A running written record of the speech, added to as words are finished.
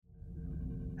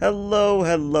Hello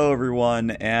everyone,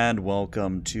 and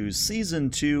welcome to Season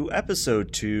 2,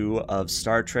 Episode 2 of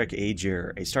Star Trek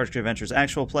Agir, a Star Trek Adventures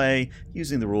actual play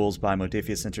using the rules by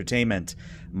Modiphius Entertainment.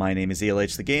 My name is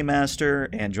ELH the Game Master,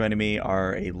 and joining me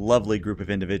are a lovely group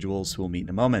of individuals who will meet in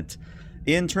a moment.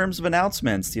 In terms of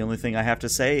announcements, the only thing I have to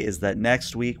say is that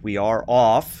next week we are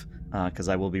off, because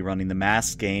I will be running the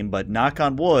Mask game, but knock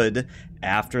on wood,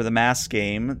 after the Mask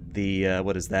game, the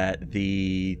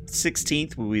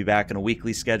 16th, we'll be back on a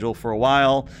weekly schedule for a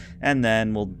while, and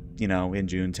then we'll, in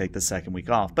June, take the second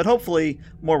week off. But hopefully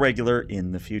more regular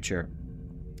in the future.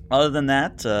 Other than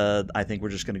that, I think we're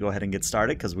just going to go ahead and get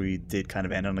started, because we did kind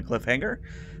of end on a cliffhanger.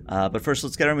 But first,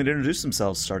 let's get everyone to introduce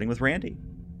themselves, starting with Randy.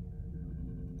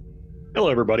 Hello,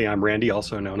 everybody. I'm Randy,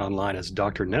 also known online as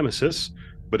Dr. Nemesis.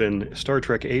 But in Star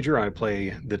Trek Agir, I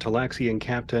play the Talaxian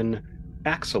captain,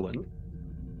 Axelin.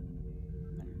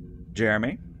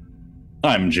 Jeremy.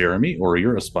 I'm Jeremy, or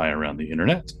you're a spy around the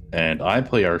internet, and I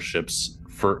play our ship's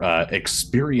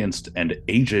experienced and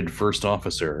aged first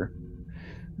officer,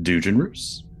 Dujan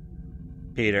Roos.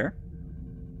 Peter.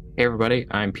 Hey everybody,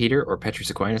 I'm Peter, or Petrus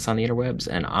Aquinas on the interwebs,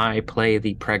 and I play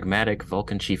the pragmatic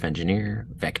Vulcan chief engineer,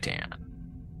 Vectan.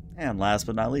 And last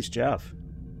but not least, Jeff.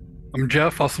 I'm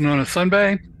Jeff, also known as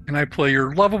Sunbay, and I play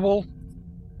your lovable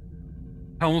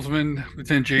helmsman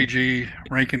within JG,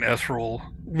 rank in S-roll,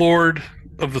 Lord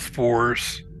of the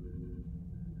Spores.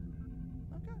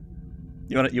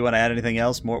 You want to add anything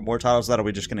else? More titles that, or are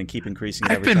we just going to keep increasing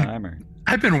it every time? Or?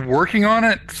 I've been working on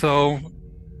it, so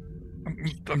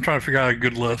I'm trying to figure out a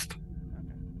good list.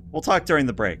 We'll talk during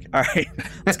the break. All right,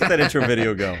 let's get that intro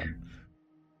video going.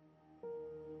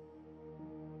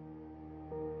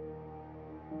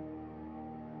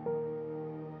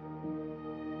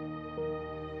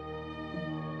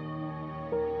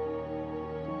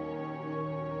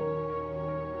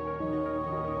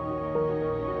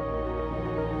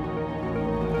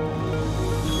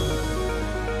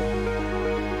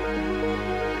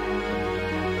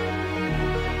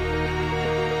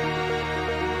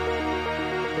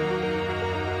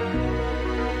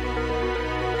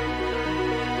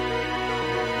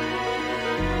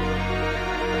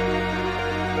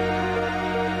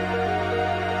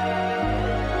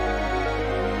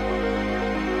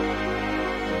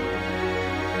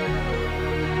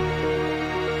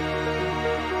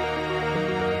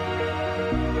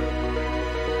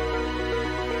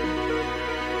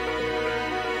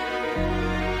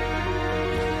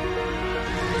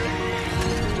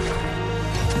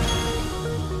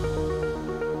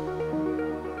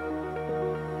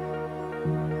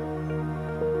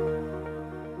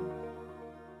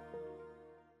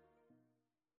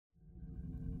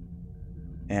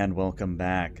 And welcome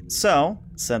back. So,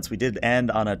 since we did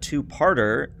end on a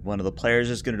two-parter, one of the players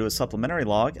is going to do a supplementary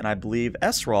log, and I believe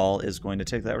Esral is going to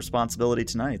take that responsibility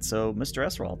tonight. So, Mr.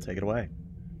 Esral, take it away.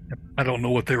 I don't know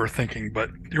what they were thinking,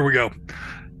 but here we go.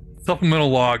 Supplemental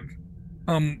log.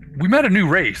 We met a new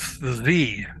race, the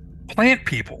Z, plant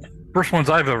people. First ones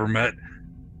I've ever met.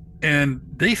 And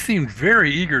they seemed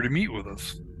very eager to meet with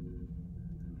us.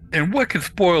 And what could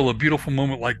spoil a beautiful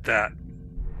moment like that?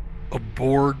 A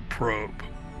Borg probe.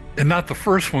 And not the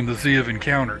first one the Z have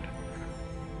encountered.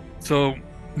 So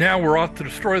now we're off to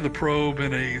destroy the probe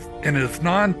in as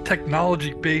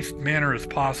non-technology based manner as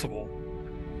possible.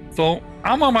 So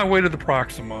I'm on my way to the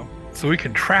Proxima so we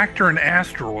can tractor an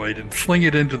asteroid and sling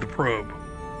it into the probe.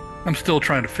 I'm still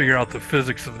trying to figure out the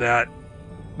physics of that.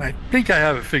 I think I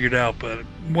have it figured out, but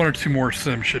one or two more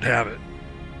sims should have it.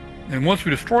 And once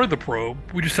we destroy the probe,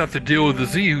 we just have to deal with the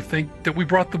Z who think that we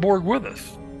brought the Borg with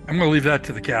us. I'm going to leave that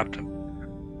to the captain.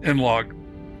 End log.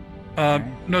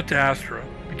 Note to Astra.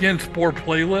 Begin Spore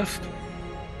playlist.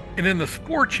 And in the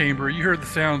Spore chamber, you hear the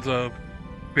sounds of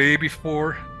baby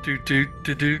Spore, doot doot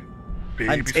doot doot.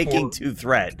 I'm taking two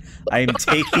threat. I am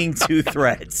taking two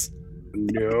threats.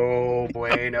 No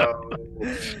bueno.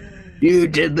 You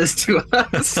did this to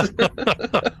us.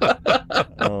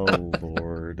 Oh,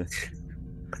 Lord.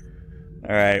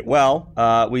 All right, well,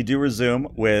 we do resume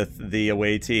with the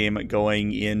away team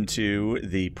going into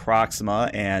the Proxima,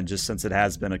 and just since it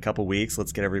has been a couple weeks,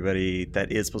 let's get everybody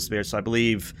that is supposed to be here. So I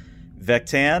believe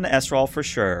Vectan, Esral for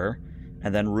sure,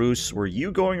 and then Roos, were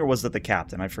you going, or was it the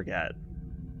captain? I forget.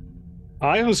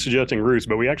 I was suggesting Roos,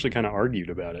 but we actually kind of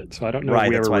argued about it, so I don't know. Right, if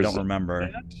we that's ever why I don't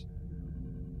remember.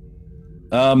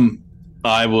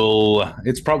 I will.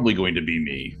 It's probably going to be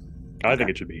me. I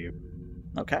think it should be you.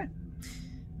 Okay.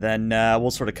 Then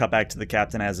we'll sort of cut back to the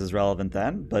captain as is relevant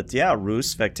then. But yeah,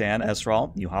 Roos, Vectan,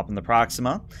 Esral, you hop in the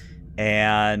Proxima,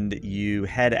 and you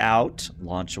head out,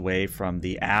 launch away from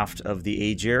the aft of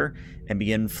the Agir, and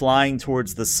begin flying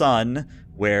towards the sun,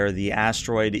 where the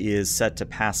asteroid is set to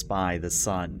pass by the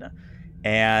sun.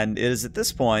 And it is at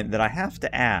this point that I have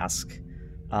to ask,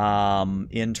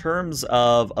 in terms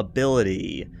of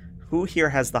ability, who here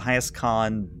has the highest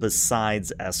con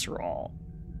besides Esrol?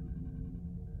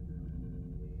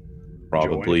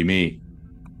 Probably Joy. me.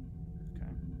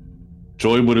 Okay.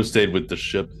 Joy would have stayed with the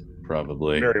ship,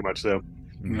 probably. Very much so.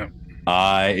 No.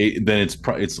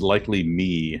 It's likely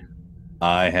me.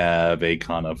 I have a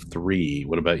con of 3.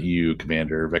 What about you,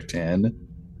 Commander Vectan?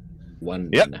 1.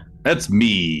 Yep. That's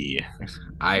me.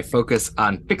 I focus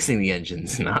on fixing the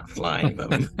engines, not flying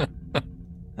them.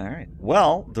 All right.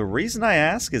 Well, the reason I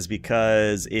ask is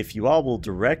because if you all will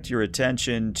direct your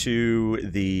attention to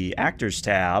the Actors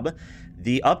tab,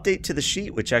 the update to the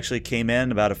sheet, which actually came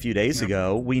in about a few days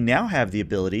ago, we now have the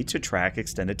ability to track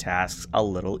extended tasks a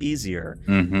little easier.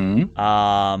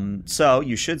 Mm-hmm. So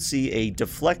you should see a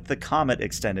Deflect the Comet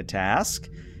extended task.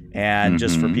 And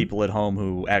just for people at home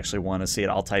who actually want to see it,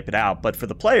 I'll type it out. But for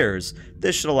the players,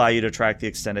 this should allow you to track the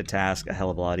extended task a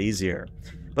hell of a lot easier.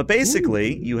 But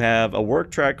basically, you have a work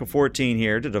track of 14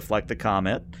 here to deflect the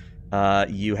comet.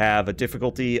 You have a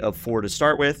difficulty of 4 to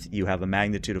start with. You have a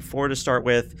magnitude of 4 to start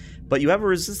with. But you have a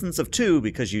resistance of 2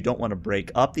 because you don't want to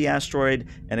break up the asteroid.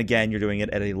 And again, you're doing it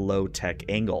at a low-tech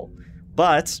angle.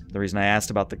 But the reason I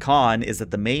asked about the con is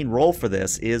that the main role for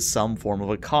this is some form of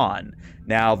a con.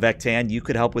 Now, Vectan, you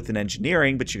could help with an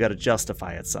engineering, but you got to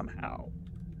justify it somehow.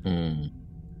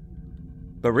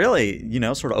 But really,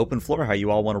 sort of open floor how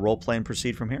you all want to role play and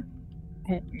proceed from here.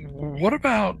 What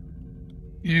about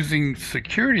using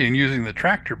security and using the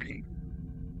tractor beam?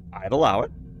 I'd allow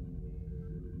it.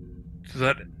 Does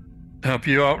that help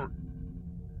you out,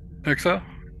 Exo?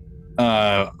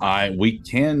 We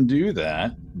can do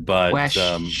that, but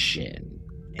Question.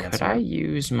 Could I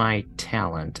use my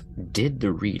talent, Did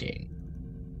the Reading?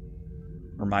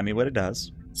 Remind me what it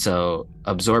does. So,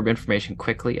 absorb information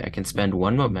quickly. I can spend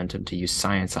 1 momentum to use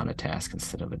science on a task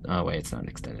instead of it. Oh, wait, it's not an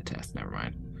extended task. Never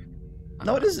mind.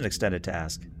 No, it is an extended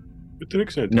task. It's an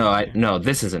extended. No,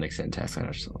 this is an extended task. I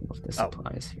don't know if this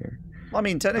applies here. Well, I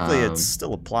mean, technically, it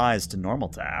still applies to normal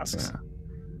tasks. Yeah.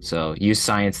 So, use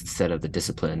science instead of the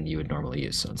discipline you would normally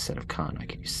use. So, instead of con, I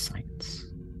can use science.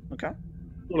 Okay.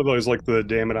 One of those like the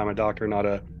damn it, I'm a doctor, not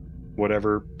a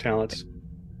whatever talents.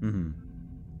 Mm-hmm.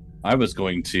 I was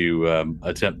going to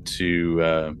attempt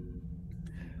to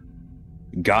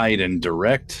guide and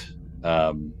direct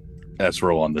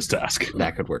Esro on this task.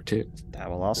 That could work too.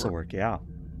 That will also work, yeah.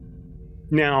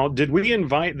 Now, did we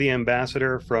invite the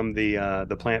ambassador from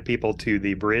the plant people to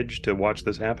the bridge to watch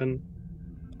this happen?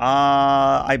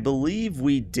 I believe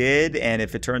we did, and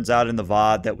if it turns out in the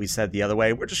VOD that we said the other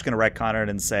way, we're just going to retcon it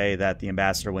and say that the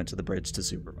ambassador went to the bridge to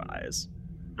supervise.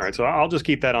 All right, so I'll just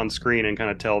keep that on screen and kind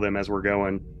of tell them as we're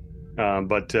going.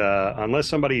 But unless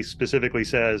somebody specifically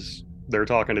says they're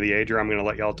talking to the Agir, I'm going to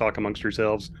let y'all talk amongst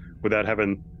yourselves without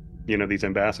having, these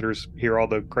ambassadors hear all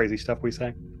the crazy stuff we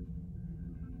say.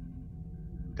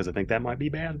 Because I think that might be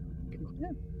bad. Yeah.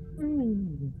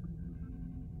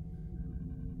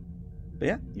 But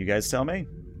yeah, you guys tell me.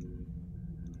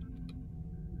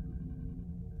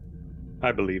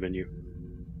 I believe in you.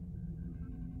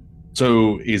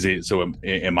 So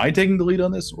am I taking the lead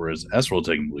on this, or is Esrol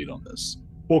taking the lead on this?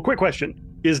 Well, quick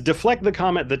question. Is Deflect the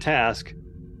Comet the task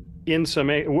in some...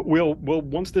 Will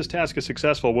once this task is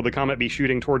successful, will the comet be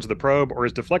shooting towards the probe, or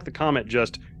is Deflect the Comet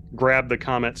just grab the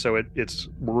comet so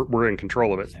we're in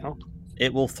control of it now?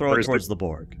 It will throw it towards the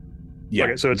Borg. Yeah.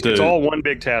 Okay, so it's all one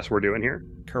big task we're doing here.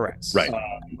 Correct. Right.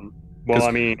 Well,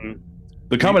 I mean...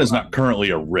 The comet is not currently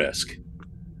a risk.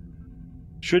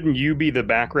 Shouldn't you be the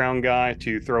background guy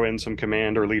to throw in some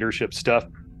command or leadership stuff?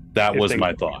 That was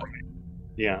my thought.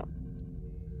 Yeah.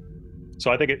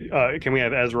 So I think can we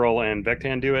have Ezreal and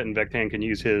Vectan do it, and Vectan can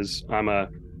use his I'm a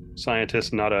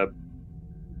scientist, not a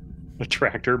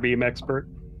tractor beam expert.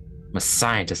 I'm a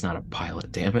scientist, not a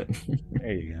pilot, damn it.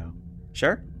 There you go.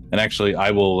 Sure. And actually,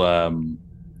 I will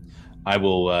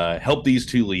help these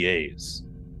two liaise.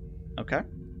 Okay.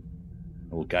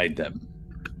 I will guide them.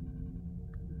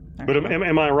 But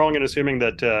am I wrong in assuming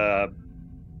that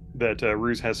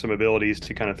Ruse has some abilities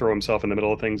to kind of throw himself in the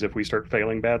middle of things if we start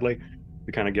failing badly,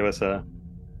 to kind of give us a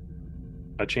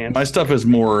chance? My stuff is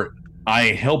more, I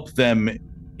help them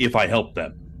if I help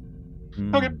them.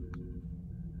 Okay.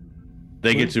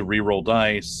 They get to re-roll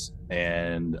dice,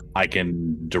 and I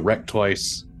can direct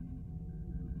twice.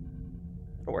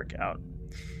 It'll work out.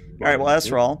 All right, well,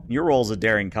 Esrol, your roll's a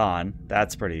daring con.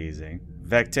 That's pretty easy.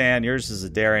 Vectan, yours is a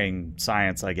daring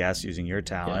science, I guess, using your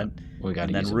talent. Yeah, we got.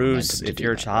 And then Ruse, if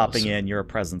you're chopping in, you're a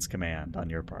presence command on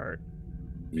your part.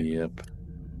 Yep.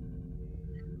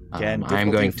 Again,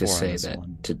 I'm going to difficulty 4 on say this that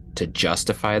one. to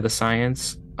justify the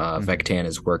science, Mhm. Vectan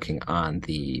is working on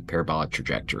the parabolic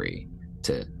trajectory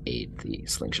to aid the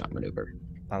slingshot maneuver.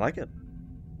 I like it.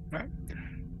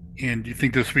 And do you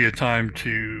think this would be a time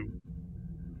to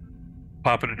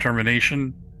pop a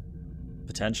determination?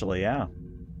 Potentially, yeah.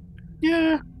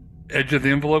 Yeah. Edge of the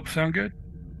envelope sound good?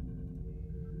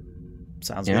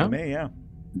 Sounds Yeah. good to me, yeah.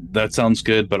 That sounds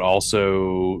good, but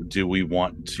also, do we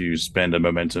want to spend a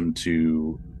momentum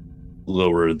to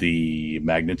lower the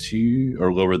magnitude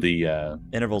or lower the?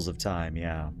 Intervals of time,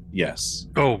 yeah. Yes.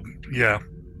 Oh, yeah.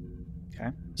 Okay.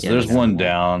 So Yeah, there's that's one the one.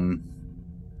 down.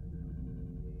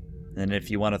 And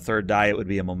if you want a third die, it would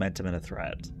be a momentum and a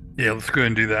threat. Yeah, let's go ahead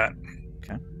and do that.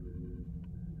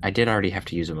 I did already have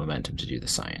to use a momentum to do the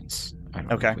science. I don't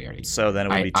know if Okay. we already. So then it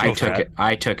would be 2 I threat. took it.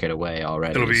 I took it away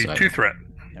already. It'll be so I 2 don't- threat.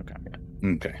 Okay.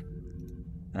 Okay.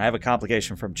 And I have a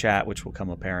complication from chat, which will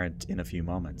come apparent in a few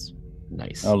moments.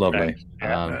 Nice. Oh, lovely.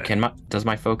 Does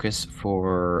my focus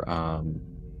for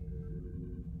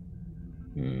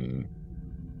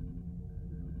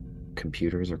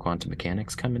computers or quantum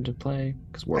mechanics come into play?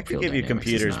 Because I could give you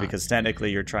computers because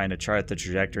technically you're trying to chart the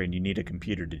trajectory and you need a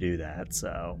computer to do that.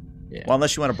 So, Yeah. well,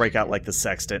 unless you want to break out like the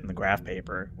sextant and the graph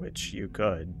paper, which you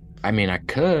could. I mean, I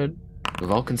could. The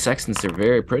Vulcan sextants are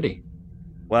very pretty.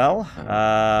 Well,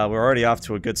 we're already off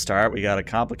to a good start. We got a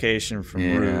complication from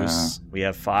Yeah. Roos. We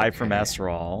have 5 from Okay.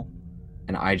 Esrol.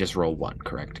 And I just roll 1,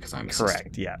 correct? Because I'm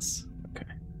Correct, yes. Okay.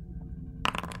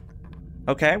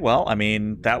 Okay, well, I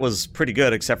mean, that was pretty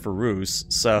good except for Roos.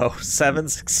 So 7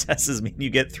 successes mean you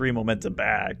get 3 momentum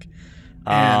back.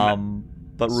 But I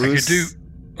Roos... could do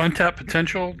untap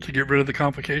potential to get rid of the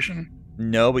complication.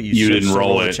 No, but you You should didn't still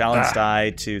roll a it. challenge Ah. die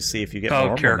to see if you get Oh,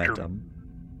 more character. momentum.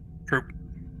 True.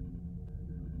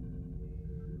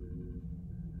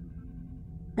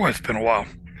 Boy, it's been a while.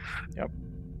 Yep.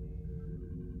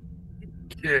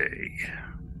 Okay.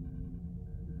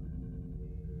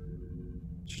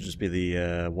 Should just be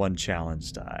the 1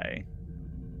 challenge die.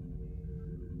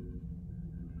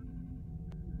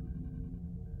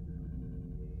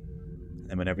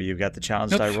 And whenever you've got the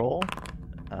challenge die roll,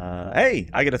 hey,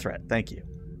 I get a threat. Thank you.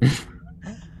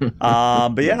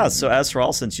 But yeah, so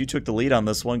Esral, since you took the lead on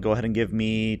this one, go ahead and give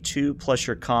me 2 plus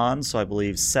your con, so I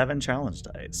believe 7 challenge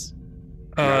dice.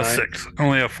 Alright. 6. I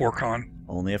only have 4 con.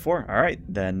 Only a 4. All right,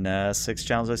 then 6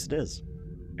 challenge dice it is.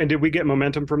 And did we get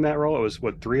momentum from that roll? It was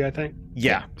what, 3, I think.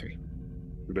 Yeah. 3.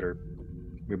 We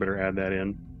better add that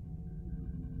in.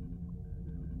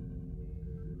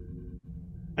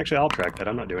 Actually, I'll track that.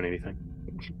 I'm not doing anything.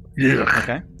 Yeah.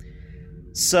 Okay.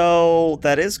 So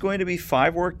that is going to be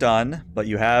 5 work done, but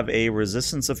you have a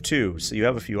resistance of 2, so you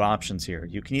have a few options here.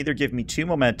 You can either give me 2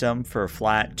 momentum for a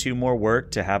flat 2 more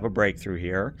work to have a breakthrough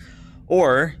here,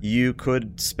 or you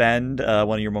could spend 1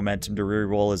 of your momentum to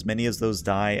reroll as many of those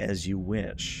die as you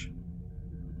wish.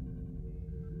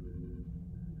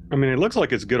 I mean, it looks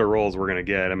like as good a roll as we're going to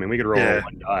get. I mean, we could roll Yeah.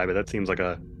 1 die, but that seems like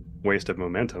a waste of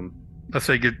momentum. Let's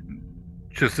say get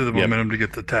just to the Yep. momentum to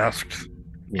get the tasks.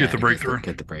 Yeah, the breakthrough.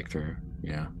 Get the breakthrough.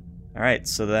 Yeah. All right,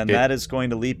 so then Okay. that is going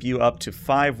to leap you up to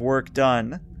 5 work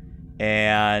done.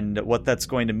 And what that's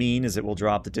going to mean is it will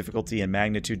drop the difficulty and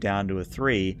magnitude down to a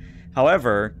 3.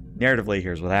 However, narratively,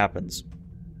 here's what happens.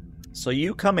 So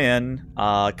you come in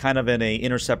kind of in a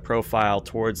intercept profile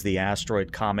towards the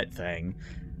asteroid comet thing.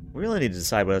 We really need to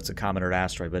decide whether it's a comet or an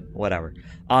asteroid, but whatever.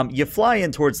 You fly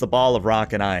in towards the ball of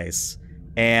rock and ice,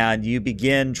 and you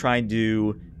begin trying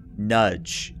to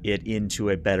nudge it into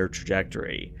a better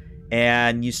trajectory.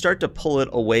 And you start to pull it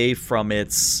away from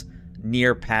its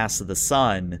near pass of the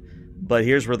sun. But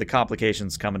here's where the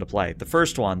complications come into play. The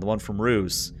first one, the one from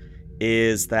Roos,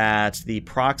 is that the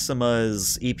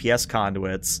Proxima's EPS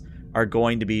conduits are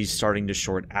going to be starting to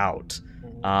short out.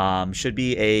 Should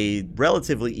be a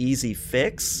relatively easy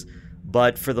fix,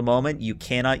 but for the moment, you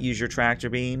cannot use your tractor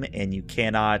beam and you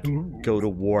cannot go to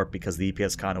warp because the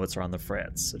EPS conduits are on the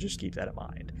fritz. So just keep that in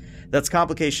mind. That's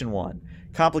complication 1.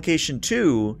 Complication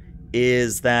 2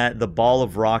 is that the ball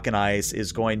of rock and ice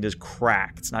is going to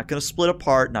crack. It's not going to split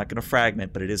apart, not going to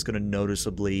fragment, but it is going to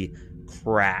noticeably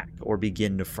crack or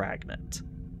begin to fragment.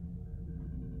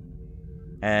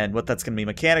 And what that's going to be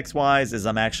mechanics-wise is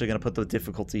I'm actually going to put the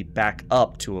difficulty back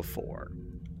up to a 4.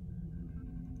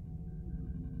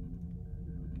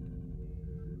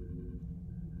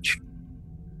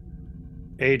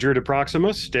 Agir to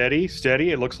Proxima, steady,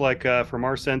 steady. It looks like from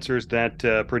our sensors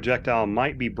that projectile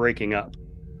might be breaking up.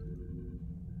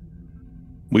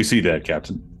 We see that,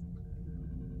 Captain.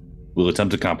 We'll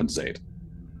attempt to compensate.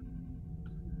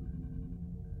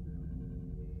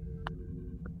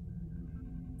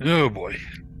 Oh boy.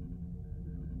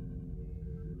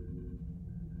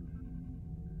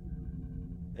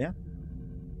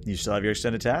 You still have your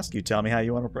extended task. You tell me how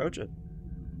you want to approach it.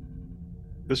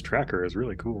 This tracker is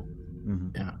really cool.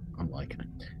 Mm-hmm. Yeah, I'm liking it.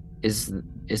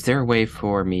 Is there a way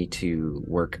for me to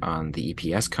work on the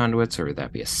EPS conduits, or would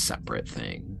that be a separate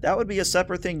thing? That would be a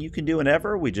separate thing you can do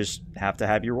whenever. We just have to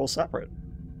have you roll separate.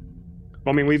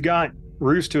 Well, I mean, we've got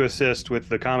Roos to assist with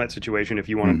the comet situation if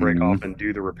you want to break off and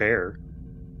do the repair.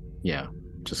 Yeah,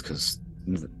 just because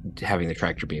having the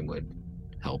tractor beam would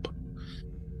help.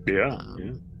 Yeah.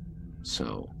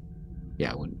 So,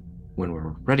 yeah, when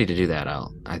we're ready to do that,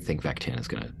 I think Vectan is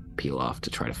going to peel off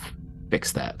to try to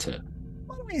fix that.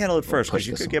 Why don't we handle it first, because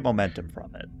you could on. get momentum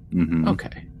from it. Mm-hmm.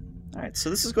 Okay. All right, so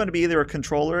this is going to be either a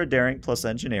controller or daring plus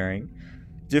engineering.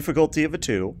 Difficulty of a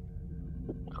 2.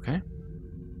 Okay.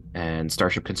 And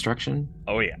starship construction?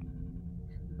 Oh, yeah.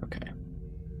 Okay.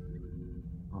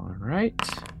 All right.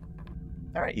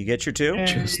 All right, you get your 2?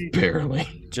 Just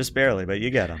barely. Just barely, but you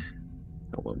get them.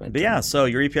 No momentum. But yeah, so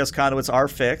your EPS conduits are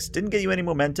fixed. Didn't get you any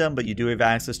momentum, but you do have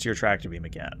access to your tractor beam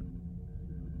again.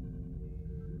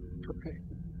 Okay.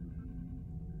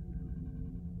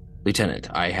 Lieutenant,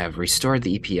 I have restored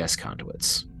the EPS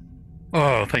conduits.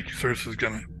 Oh, thank you, sir. This is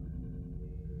gonna.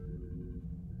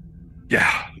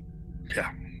 Yeah.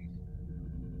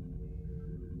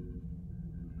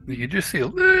 You can just see a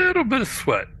little bit of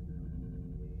sweat.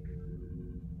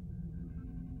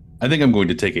 I think I'm going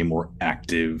to take a more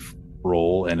active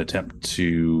role and attempt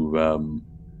to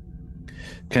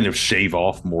kind of shave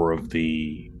off more of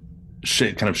the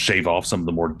shave off some of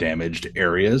the more damaged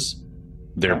areas,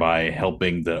 thereby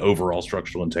helping the overall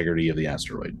structural integrity of the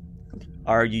asteroid.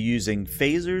 Are you using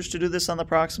phasers to do this on the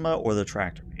Proxima or the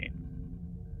tractor beam?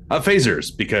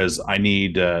 Phasers, because I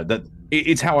need that.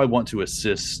 It's how I want to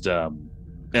assist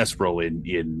Esrol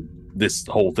in this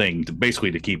whole thing,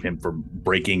 basically to keep him from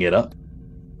breaking it up.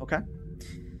 Okay.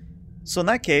 So in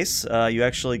that case, you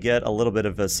actually get a little bit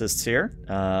of assists here.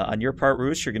 On your part,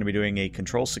 Roos, you're going to be doing a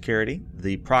control security.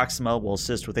 The Proxima will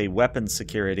assist with a weapon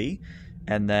security.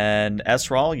 And then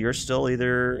Esrol, you're still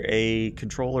either a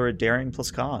controller or a daring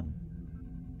plus con.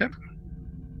 Yep.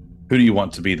 Who do you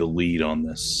want to be the lead on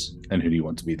this, and who do you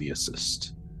want to be the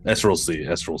assist? Esrol's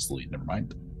the lead. Never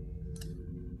mind.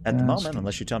 At the moment,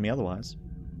 unless you tell me otherwise.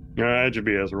 It should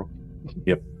be Ezreal.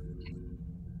 Yep.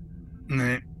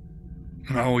 And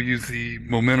I will use the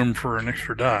momentum for an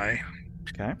extra die.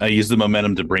 Okay. I use the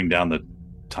momentum to bring down the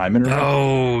time interval.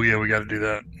 Oh, yeah, we got to do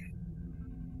that.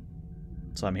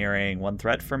 So I'm hearing 1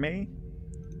 threat for me.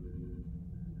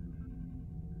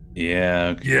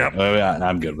 Yeah. Okay. Yeah. Oh, yeah,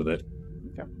 I'm good with it.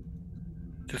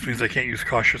 Just means I can't use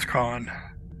cautious con.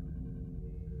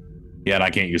 Yeah, and I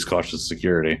can't use cautious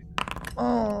security.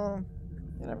 Oh.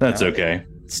 That's okay.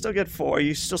 Still get 4.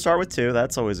 You still start with 2.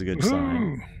 That's always a good sign.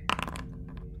 Ooh.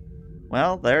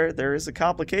 Well, there is a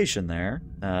complication there.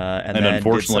 And And then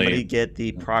unfortunately- did somebody get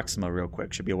the Proxima real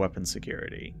quick? Should be a weapon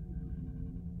security.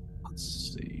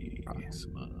 Let's see.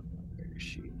 Proxima, where is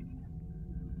she?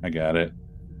 I got it.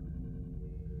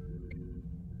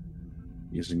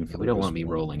 Using it for We the don't want me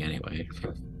whistle. rolling anyway.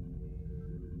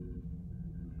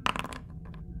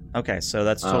 Okay, so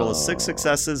that's a total of 6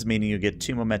 successes, meaning you get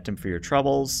 2 momentum for your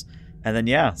troubles. And then,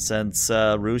 yeah, since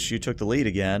Roos, you took the lead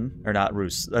again, or not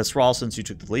Roos, Sral, since you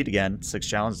took the lead again, 6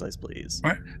 challenge dice, please.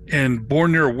 Right. And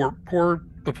born near a warp core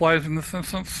applies in this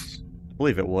instance. I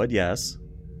believe it would, yes.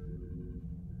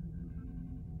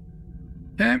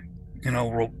 Okay. And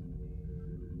I'll roll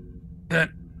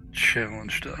that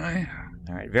challenge die.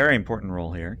 All right, very important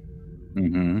roll here.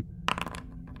 Mm-hmm.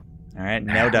 All right,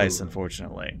 no dice,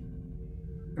 unfortunately.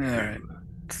 All right.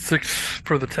 6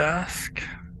 for the task.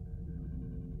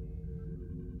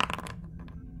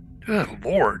 Good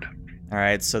Lord. All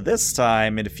right, so this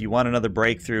time, and if you want another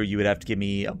breakthrough, you would have to give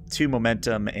me 2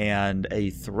 momentum and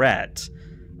a threat.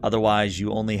 Otherwise,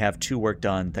 you only have 2 work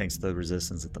done thanks to the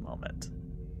resistance at the moment.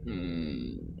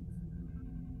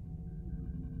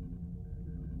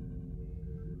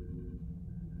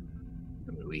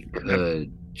 We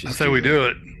could just. I say we do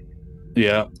it.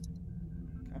 Yeah.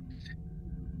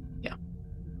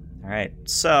 All right,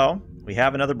 so we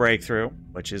have another breakthrough,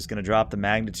 which is going to drop the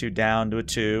magnitude down to a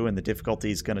 2, and the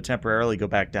difficulty is going to temporarily go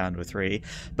back down to a 3.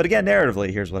 But again, narratively,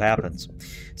 here's what happens.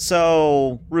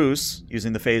 So, Roos,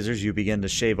 using the phasers, you begin to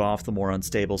shave off the more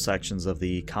unstable sections of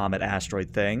the comet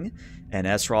asteroid thing. And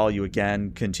Esral, you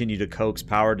again continue to coax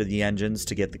power to the engines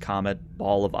to get the comet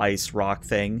ball of ice rock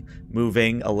thing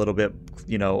moving a little bit,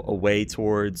 away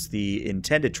towards the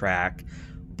intended track.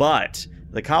 But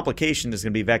the complication is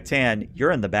going to be Vectan,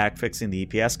 you're in the back fixing the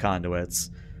EPS conduits,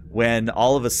 when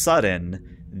all of a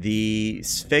sudden the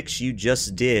fix you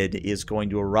just did is going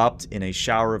to erupt in a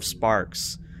shower of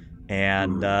sparks.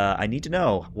 And I need to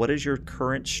know, what is your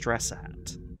current stress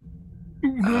at?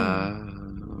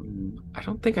 I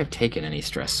don't think I've taken any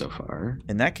stress so far.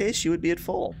 In that case, you would be at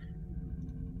full.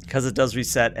 Because it does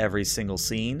reset every single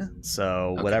scene,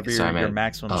 so Okay, whatever so I'm your at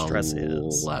maximum stress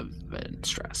is. 11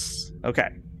 stress. Okay,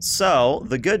 so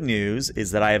the good news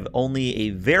is that I have only a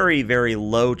very, very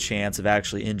low chance of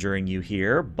actually injuring you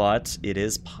here, but it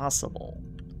is possible.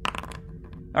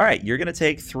 All right, you're going to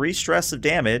take 3 stress of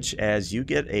damage as you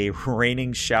get a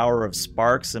raining shower of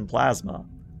sparks and plasma.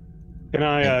 Can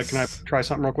I Thanks. try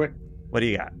something real quick? What do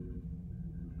you got?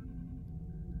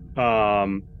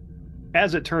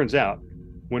 As it turns out,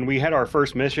 when we had our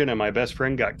first mission and my best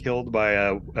friend got killed by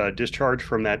a discharge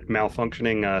from that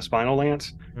malfunctioning spinal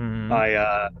lance, Mhm.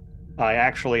 I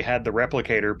actually had the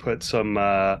replicator put some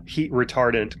heat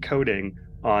retardant coating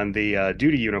on the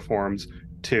duty uniforms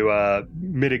to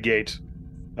mitigate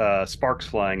sparks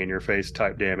flying in your face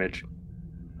type damage.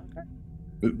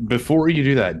 Before you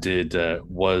do that,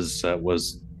 was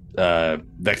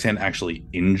Vexan actually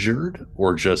injured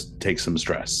or just take some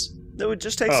stress? It would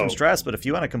just take some stress, but if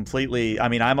you want to completely... I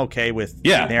mean, I'm okay with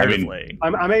narratively.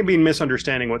 I may be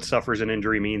misunderstanding what suffers an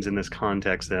injury means in this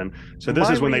context then. So this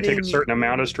My is when they take a reading- certain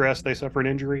amount of stress, they suffer an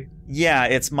injury? Yeah,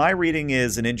 it's my reading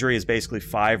is an injury is basically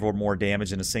 5 or more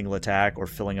damage in a single attack or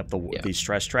filling up the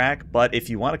stress track. But if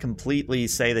you want to completely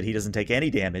say that he doesn't take any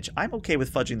damage, I'm okay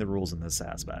with fudging the rules in this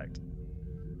aspect.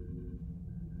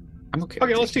 I'm okay.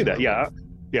 Okay, with let's do taking that.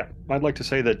 Yeah, I'd like to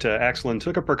say that Axelin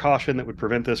took a precaution that would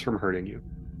prevent this from hurting you.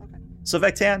 So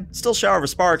Vectan, still shower of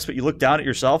sparks, but you look down at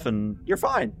yourself and you're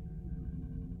fine.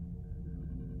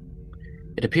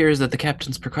 It appears that the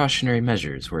captain's precautionary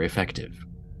measures were effective.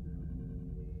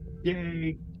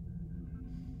 Yay!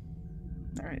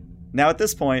 All right. Now at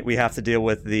this point, we have to deal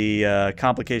with the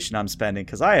complication I'm spending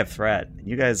because I have threat.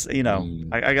 You guys, I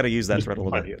got to use that threat a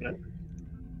little bit.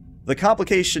 The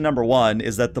complication number 1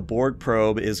 is that the Borg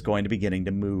probe is going to be beginning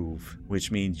to move,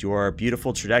 which means your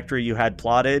beautiful trajectory you had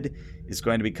plotted is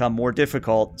going to become more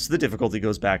difficult, so the difficulty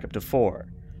goes back up to 4.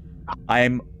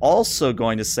 I'm also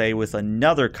going to say with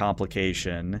another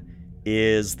complication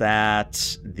is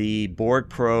that the Borg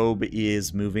probe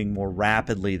is moving more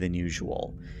rapidly than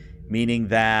usual, meaning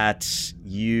that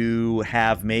you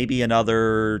have maybe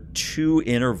another 2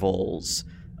 intervals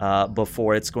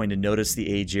before it's going to notice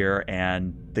the Agir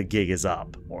and the gig is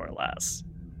up, more or less.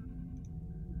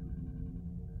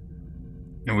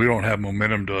 And we don't have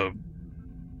momentum to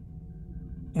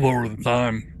lower the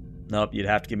time. Nope, you'd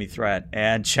have to give me threat.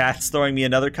 And chat's throwing me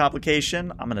another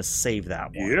complication. I'm going to save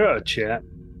that one. Yeah, chat.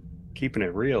 Keeping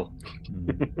it real.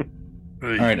 All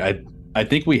right, I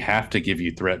think we have to give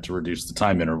you threat to reduce the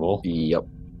time interval. Yep.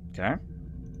 Okay.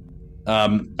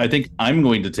 I think I'm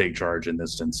going to take charge in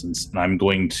this instance, and I'm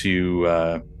going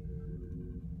to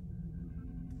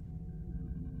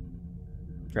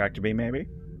Tractor beam, maybe?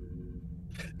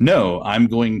 No, I'm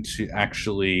going to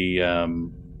actually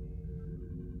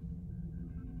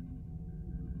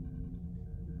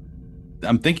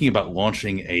I'm thinking about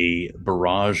launching a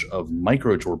barrage of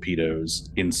micro torpedoes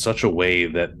in such a way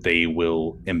that they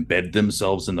will embed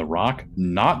themselves in the rock,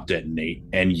 not detonate,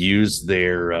 and use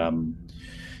their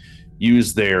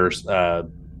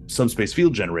subspace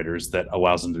field generators that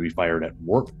allows them to be fired at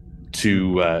warp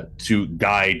to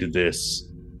guide this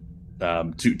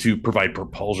to provide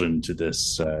propulsion to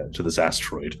this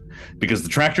asteroid, because the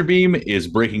tractor beam is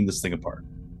breaking this thing apart.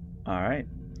 All right.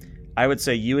 I would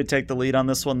say you would take the lead on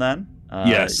this one then.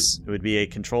 Yes. It would be a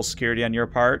control security on your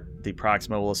part. The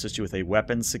Proxima will assist you with a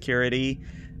weapons security.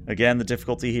 Again, the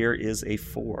difficulty here is a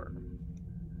 4.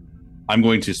 I'm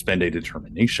going to spend a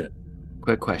determination.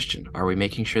 Quick question. Are we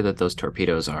making sure that those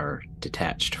torpedoes are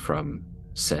detached from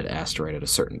said asteroid at a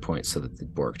certain point so that the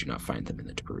Borg do not find them in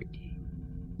the debris?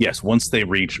 Yes, once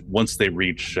we've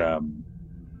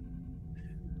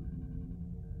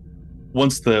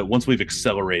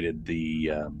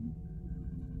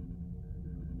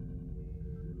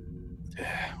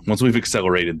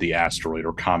accelerated the asteroid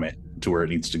or comet to where it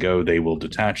needs to go, they will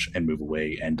detach and move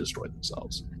away and destroy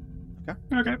themselves.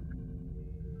 Okay.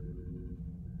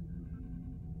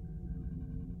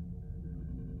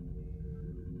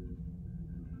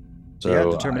 So yeah,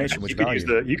 determination, which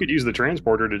value? You could use the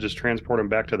transporter to just transport them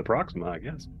back to the Proxima, I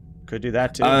guess. Could do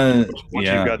that too. Once you've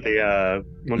got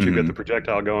the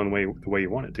projectile going the way you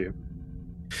want it to.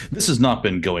 This has not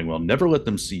been going well. Never let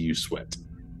them see you sweat.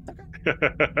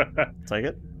 Take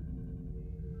it.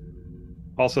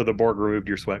 Also, the Borg removed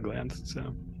your sweat glands,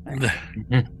 so. And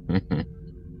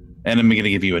I'm going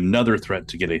to give you another threat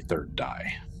to get a third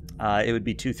die. It would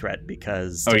be 2 threat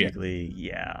because technically,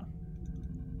 yeah.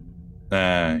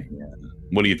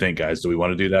 What do you think, guys? Do we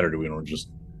want to do that, or do we want to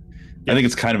just? I think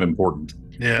it's kind of important.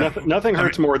 Yeah. Nothing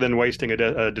hurts more than wasting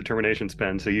a determination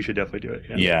spend, so you should definitely do it.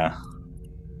 Yeah.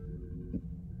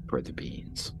 For the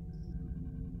beans.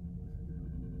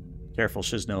 Careful,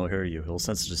 Shizno will hear you. He'll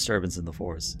sense a disturbance in the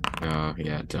force. Oh,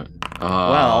 yeah, don't.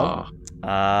 Well,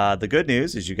 the good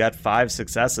news is you got 5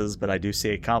 successes, but I do see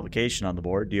a complication on the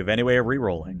board. Do you have any way of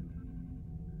re-rolling?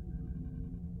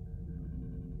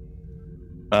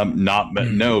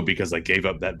 No, because I gave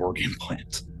up that board game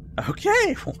plant.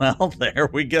 Okay, well, there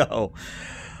we go.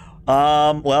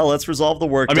 Well, let's resolve the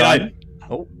work done.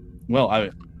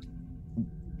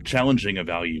 Challenging a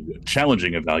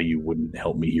value wouldn't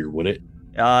help me here, would it?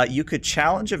 You could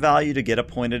challenge a value to get a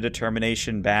point of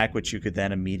determination back, which you could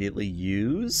then immediately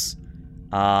use.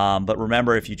 But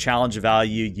remember, if you challenge a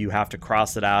value, you have to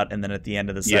cross it out, and then at the end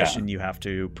of the session, you have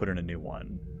to put in a new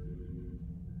one.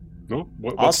 Oh,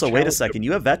 Also, wait a second.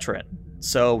 You have veteran,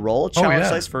 so roll a challenge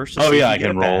dice first. I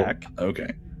can roll. Back,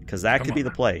 okay, because that could be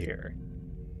the play here.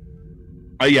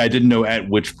 I didn't know at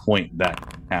which point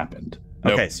that happened.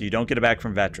 Okay, so you don't get it back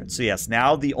from veteran. So yes,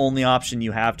 now the only option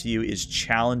you have to you is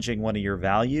challenging one of your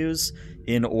values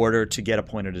in order to get a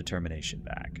point of determination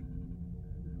back.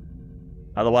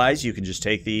 Otherwise, you can just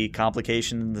take the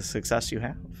complication and the success you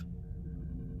have.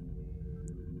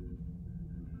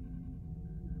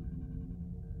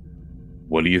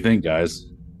 What do you think, guys?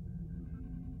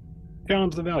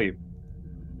 Challenge the value.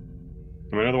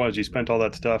 I mean, otherwise you spent all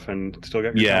that stuff and still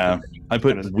got. I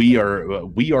put we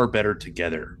are better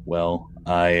together. Well,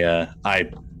 I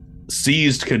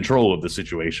seized control of the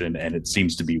situation, and it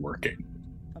seems to be working.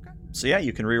 Okay. So yeah,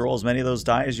 you can reroll as many of those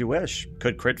die as you wish.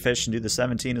 Could crit fish and do the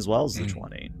 17 as well as the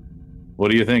 20.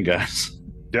 What do you think, guys?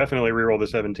 Definitely reroll the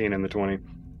 17 and the 20.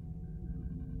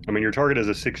 I mean, your target is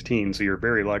a 16, so you're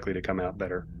very likely to come out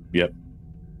better. Yep.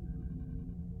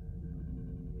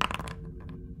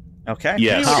 Okay.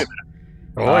 Yes.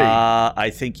 I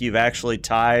think you've actually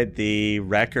tied the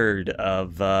record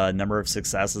of number of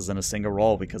successes in a single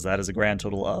roll, because that is a grand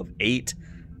total of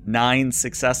 9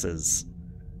 successes.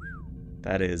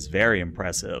 That is very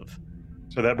impressive.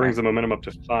 So that brings the momentum up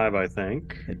to 5, I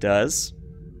think. It does.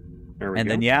 There we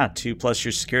go. Then 2 plus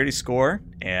your security score.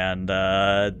 And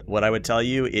what I would tell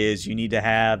you is you need to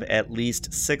have at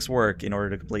least 6 work in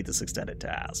order to complete this extended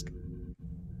task.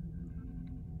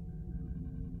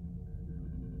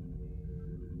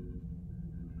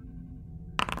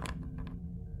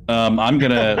 I'm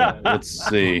gonna let's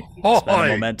see. Spend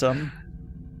momentum.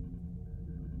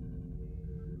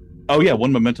 Oh yeah, 1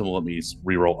 momentum will let me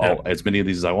reroll as many of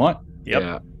these as I want. Yep.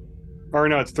 Yeah. Or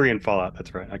no, it's 3 in Fallout.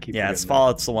 That's right. I keep. Yeah, it's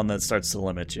Fallout's the one that starts to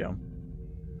limit you.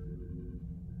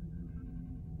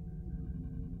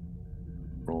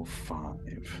 Roll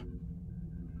 5.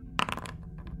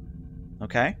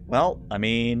 Okay. Well, I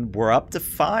mean, we're up to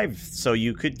 5, so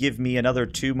you could give me another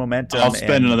 2 momentum. I'll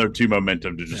spend another 2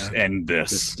 momentum to just end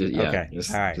this. Okay.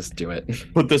 All right. Just do it.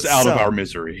 Put this out of our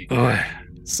misery.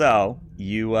 So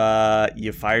you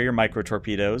fire your micro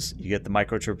torpedoes. You get the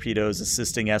micro torpedoes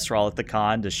assisting Esral at the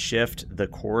con to shift the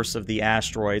course of the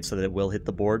asteroid so that it will hit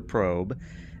the Borg probe,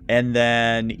 and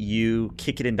then you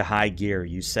kick it into high gear.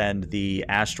 You send the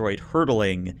asteroid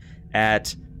hurtling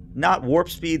at not warp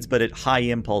speeds, but at high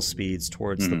impulse speeds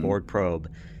towards the Borg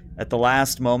probe. At the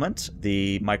last moment,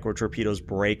 the micro torpedoes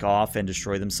break off and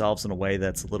destroy themselves in a way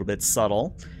that's a little bit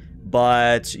subtle,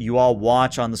 but you all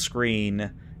watch on the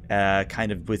screen,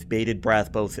 kind of with bated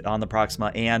breath, both on the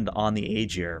Proxima and on the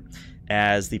Agir,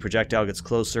 as the projectile gets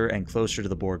closer and closer to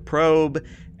the Borg probe,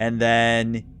 and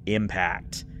then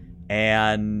impact.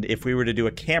 And if we were to do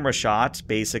a camera shot,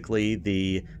 basically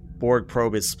the Borg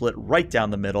probe is split right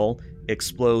down the middle,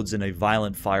 explodes in a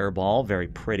violent fireball. Very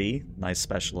pretty, nice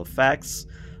special effects.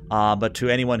 But to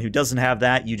anyone who doesn't have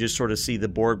that, you just sort of see the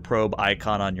Borg probe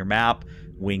icon on your map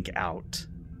wink out.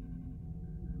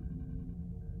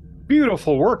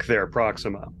 Beautiful work there,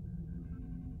 Proxima.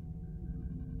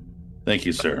 Thank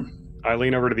you, sir. I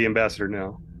lean over to the ambassador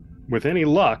now. With any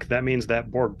luck, that means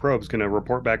that Borg probe's going to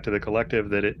report back to the collective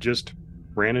that it just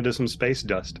ran into some space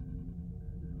dust.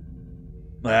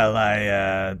 Well,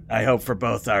 I hope for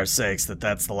both our sakes that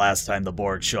that's the last time the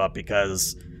Borg show up,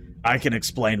 because I can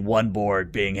explain one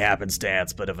Borg being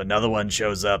happenstance, but if another one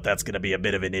shows up, that's going to be a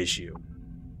bit of an issue.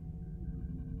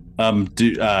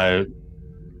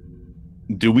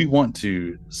 Do we want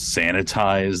to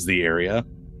sanitize the area?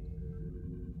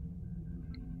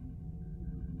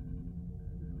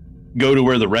 Go to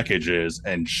where the wreckage is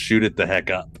and shoot it the heck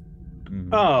up.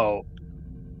 Mm-hmm. Oh.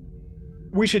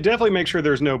 We should definitely make sure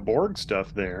there's no Borg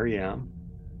stuff there, yeah.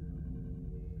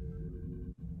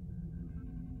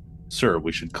 Sir,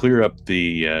 we should clear up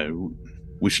the...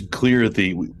 we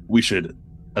should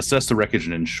assess the wreckage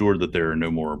and ensure that there are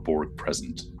no more Borg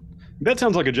present. That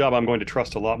sounds like a job I'm going to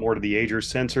trust a lot more to the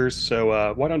Agir's sensors.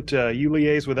 So why don't you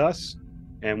liaise with us,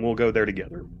 and we'll go there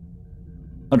together.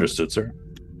 Understood, sir.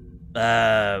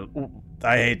 I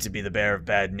hate to be the bearer of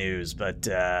bad news, but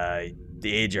the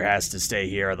Agir has to stay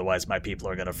here, otherwise my people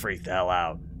are going to freak the hell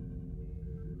out.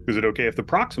 Is it okay if the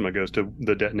Proxima goes to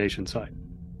the detonation site?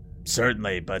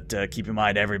 Certainly, but keep in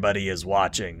mind everybody is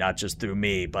watching, not just through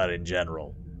me, but in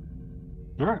general.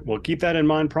 All right, well, keep that in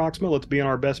mind, Proxima. Let's be on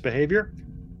our best behavior.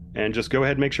 And just go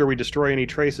ahead and make sure we destroy any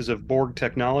traces of Borg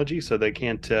technology so they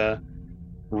can't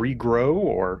regrow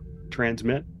or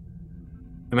transmit.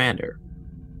 Commander.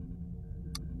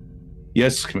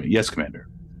 Yes, Commander.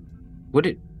 Would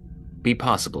it be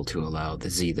possible to allow the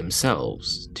Z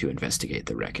themselves to investigate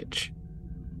the wreckage?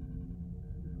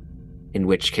 In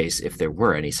which case, if there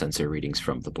were any sensor readings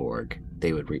from the Borg,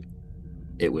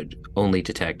 it would only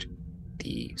detect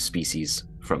the species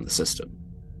from the system.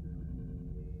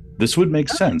 This would make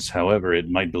sense. However, it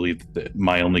might believe that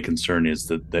my only concern is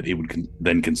that it would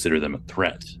then consider them a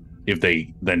threat if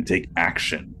they then take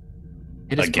action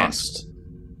It is against. possible.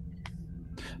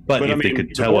 But if I mean, they could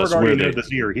the tell Borg us already where know they, the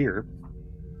Z are here.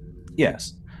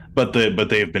 yes, but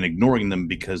they have been ignoring them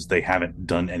because they haven't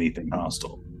done anything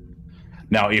hostile.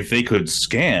 Now, if they could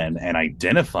scan and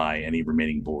identify any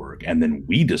remaining Borg, and then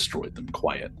we destroyed them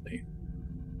quietly,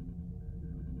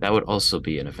 That would also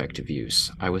be an effective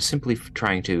use. I was simply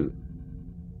trying to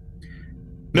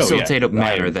facilitate a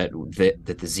manner that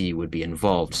the Z would be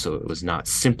involved, so it was not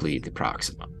simply the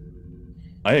Proxima.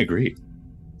 I agree.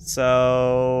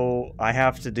 So I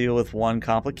have to deal with one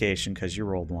complication because you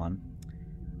rolled one.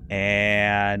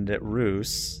 And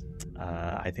Roos,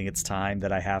 I think it's time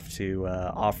that I have to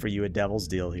offer you a devil's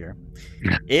deal here.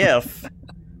 If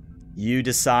you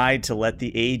decide to let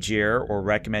the Agir or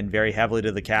recommend very heavily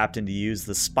to the captain to use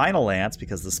the Spinal Lance,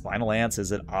 because the Spinal Lance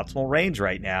is at optimal range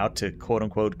right now to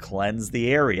quote-unquote cleanse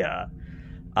the area,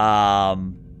 I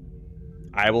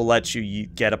will let you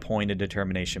get a point of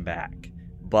determination back.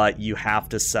 But you have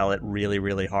to sell it really,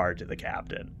 really hard to the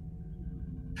captain.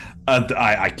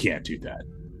 I can't do that.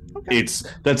 Okay.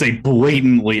 That's a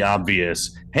blatantly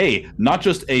obvious. Hey, not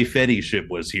just a Fetty ship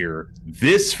was here.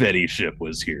 This Fetty ship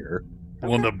was here. The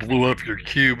one that blew up your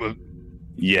cube.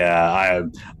 Yeah,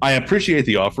 I appreciate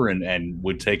the offer and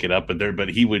would take it up, but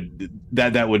he would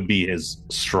that would be his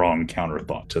strong counter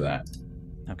thought to that.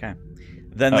 Okay.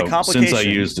 Then the complication. Since I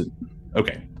used it.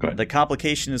 Okay, go ahead. The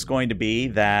complication is going to be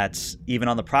that even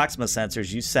on the Proxima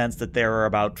sensors, you sense that there are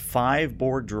about 5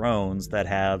 Borg drones that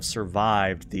have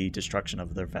survived the destruction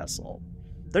of their vessel.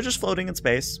 They're just floating in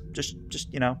space, just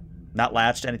not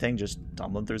latched to anything, just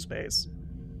tumbling through space.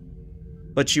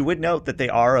 But you would note that they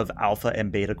are of Alpha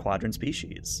and Beta Quadrant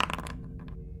species.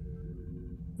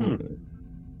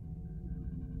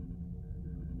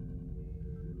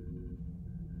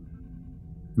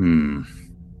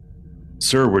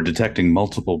 Sir, we're detecting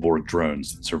multiple Borg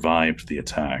drones that survived the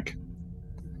attack.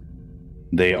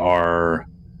 They are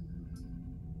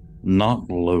not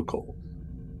local.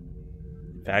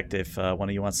 In fact, if one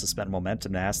of you wants to spend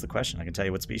momentum to ask the question, I can tell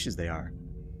you what species they are.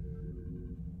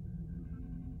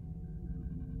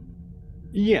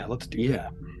 Yeah, let's do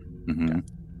that. Mm-hmm. Okay.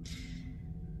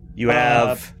 You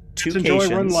have two Enjoy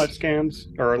Cations. run life scans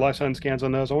or life sign scans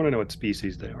on those. I want to know what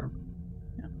species they are.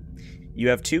 You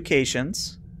have 2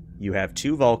 Cations, you have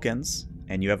 2 Vulcans,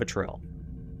 and you have a Trill.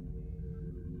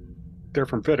 They're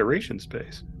from Federation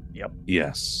space. Yep.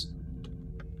 Yes.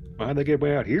 How'd they get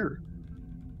way out here?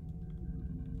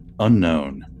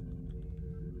 Unknown.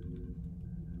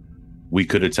 We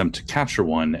could attempt to capture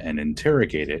one and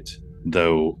interrogate it,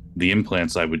 though the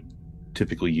implants I would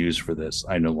typically use for this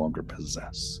I no longer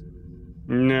possess.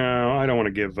 No, I don't want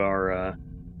to give our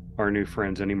new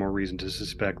friends any more reason to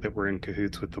suspect that we're in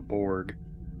cahoots with the Borg.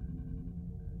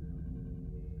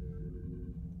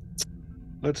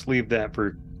 Let's leave that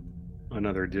for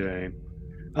another day.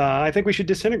 I think we should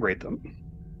disintegrate them.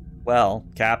 Well,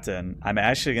 Captain, I'm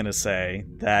actually going to say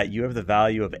that you have the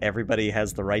value of everybody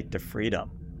has the right to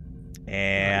freedom.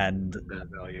 And That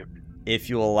value. if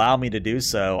you allow me to do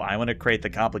so, I want to create the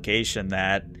complication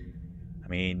that, I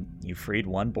mean, you freed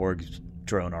one Borg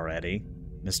drone already.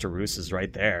 Mr. Roos is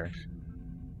right there.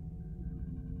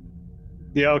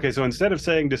 Yeah, okay, so instead of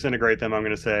saying disintegrate them, I'm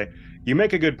going to say, you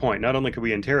make a good point. Not only could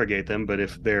we interrogate them, but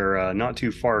if they're not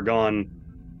too far gone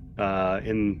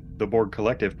in the Borg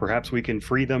Collective, perhaps we can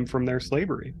free them from their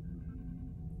slavery.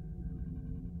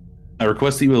 I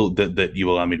request that you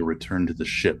allow me to return to the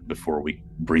ship before we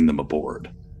bring them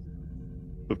aboard.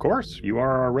 Of course, you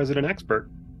are our resident expert.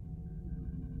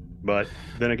 But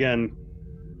then again,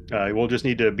 We'll just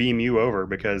need to beam you over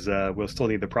because we'll still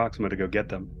need the Proxima to go get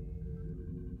them.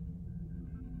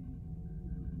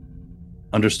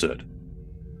 Understood.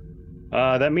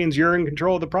 That means you're in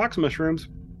control of the Proxima shrooms.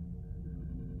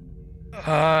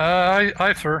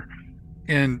 Aye, sir.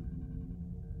 And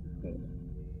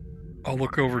I'll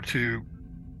look over to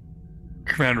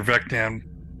Commander Vectan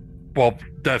while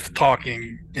that's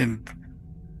talking. And,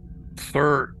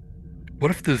 sir,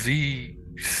 what if the Z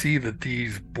see that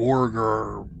these Borg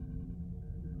are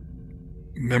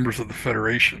members of the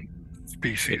Federation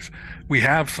species? We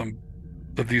have some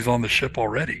of these on the ship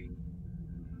already.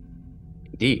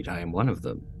 Indeed, I am one of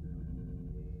them.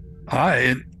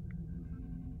 And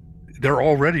they're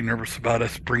already nervous about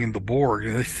us bringing the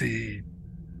Borg. They see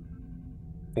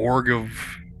Borg of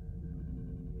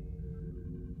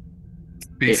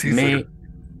species.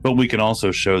 But we can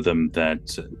also show them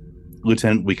that,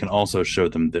 Lieutenant, we can also show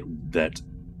them that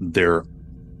there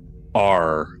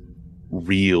are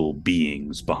real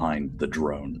beings behind the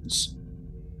drones.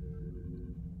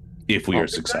 If we are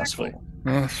successful.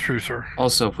 That's true, sir.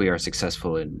 Also, if we are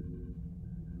successful in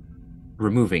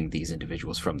removing these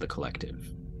individuals from the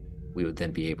collective, we would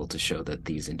then be able to show that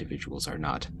these individuals are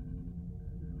not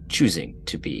choosing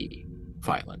to be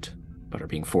violent, but are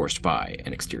being forced by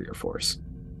an exterior force.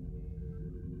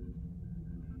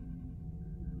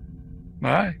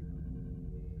 Aye.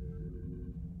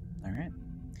 All right.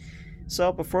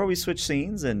 So before we switch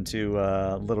scenes into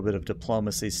a little bit of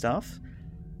diplomacy stuff,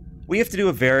 we have to do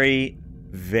a very,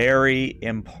 very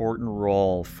important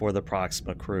role for the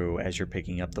Proxima crew as you're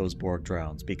picking up those Borg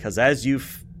drones. Because as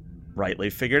you've rightly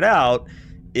figured out,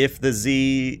 if the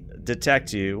Z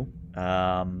detect you, they're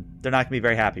not going to be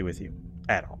very happy with you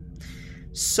at all.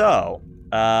 So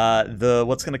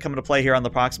what's going to come into play here on the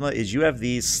Proxima is you have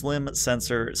the slim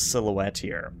sensor silhouette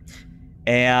here.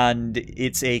 And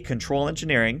it's a control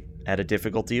engineering at a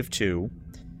difficulty of 2.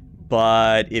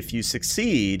 But if you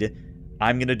succeed,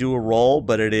 I'm going to do a roll,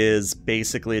 but it is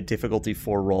basically a difficulty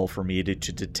 4 roll for me to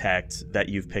detect that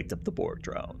you've picked up the Borg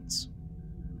drones.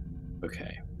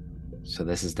 Okay. So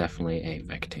this is definitely a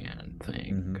Vectan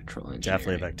thing. Mm-hmm. Control engineering.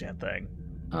 Definitely a Vectan thing.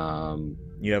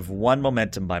 You have 1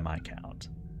 momentum by my count.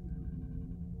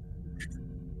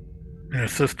 An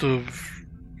assist of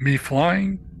me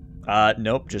flying?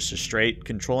 Nope, just a straight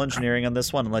control engineering on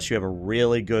this one, unless you have a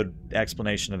really good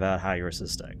explanation about how you're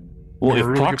assisting. Well,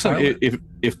 Really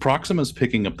if Proxima's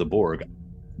picking up the Borg,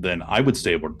 then I would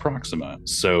stay aboard Proxima.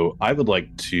 So I would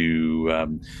like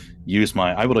to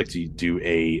do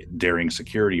a daring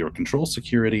security or control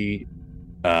security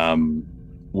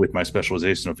with my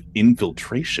specialization of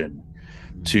infiltration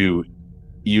to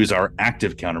use our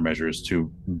active countermeasures to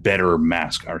better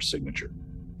mask our signature.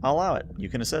 I'll allow it. You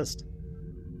can assist.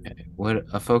 Okay. Would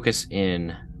a focus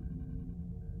in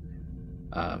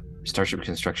starship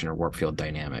construction or warp field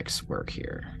dynamics work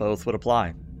here? Both would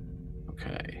apply.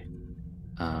 Okay.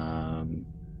 I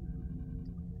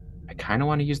kind of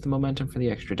want to use the momentum for the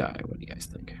extra die. What do you guys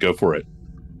think? Go for it.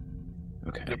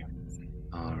 Okay. Yep.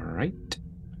 All right.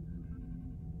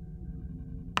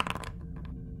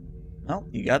 Well,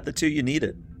 you got the 2 you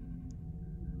needed.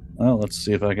 Well, let's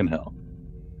see if I can help.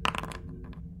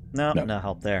 No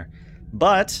help there.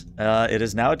 But it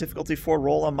is now a difficulty 4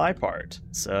 roll on my part.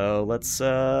 So let's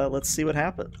see what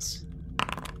happens.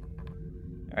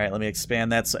 All right, let me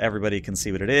expand that so everybody can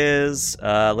see what it is.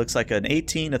 Looks like an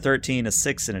 18, a 13, a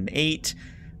 6, and an 8.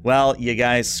 Well, you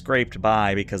guys scraped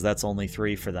by because that's only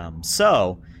 3 for them.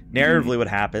 So, narratively what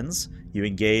happens, you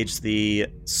engage the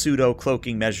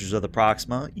pseudo-cloaking measures of the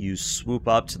Proxima. You swoop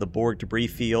up to the Borg debris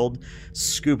field,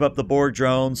 scoop up the Borg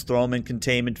drones, throw them in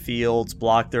containment fields,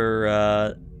 block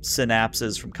their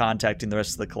synapses from contacting the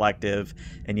rest of the collective,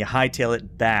 and you hightail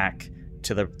it back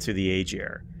to the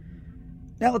Agir.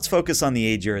 Now let's focus on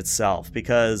the Agir itself,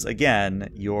 because again,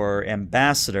 your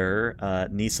ambassador,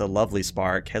 Nisa Lovely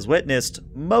Spark, has witnessed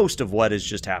most of what has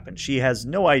just happened. She has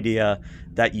no idea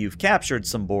that you've captured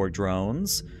some Borg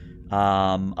drones,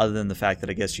 other than the fact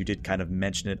that I guess you did kind of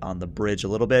mention it on the bridge a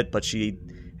little bit, but she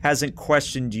hasn't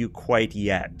questioned you quite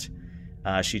yet.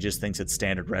 She just thinks it's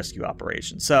standard rescue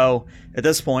operation. So at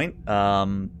this point,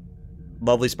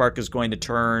 Lovely Spark is going to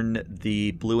turn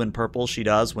the blue and purple she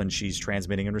does when she's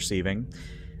transmitting and receiving.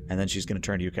 And then she's going to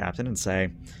turn to you, Captain, and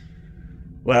say,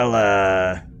 well,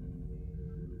 I'm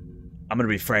going to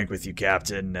be frank with you,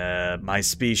 Captain. My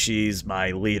species,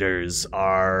 my leaders,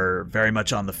 are very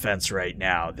much on the fence right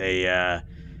now. They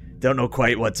don't know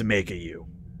quite what to make of you.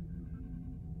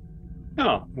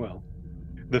 Oh, well.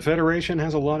 The Federation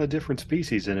has a lot of different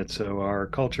species in it, so our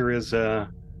culture is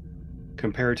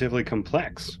comparatively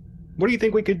complex. What do you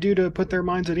think we could do to put their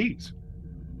minds at ease?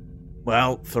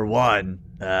 Well, for one,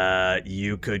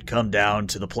 You could come down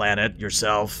to the planet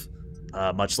yourself,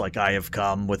 much like I have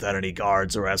come without any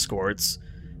guards or escorts,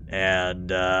 and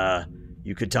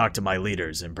you could talk to my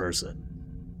leaders in person.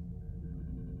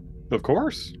 Of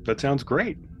course. That sounds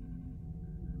great.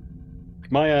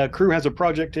 My crew has a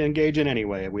project to engage in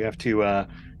anyway. We have to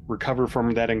recover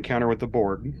from that encounter with the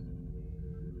Borg.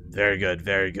 Very good,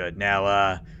 very good. Now,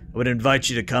 I would invite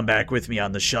you to come back with me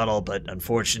on the shuttle, but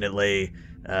unfortunately,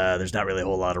 there's not really a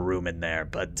whole lot of room in there.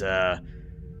 But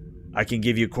I can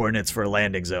give you coordinates for a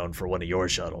landing zone for one of your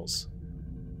shuttles.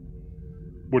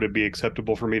 Would it be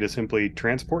acceptable for me to simply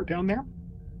transport down there?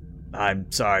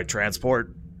 I'm sorry,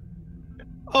 transport?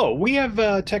 Oh, we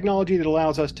have technology that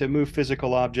allows us to move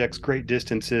physical objects great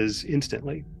distances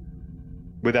instantly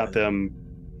without them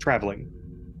traveling.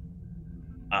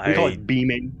 We call it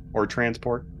beaming or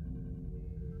transport.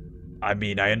 I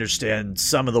mean, I understand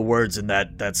some of the words in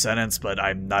that sentence, but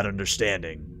I'm not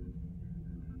understanding.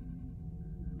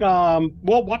 Well,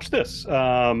 watch this.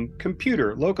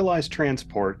 Computer, localized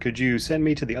transport. Could you send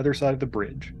me to the other side of the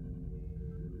bridge?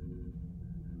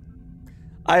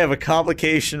 I have a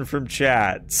complication from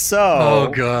chat, so... Oh,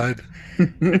 God.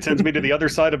 It sends me to the other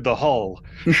side of the hull.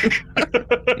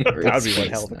 That would be one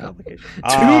hell of a complication.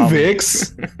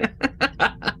 Tuvix!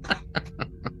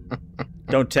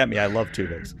 Don't tempt me, I love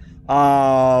Tuvix.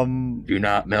 Do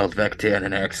not melt Vectan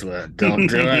and Excellent. Don't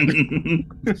do it.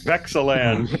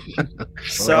 Vexalan.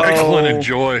 So, Excellent and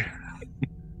Joy.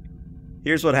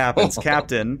 here's what happens.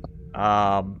 Captain,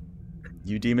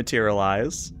 you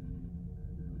dematerialize,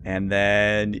 and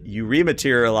then you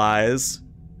rematerialize.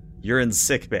 You're in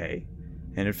sickbay.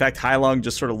 And in fact, Hailong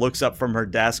just sort of looks up from her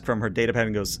desk, from her datapad,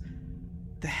 and goes,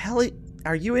 "The hell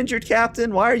are you injured,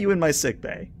 Captain? Why are you in my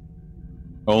sickbay?"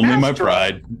 Only my Astra.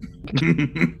 pride.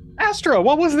 Astra,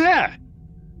 what was that?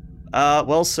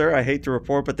 Well, sir, I hate to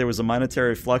report, but there was a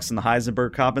monetary flux in the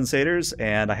Heisenberg compensators,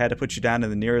 and I had to put you down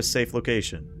in the nearest safe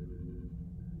location.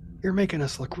 You're making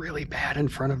us look really bad in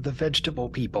front of the vegetable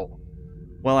people.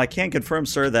 Well, I can confirm,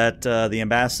 sir, that the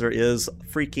ambassador is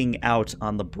freaking out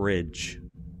on the bridge.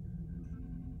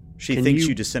 She Can thinks you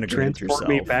you disintegrated transport yourself.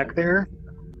 me back there?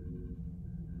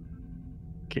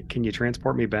 Can you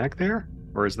transport me back there?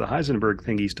 Or is the Heisenberg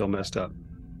thingy still messed up?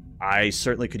 I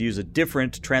certainly could use a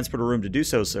different transporter room to do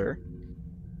so, sir.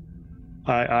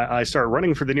 I start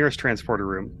running for the nearest transporter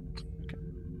room.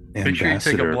 Make sure you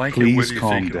take a Ambassador, blanket please with you so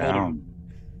calm you can hold down.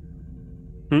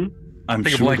 Hmm? I'm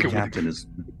Take a sure blanket the with you. captain is...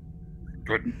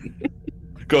 Good.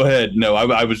 Go ahead. No,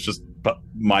 I was just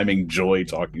miming Joy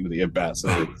talking to the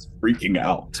ambassador. He's freaking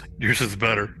out. Yours is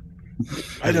better.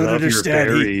 I don't love your understand.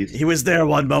 berries. He was there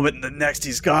one moment, and the next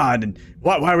he's gone. And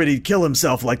why would he kill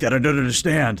himself like that? I don't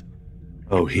understand.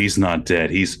 Oh, he's not dead.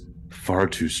 He's far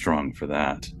too strong for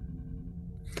that.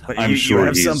 But I'm you sure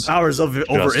have some he's powers over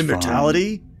just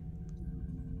immortality?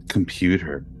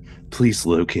 Computer, please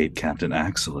locate Captain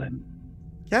Axelin.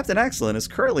 Captain Excellent is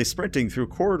currently sprinting through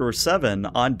Corridor 7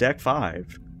 on Deck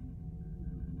 5.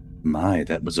 My,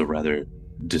 that was a rather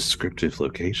descriptive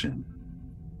location.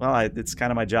 Well, it's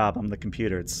kind of my job. I'm the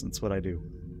computer. It's what I do.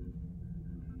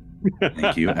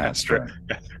 Thank you, Astra.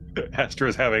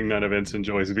 Astra's having none of Ensign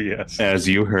Joy's BS. As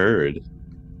you heard,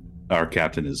 our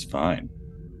captain is fine.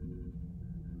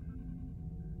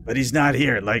 But he's not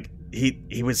here. Like,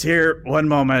 he was here one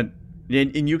moment,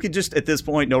 and you can just, at this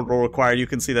point, no role required, you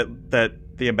can see that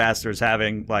the ambassador's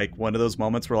having, like, one of those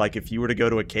moments where, like, if you were to go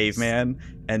to a caveman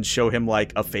and show him,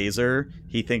 like, a phaser,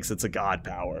 he thinks it's a god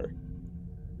power.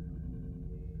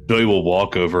 Joy will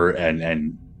walk over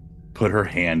and put her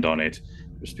hand on it.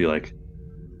 Just be like,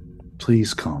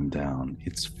 please calm down.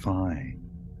 It's fine.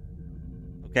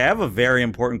 Okay, I have a very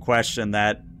important question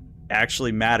that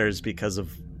actually matters because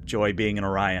of Joy being an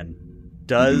Orion.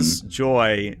 Does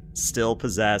Joy still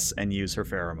possess and use her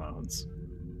pheromones?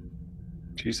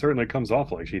 She certainly comes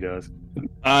off like she does.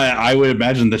 I would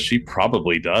imagine that she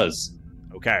probably does.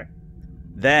 Okay.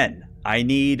 Then I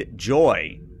need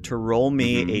Joy to roll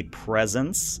me a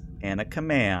presence and a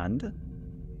command.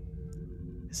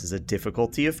 This is a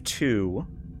difficulty of 2,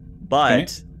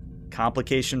 but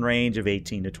complication range of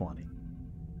 18 to 20.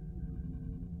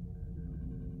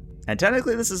 And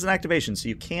technically this is an activation, so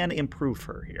you can improve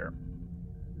her here.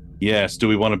 Yes. Do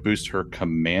we want to boost her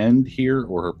command here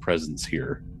or her presence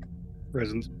here?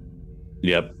 Presence.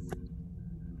 Yep.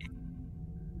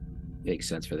 Makes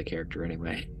sense for the character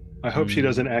anyway. I hope she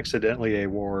doesn't accidentally a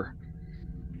war.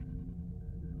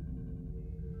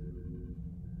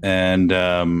 And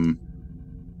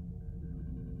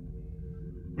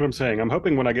What I'm saying, I'm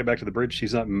hoping when I get back to the bridge,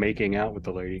 she's not making out with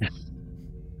the lady.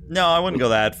 No, I wouldn't go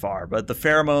that far, but the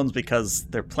pheromones, because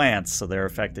they're plants, so they're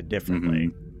affected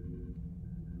differently.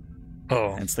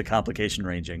 Oh, Hence the complication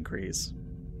range increase.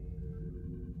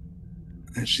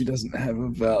 And she doesn't have a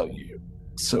value.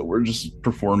 So we're just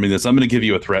performing this. I'm going to give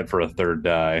you a threat for a third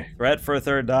die. Threat for a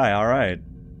third die, all right.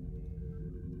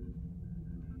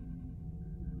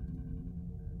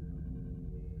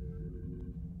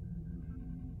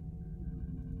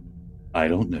 I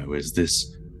don't know. Is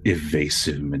this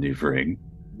evasive maneuvering?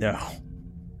 No.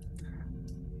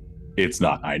 It's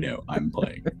not. I know. I'm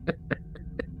playing.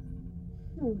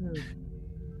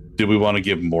 Do we want to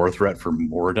give more threat for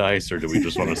more dice, or do we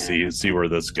just want to see where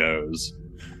this goes?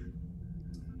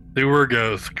 see where it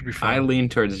goes. Could be fun. I lean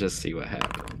towards just see what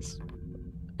happens.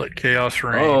 Like Chaos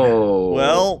Rain. Oh.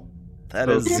 Well, that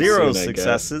is Okay. 0 I guess.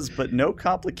 successes, but no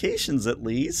complications at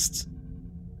least.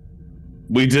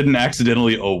 We didn't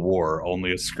accidentally a war,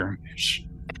 only a skirmish.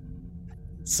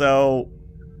 So,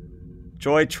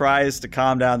 Joy tries to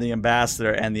calm down the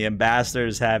ambassador, and the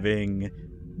ambassador's having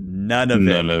none of it.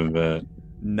 None of it.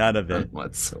 None of None it.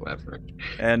 whatsoever.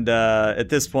 And at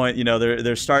this point, you know,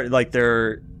 they're starting like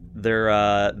their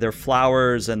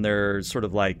flowers and their sort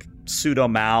of like pseudo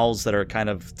mouths that are kind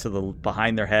of to the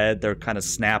behind their head. They're kind of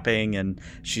snapping, and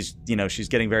she's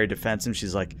getting very defensive.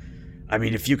 She's like, I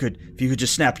mean, if you could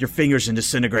just snap your fingers and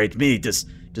disintegrate me, does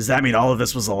that mean all of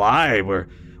this was a lie? Were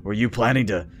you planning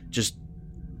to just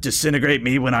disintegrate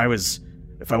me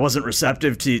if I wasn't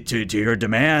receptive to your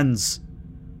demands?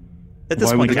 At this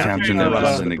Why point, would the Captain captain have have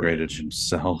run disintegrated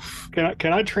himself?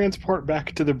 Can I transport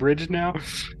back to the bridge now?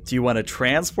 do you want to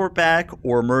transport back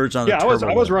or merge on the Yeah, I was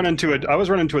turbo? running to it. I was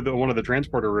running to one of the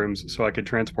transporter rooms so I could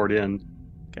transport in.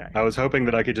 Okay. I was hoping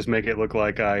that I could just make it look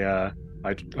like I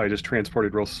just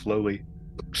transported real slowly.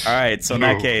 All right, so in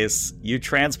that No. case, you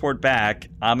transport back.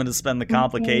 I'm going to spend the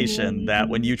complication that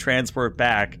when you transport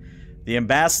back, the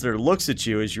ambassador looks at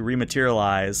you as you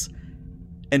rematerialize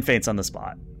and faints on the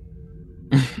spot.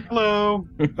 Hello.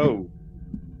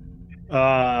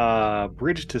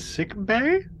 Bridge to sick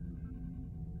bay.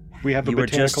 We have a You were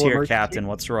botanical just here, emergency. Captain.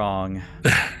 What's wrong?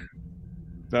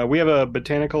 We have a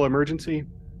botanical emergency.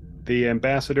 The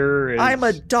ambassador is. I'm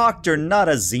a doctor, not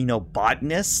a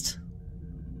xenobotanist.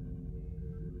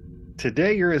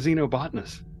 Today you're a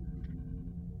xenobotanist.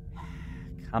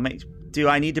 Do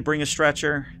I need to bring a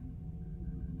stretcher?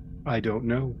 I don't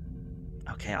know.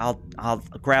 Okay, I'll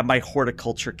grab my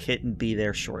horticulture kit and be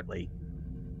there shortly.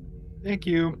 Thank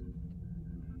you.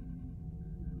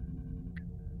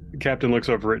 The captain looks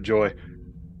over at Joy.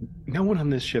 No one on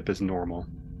this ship is normal.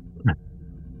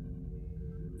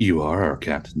 You are our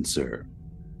captain, sir.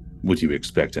 Would you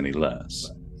expect any less?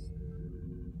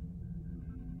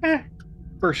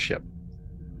 First ship.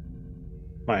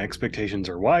 My expectations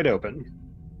are wide open.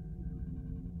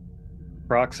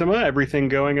 Proxima, everything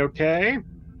going okay?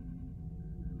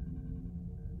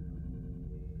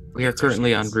 We are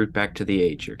currently en route back to the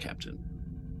Agir, Captain.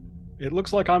 It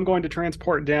looks like I'm going to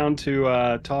transport down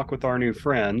to talk with our new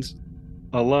friends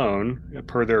alone,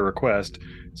 per their request.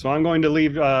 So I'm going to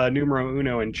leave Numero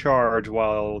Uno in charge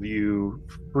while you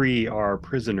free our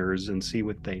prisoners and see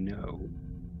what they know.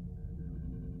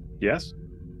 Yes?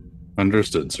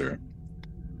 Understood, sir.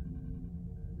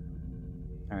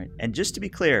 All right, and just to be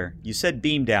clear, you said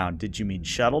beam down. Did you mean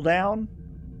shuttle down?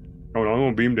 Oh, no, I'm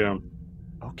going to beam down.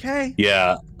 Okay.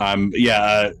 Yeah,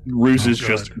 Ruse is Oh,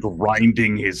 just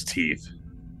grinding his teeth.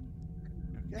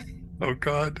 Oh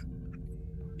God,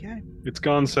 Okay. It's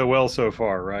gone so well so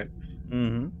far, right?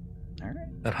 Mm-hmm. All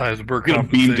right. that Heisenberg. We're gonna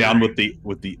beam down compensatory.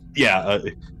 with the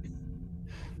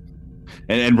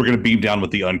and we're gonna beam down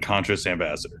with the unconscious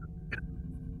ambassador.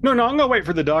 No, I'm going to wait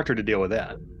for the doctor to deal with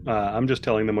that. I'm just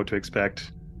telling them what to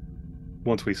expect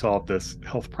once we solve this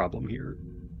health problem here.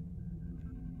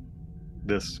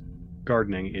 This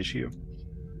gardening issue.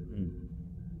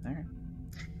 All right.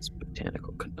 It's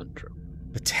Botanical Conundrum.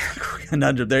 Botanical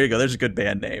Conundrum. There you go. There's a good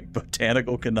band name.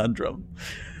 Botanical Conundrum.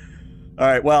 All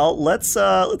right. Well, let's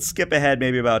skip ahead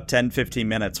maybe about 10, 15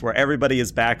 minutes where everybody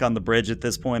is back on the bridge at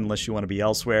this point, unless you want to be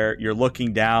elsewhere. You're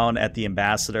looking down at the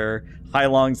ambassador.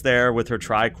 Hailong's there with her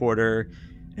tricorder,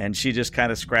 and she just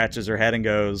kind of scratches her head and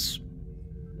goes,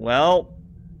 well,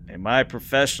 in my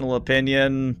professional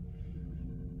opinion,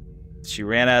 she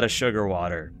ran out of sugar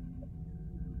water.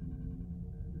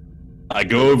 I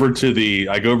go over to the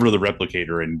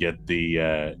replicator and get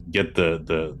the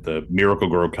Miracle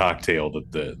Grow cocktail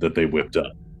that they whipped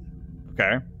up.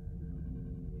 Okay.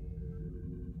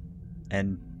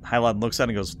 And Hylon looks at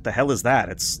it and goes, the hell is that?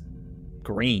 It's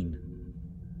green.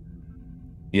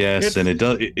 Yes, and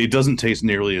it doesn't taste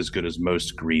nearly as good as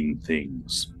most green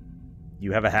things.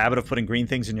 You have a habit of putting green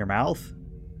things in your mouth?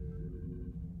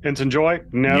 Ensign Joy?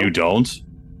 No. You don't?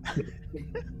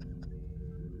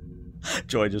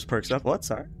 Joy just perks up. What?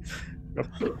 Sorry.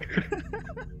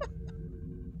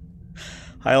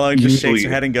 Hylong just shakes Usually- her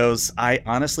head and goes, I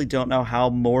honestly don't know how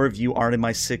more of you aren't in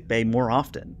my sick bay more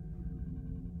often.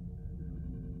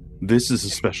 This is a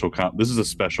special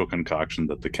concoction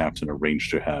that the captain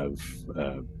arranged to have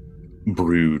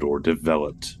brewed or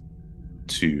developed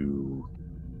to.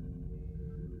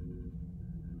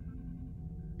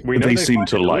 We know They they seem find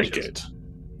to it like delicious. it.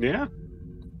 Yeah.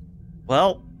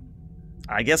 Well,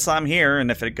 I guess I'm here, and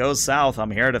if it goes south,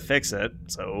 I'm here to fix it.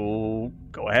 So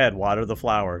go ahead, water the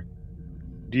flower.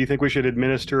 Do you think we should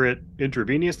administer it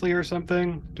intravenously or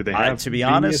something? Do they have To be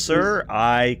honest, geniuses? sir,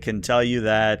 I can tell you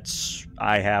that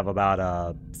I have about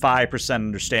a 5%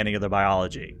 understanding of the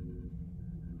biology.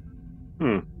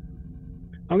 I'm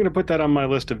going to put that on my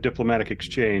list of diplomatic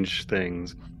exchange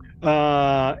things.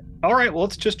 All right, well,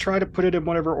 let's just try to put it in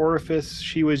whatever orifice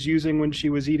she was using when she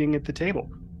was eating at the table.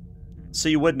 So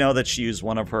you would know that she used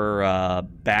one of her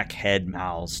back head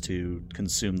mouths to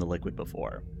consume the liquid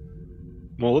before.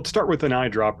 Well, let's start with an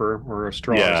eyedropper or a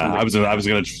straw. or Yeah, something. I was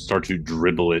going to start to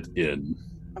dribble it in,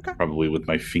 Okay. probably with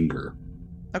my finger.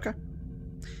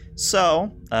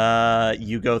 So,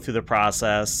 you go through the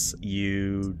process.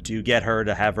 You do get her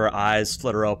to have her eyes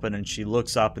flitter open, and she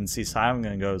looks up and sees Simon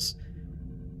and goes,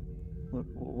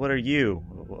 "What are you?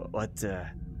 What?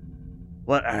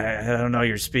 I don't know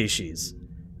your species."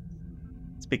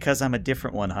 It's because I'm a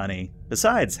different one, honey.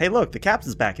 Besides, hey, look, the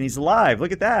captain's back and he's alive.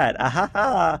 Look at that! Ah ha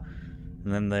ha!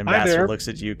 And then the ambassador there. looks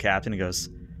at you, Captain, and goes,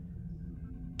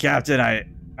 "Captain, I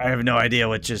have no idea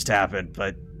what just happened,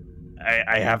 but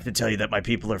I have to tell you that my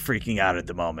people are freaking out at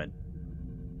the moment."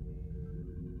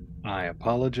 I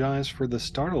apologize for the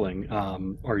startling.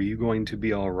 Are you going to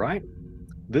be all right?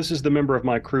 This is the member of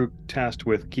my crew tasked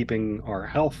with keeping our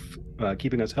health,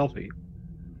 keeping us healthy.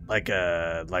 Like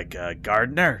a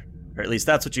gardener? Or at least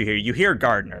that's what you hear. You hear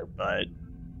gardener, but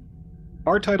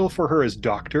Our title for her is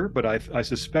doctor, but I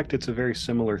suspect it's a very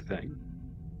similar thing.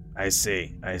 I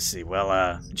see.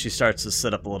 Well, she starts to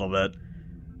sit up a little bit.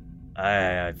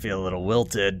 I feel a little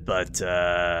wilted, but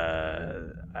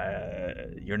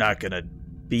you're not gonna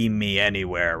beam me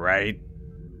anywhere, right?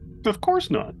 Of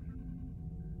course not.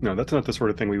 No, that's not the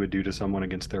sort of thing we would do to someone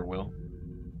against their will.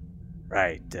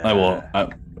 Right.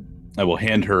 I will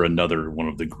hand her another one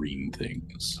of the green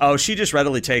things. Oh, she just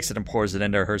readily takes it and pours it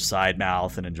into her side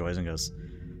mouth and enjoys it and goes,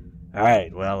 "All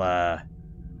right, well,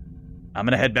 I'm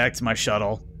going to head back to my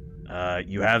shuttle.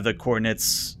 You have the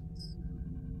coordinates.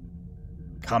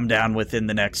 Come down within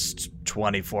the next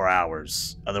 24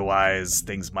 hours. Otherwise,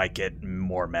 things might get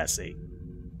more messy."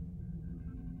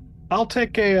 I'll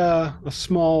take a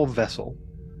small vessel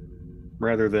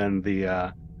rather than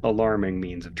the alarming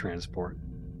means of transport,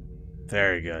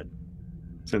 Very good.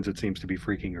 since it seems to be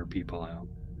freaking her people out.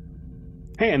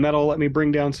 Hey, and that'll let me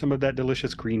bring down some of that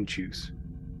delicious green juice.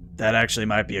 That actually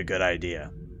might be a good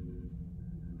idea.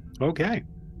 Okay.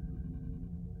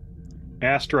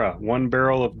 Astra, 1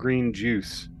 barrel of green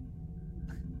juice.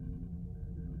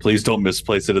 Please don't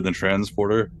misplace it in the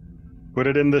transporter. Put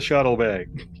it in the shuttle bay.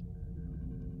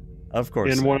 Of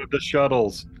course. In one of the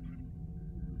shuttles.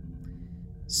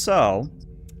 So,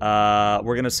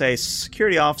 we're going to say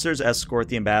security officers escort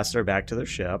the ambassador back to their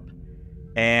ship.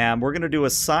 And we're going to do a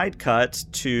side cut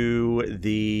to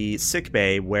the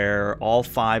sickbay where all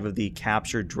 5 of the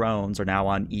captured drones are now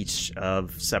on each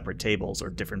of separate tables or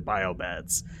different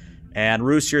biobeds. And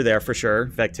Roos, you're there for sure.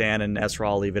 Vectan and Esra,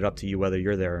 I'll leave it up to you whether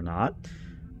you're there or not.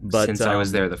 But Since I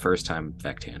was there the first time,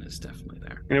 Vectan is definitely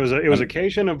there. And it was a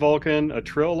Cation, a Vulcan, a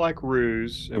Trill like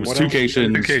Ruse, and It was what two else?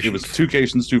 Cations. Two It was 2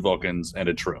 Cations, 2 Vulcans, and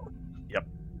a Trill.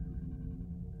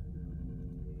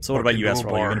 So what about you, Fucking Esra? Are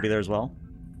you bar. going to be there as well?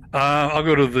 I'll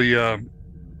go to the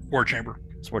war chamber.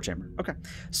 Sport chamber. Okay.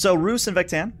 So Roos and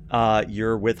Vectan,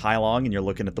 you're with Hylong and you're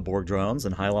looking at the Borg drones,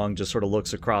 and Hylong just sort of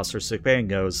looks across her sickbay and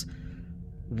goes,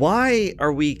 "Why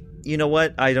are we? You know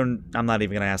what? I'm not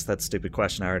even going to ask that stupid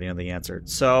question. I already know the answer.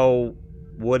 So,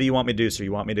 what do you want me to do? So,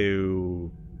 you want me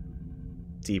to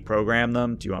deprogram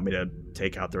them? Do you want me to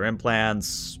take out their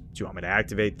implants? Do you want me to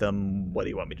activate them? What do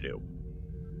you want me to do?"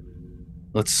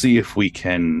 Let's see if we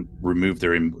can remove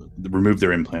their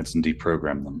implants and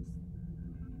deprogram them.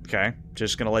 Okay.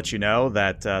 Just going to let you know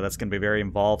that that's going to be a very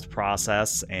involved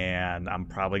process, and I'm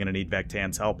probably going to need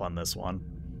Vectan's help on this one.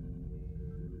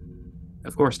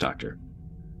 Of course, Doctor.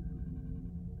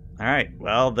 All right.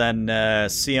 Well, then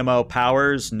CMO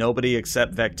powers, nobody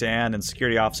except Vectan and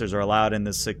security officers are allowed in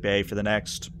this sick bay for the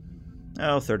next,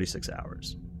 36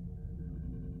 hours.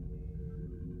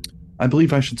 I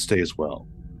believe I should stay as well.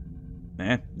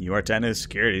 You are 10 as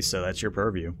security, so that's your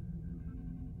purview.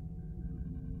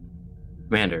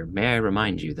 Commander, may I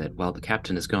remind you that while the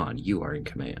captain is gone, you are in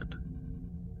command.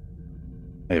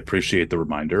 I appreciate the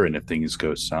reminder, and if things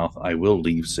go south, I will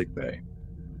leave sickbay.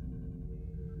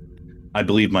 I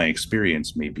believe my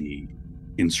experience may be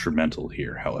instrumental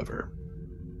here, however.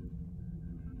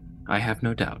 I have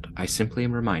no doubt. I simply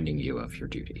am reminding you of your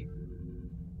duty.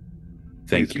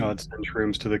 Thank you. God send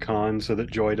shrooms to the con so that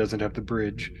Joy doesn't have to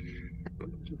bridge.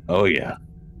 Oh, yeah.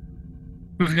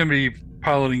 Who's going to be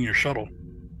piloting your shuttle?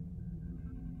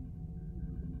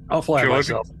 I'll fly it Joy?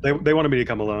 myself. They wanted me to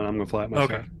come alone. I'm going to fly it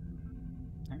myself. Okay.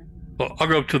 Well, I'll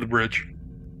go up to the bridge.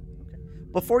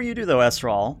 Before you do, though,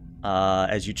 Esral,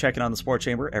 as you check in on the spore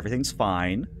chamber, everything's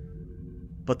fine.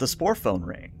 But the spore phone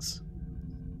rings.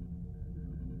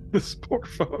 The spore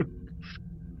phone.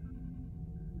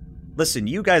 Listen,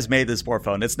 you guys made this spore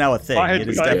phone. It's now a thing. I It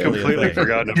is had definitely a completely thing.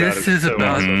 forgotten about it. This is So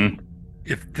about. Mhm.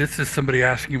 If this is somebody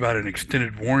asking about an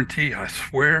extended warranty, I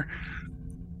swear.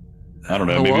 I don't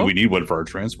know. Hello? Maybe we need one for our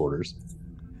transporters.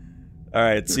 All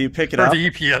right, so you pick it For up. the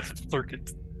EPS circuit.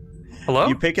 Hello?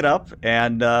 You pick it up,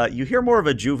 and you hear more of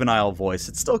a juvenile voice.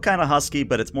 It's still kind of husky,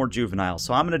 but it's more juvenile.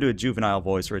 So I'm going to do a juvenile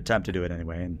voice, or attempt to do it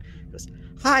anyway. And it goes,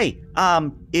 "Hi,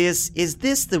 is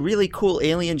this the really cool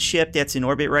alien ship that's in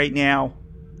orbit right now?"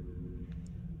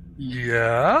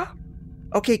 Yeah?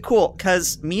 Okay, cool.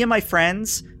 Because me and my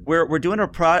friends, we're doing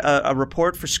a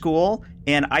report for school,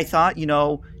 and I thought,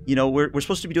 we're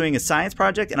supposed to be doing a science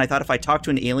project, and I thought if I talked to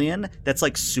an alien that's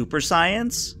like super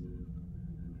science.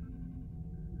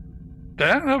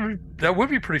 That would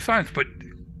be pretty science, but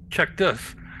check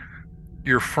this.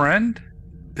 Your friend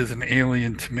is an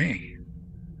alien to me.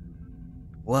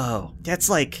 Whoa, that's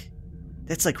like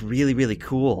really, really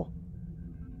cool.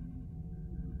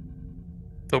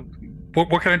 So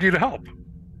what can I do to help?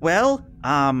 Well,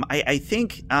 I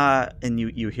think, and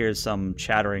you hear some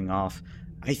chattering off.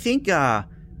 I think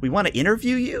we want to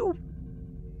interview you.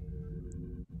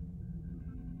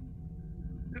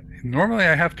 Normally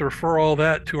I have to refer all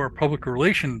that to our public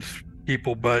relations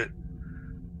people, but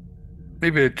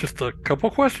maybe just a couple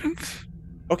questions?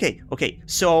 Okay.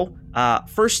 So,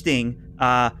 first thing,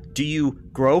 do you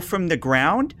grow from the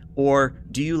ground, or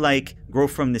do you grow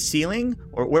from the ceiling,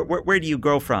 or where do you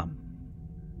grow from?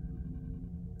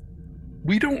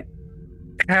 We don't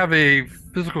have a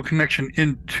physical connection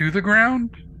into the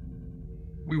ground.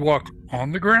 We walk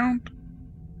on the ground.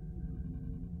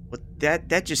 Well,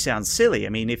 that just sounds silly. I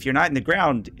mean, if you're not in the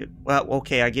ground, well,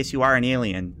 okay, I guess you are an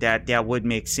alien. That would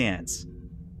make sense.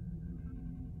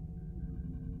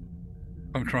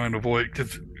 I'm trying to avoid,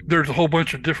 because there's a whole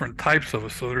bunch of different types of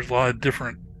us, so there's a lot of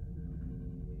different.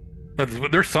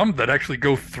 There's some that actually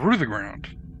go through the ground.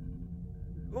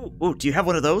 Oh, do you have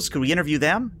one of those? Could we interview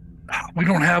them? We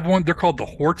don't have one. They're called the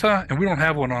Horta, and we don't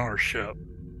have one on our ship.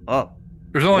 Oh,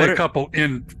 There's only What a are- couple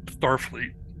in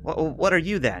Starfleet. what are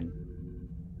you then?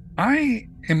 I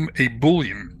am a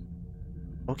Boolean.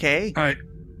 Okay. I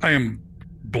am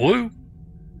blue,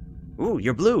 Ooh,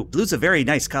 you're blue. Blue's a very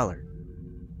nice color.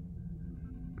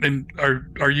 and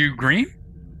are you green?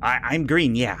 I'm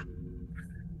green, yeah.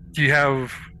 Do you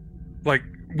have,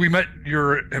 we met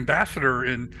your ambassador,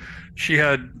 and she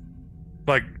had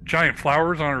giant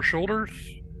flowers on her shoulders?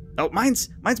 Oh, mine's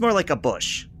more like a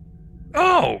bush.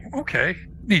 Oh, okay.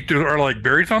 Neat. Are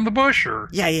berries on the bush, or?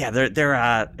 Yeah,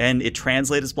 they're and it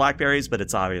translates as blackberries, but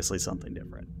it's obviously something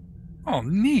different. Oh,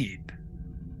 neat.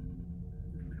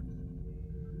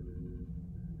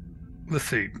 Let's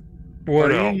see.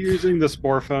 What Are else? you using the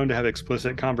spore phone to have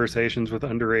explicit conversations with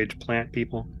underage plant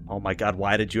people? Oh my god,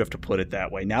 why did you have to put it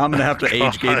that way? Now I'm gonna have to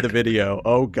age gate God. the video.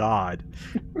 Oh god.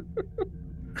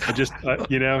 I just,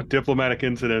 diplomatic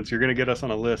incidents. You're going to get us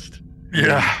on a list.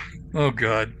 Yeah. Oh,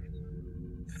 God.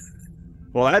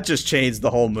 Well, that just changed the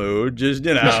whole mood. Just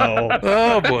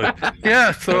Oh, boy.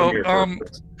 Yeah, so, I'm here for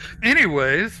it.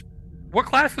 anyways, what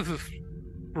class is this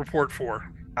report for?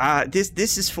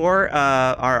 This is for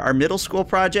our middle school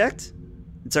project.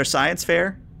 It's our science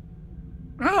fair.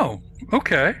 Oh,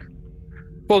 okay.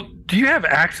 Well, do you have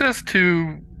access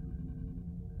to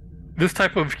this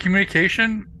type of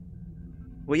communication?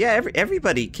 Well, yeah,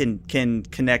 everybody can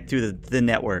connect through the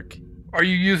network. Are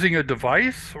you using a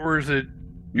device, or is it?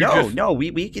 No,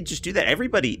 we could just do that.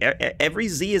 Everybody, every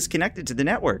Z is connected to the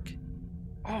network.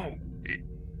 Oh,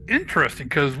 interesting.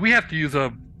 Because we have to use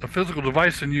a physical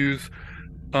device and use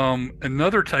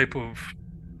another type of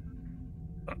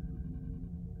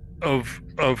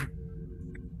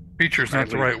features. Not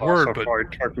the right word, but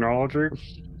Classified technology.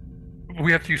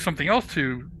 we have to use something else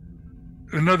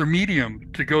another medium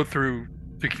to go through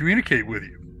to communicate with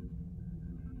you.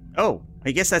 Oh,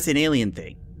 I guess that's an alien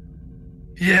thing.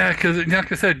 Yeah, because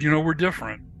like I said, we're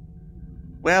different.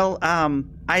 Well,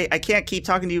 I can't keep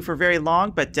talking to you for very long,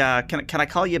 but can I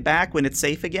call you back when it's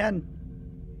safe again?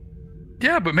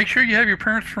 Yeah, but make sure you have your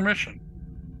parents' permission.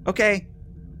 Okay,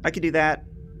 I can do that.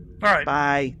 All right.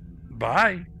 Bye.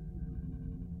 Bye.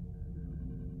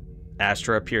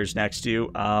 Astra appears next to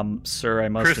you. Sir, I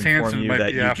must Chris inform Hansen you might that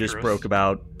be you after just us. broke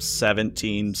about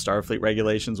 17 Starfleet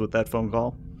regulations with that phone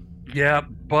call. Yeah,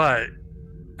 but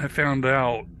I found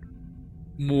out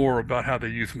more about how they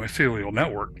use mycelial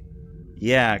network.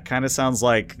 Yeah, it kind of sounds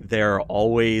like they're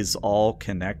always all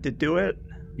connected to it.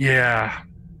 Yeah.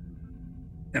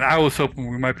 And I was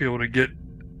hoping we might be able to get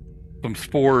some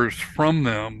spores from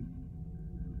them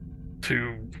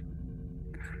to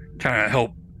kind of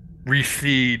help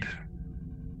reseed.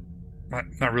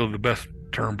 Not really the best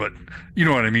term, but you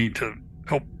know what I mean, to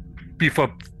help beef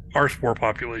up our spore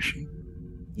population.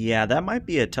 Yeah, that might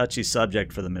be a touchy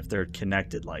subject for them if they're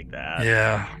connected like that.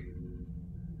 Yeah.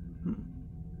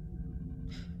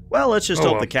 Well, let's just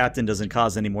hope the captain doesn't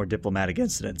cause any more diplomatic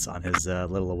incidents on his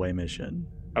little away mission.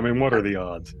 I mean, what are the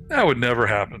odds? That would never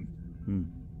happen.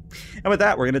 And with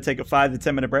that, we're going to take a 5 to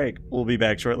 10 minute break. We'll be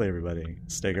back shortly, everybody.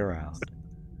 Stick around.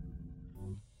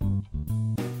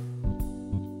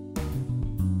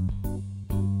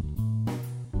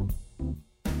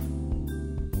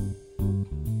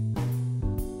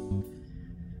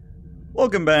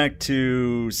 Welcome back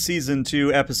to Season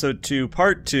 2, Episode 2,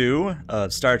 Part 2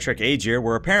 of Star Trek Agir,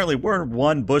 where apparently we're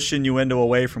one Bush innuendo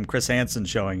away from Chris Hansen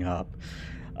showing up.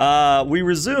 We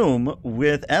resume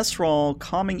with Esral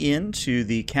coming into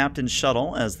the captain's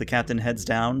shuttle as the captain heads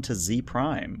down to Z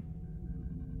Prime.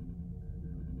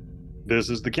 This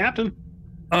is the captain.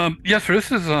 Yes, sir.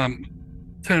 This is Lieutenant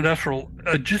Esral.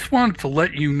 I just wanted to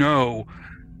let you know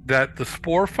that the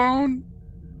spore phone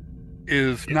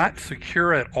is not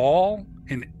secure at all,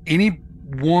 and any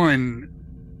one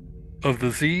of the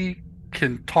Z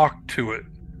can talk to it.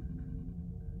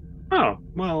 Oh,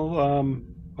 well,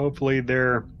 hopefully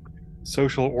their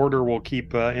social order will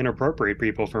keep inappropriate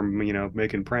people from,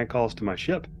 making prank calls to my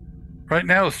ship. Right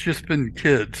now, it's just been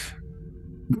kids.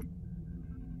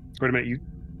 Wait a minute, you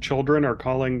children are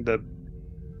calling the...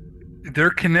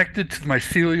 They're connected to the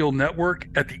mycelial network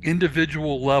at the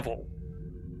individual level.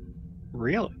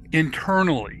 Really?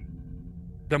 Internally.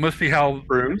 That must be how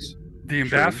Rooms? the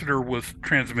ambassador was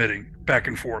transmitting back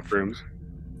and forth. Rooms.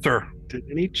 Sir. Did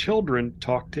any children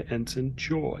talk to Ensign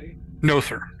Joy? No,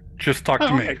 sir. Just talk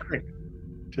to me. Okay, great.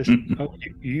 Just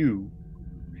you.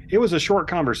 It was a short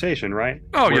conversation, right?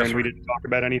 Oh, yes, sir. We didn't talk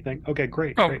about anything. Okay,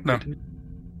 great. Oh, great. no.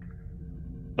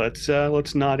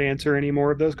 Let's not answer any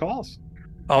more of those calls.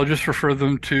 I'll just refer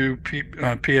them to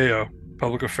PAO,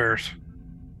 Public Affairs.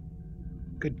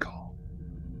 Good call.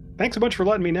 Thanks so much for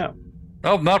letting me know.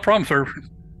 Oh, not a problem, sir.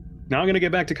 Now I'm going to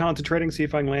get back to concentrating, see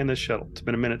if I can land this shuttle. It's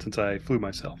been a minute since I flew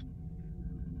myself.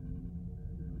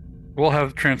 We'll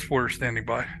have transporters standing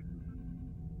by.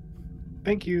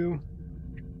 Thank you.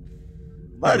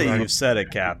 Buddy, you've said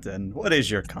it, Captain. What is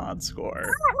your con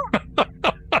score?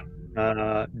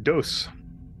 Dos.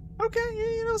 Okay,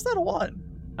 it's not a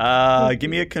 1. Give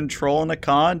me a control and a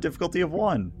con, difficulty of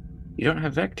 1. You don't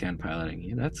have Vectan piloting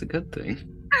you. That's a good thing.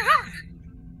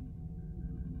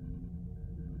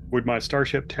 Would my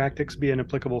starship tactics be an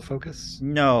applicable focus?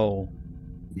 No.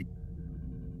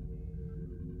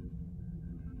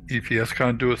 EPS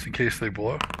conduits in case they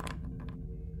blow.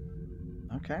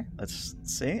 Okay, let's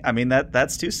see. I mean,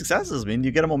 that's 2 successes. I mean,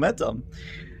 you get a momentum.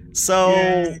 So,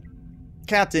 Yay.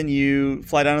 Captain, you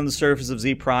fly down on the surface of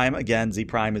Z Prime. Again, Z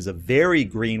Prime is a very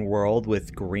green world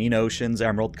with green oceans,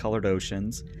 emerald-colored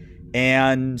oceans.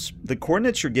 And the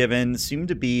coordinates you're given seem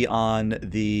to be on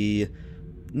the...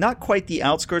 not quite the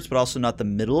outskirts, but also not the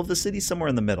middle of the city, somewhere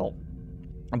in the middle.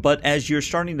 But as you're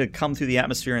starting to come through the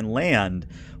atmosphere and land,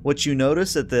 what you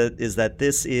notice is that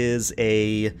this is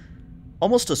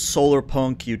almost a solar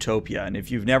punk utopia. And if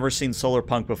you've never seen solar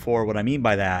punk before, what I mean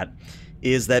by that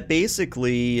is that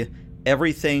basically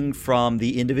everything from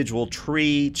the individual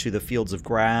tree to the fields of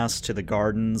grass to the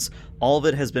gardens, all of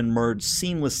it has been merged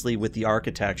seamlessly with the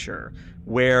architecture,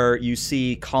 where you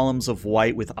see columns of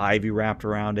white with ivy wrapped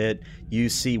around it. You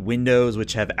see windows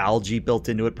which have algae built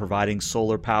into it, providing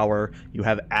solar power. You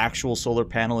have actual solar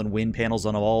panel and wind panels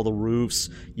on all the roofs.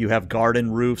 You have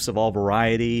garden roofs of all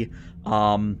variety.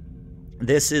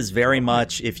 This is very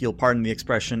much, if you'll pardon the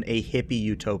expression, a hippie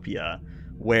utopia,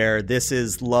 where this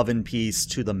is love and peace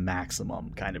to the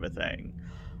maximum kind of a thing.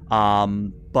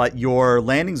 But your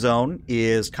landing zone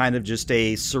is kind of just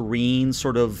a serene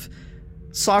sort of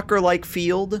soccer-like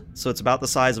field. So it's about the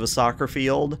size of a soccer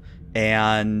field.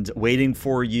 And waiting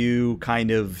for you kind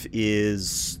of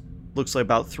looks like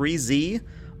about 3Z.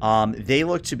 They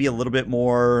look to be a little bit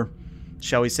more,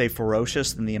 shall we say,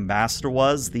 ferocious than the ambassador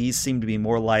was. These seem to be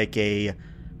more like a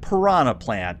piranha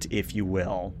plant, if you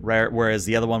will, whereas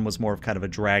the other one was more of kind of a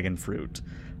dragon fruit.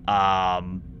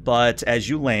 But as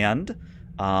you land,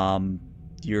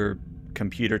 your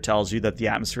computer tells you that the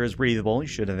atmosphere is breathable. You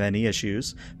shouldn't have any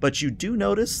issues. But you do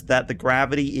notice that the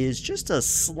gravity is just a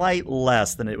slight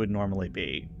less than it would normally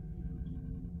be.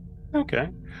 Okay.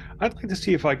 I'd like to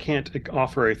see if I can't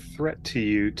offer a threat to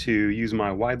you to use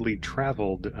my widely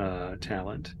traveled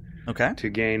talent Okay. to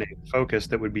gain a focus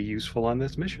that would be useful on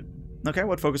this mission. Okay,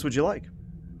 what focus would you like?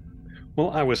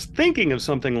 Well, I was thinking of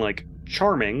something like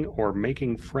charming or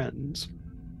making friends.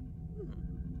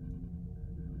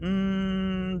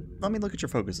 Let me look at your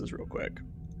focuses real quick.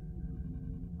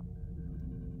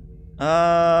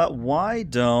 Why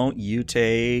don't you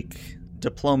take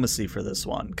diplomacy for this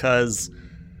one? Because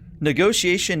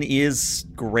negotiation is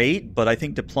great, but I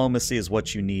think diplomacy is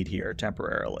what you need here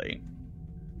temporarily.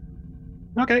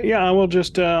 Okay, yeah, I will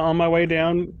just, on my way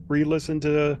down, re-listen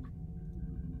to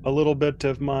a little bit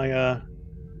of my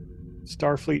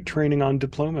Starfleet training on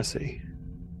diplomacy.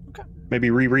 Okay. Maybe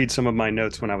reread some of my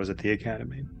notes when I was at the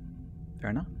academy.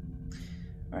 Fair enough.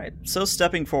 All right, so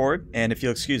stepping forward, and if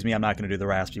you'll excuse me, I'm not going to do the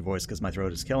raspy voice because my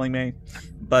throat is killing me.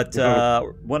 But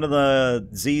one of the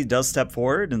Z does step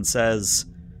forward and says,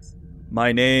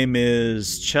 "My name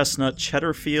is Chestnut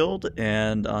Cheddarfield,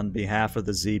 and on behalf of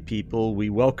the Z people, we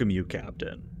welcome you,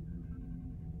 Captain."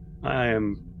 I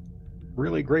am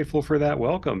really grateful for that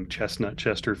welcome, Chestnut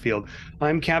Chesterfield.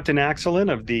 I'm Captain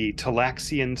Axelin of the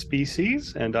Talaxian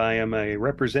species, and I am a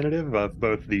representative of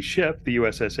both the ship, the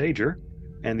USS Agir,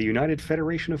 and the United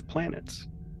Federation of Planets.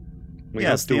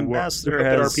 Yes, the ambassador hope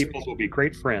that our has... peoples will be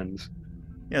great friends.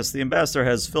 Yes, the ambassador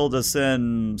has filled us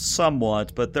in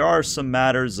somewhat, but there are some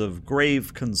matters of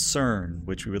grave concern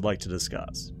which we would like to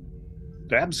discuss.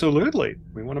 Absolutely.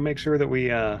 We want to make sure that we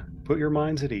put your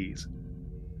minds at ease.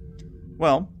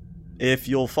 Well, if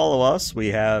you'll follow us, we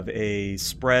have a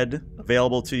spread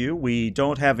available to you. We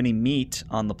don't have any meat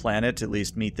on the planet, at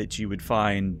least meat that you would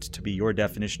find to be your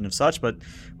definition of such, but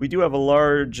we do have a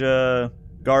large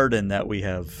garden that we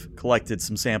have collected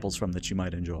some samples from that you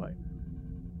might enjoy.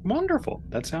 Wonderful.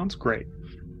 That sounds great.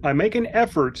 I make an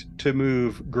effort to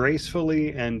move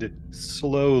gracefully and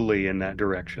slowly in that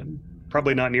direction.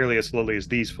 Probably not nearly as slowly as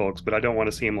these folks, but I don't want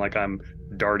to seem like I'm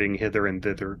darting hither and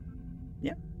thither.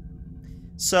 Yeah.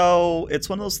 So it's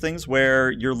one of those things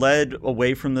where you're led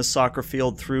away from the soccer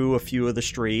field through a few of the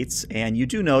streets, and you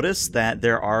do notice that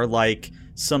there are like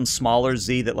some smaller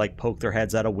Z that like poke their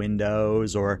heads out of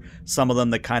windows, or some of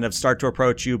them that kind of start to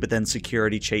approach you, but then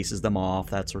security chases them off,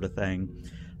 that sort of thing.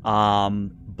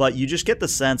 But you just get the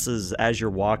senses as you're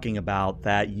walking about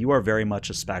that you are very much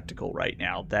a spectacle right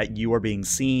now, that you are being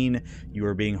seen, you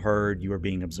are being heard, you are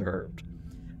being observed.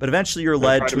 But eventually you're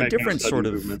led to a different sort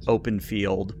of open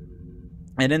field.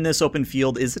 And in this open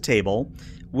field is a table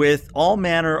with all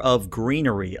manner of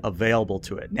greenery available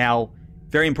to it. Now,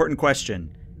 very important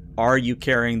question. Are you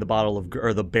carrying the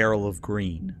the barrel of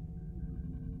green?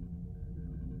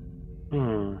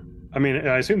 I mean,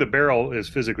 I assume the barrel is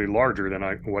physically larger than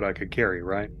what I could carry,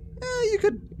 right? You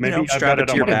could maybe strap it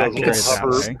to your back. You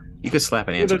could slap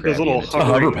an answer those little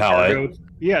hover pallet.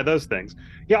 Yeah, those things.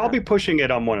 Yeah, I'll be pushing it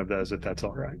on one of those if that's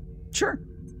all right. Sure.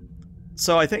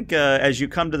 So I think as you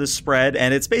come to the spread,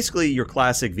 and it's basically your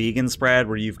classic vegan spread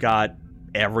where you've got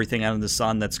everything under the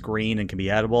sun that's green and can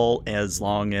be edible as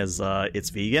long as it's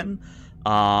vegan.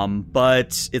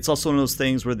 But it's also one of those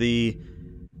things where the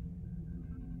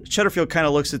Cheddarfield kind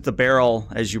of looks at the barrel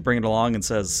as you bring it along and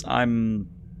says, "I'm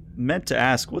meant to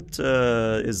ask, what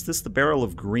is this the barrel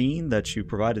of green that you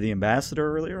provided the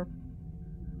ambassador earlier?"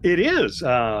 It is.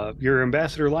 Your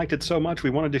ambassador liked it so much,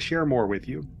 we wanted to share more with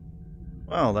you.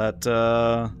 Well,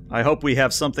 I hope we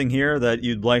have something here that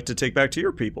you'd like to take back to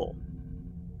your people.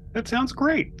 That sounds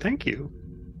great. Thank you.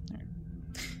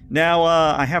 Now,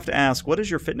 I have to ask, what is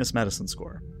your fitness medicine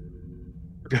score?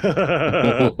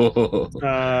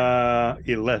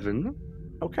 11.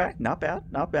 Okay, not bad,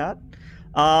 not bad.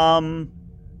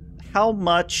 How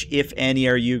much, if any,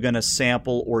 are you going to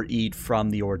sample or eat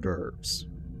from the hors d'oeuvres?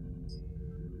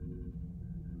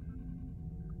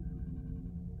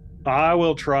 I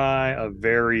will try a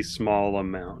very small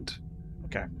amount.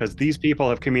 Okay. Because these people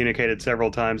have communicated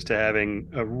several times to having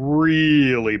a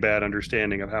really bad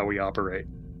understanding of how we operate.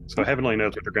 So heaven only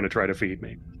knows what they're going to try to feed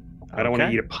me. I don't want to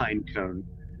eat a pine cone.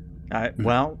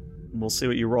 Well, we'll see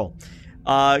what you roll.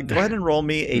 Go ahead and roll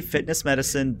me a fitness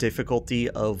medicine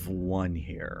difficulty of 1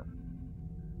 here.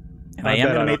 And I am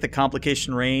going to make the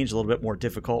complication range a little bit more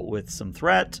difficult with some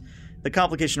threat. The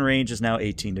complication range is now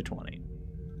 18 to 20.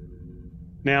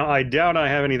 Now, I doubt I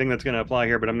have anything that's going to apply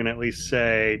here, but I'm going to at least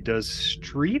say, does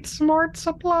street smarts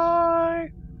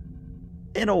apply?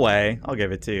 In a way, I'll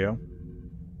give it to you.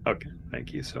 Okay,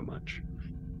 thank you so much.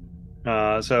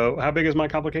 So how big is my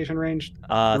complication range?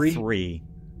 3.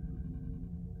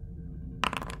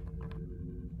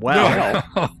 Well,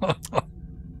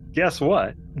 Guess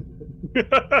what?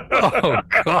 Oh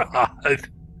God!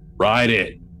 Ride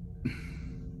it.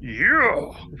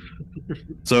 Yeah.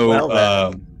 So Well,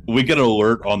 then. we get an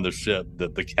alert on the ship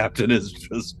that the captain is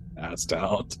just passed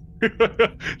out.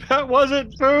 That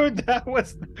wasn't food. That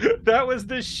was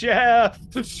the chef.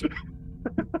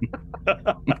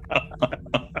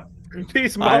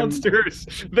 These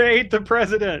monsters. They ate the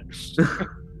president.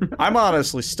 I'm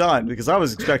honestly stunned because I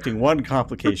was expecting one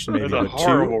complication, maybe That's a but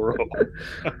horrible 2. roll.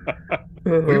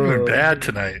 We've been bad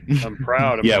tonight. I'm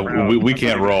proud. Yeah, we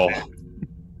can't roll.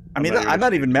 I mean, I'm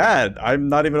not even mad. I'm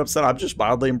not even upset. I'm just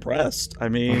mildly impressed. I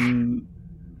mean,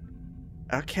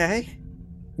 okay.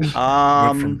 Went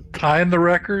from tying the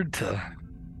record to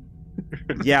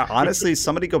Yeah, honestly,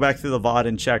 somebody go back through the VOD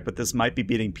and check, but this might be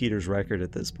beating Peter's record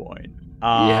at this point.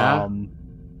 Yeah.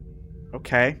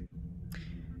 Okay.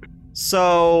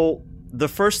 So the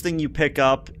first thing you pick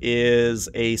up is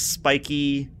a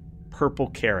spiky purple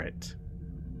carrot.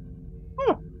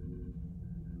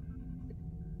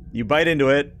 You bite into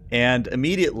it, and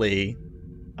immediately,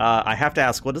 I have to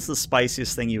ask, what is the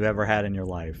spiciest thing you've ever had in your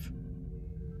life?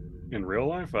 In real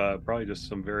life, probably just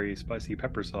some very spicy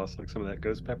pepper sauce, like some of that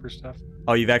ghost pepper stuff.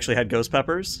 Oh, you've actually had ghost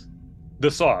peppers?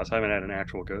 The sauce. I haven't had an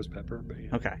actual ghost pepper, but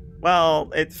yeah. Okay.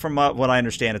 Well, from what I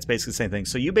understand, it's basically the same thing.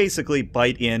 So you basically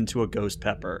bite into a ghost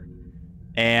pepper,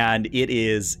 and it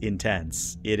is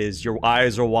intense. It is, your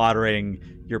eyes are watering,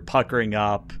 you're puckering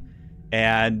up,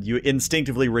 and you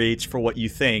instinctively reach for what you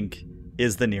think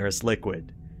is the nearest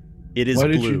liquid. It is Why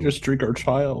blue. did you just drink our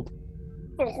child?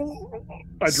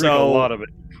 I drink a lot of it.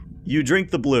 You drink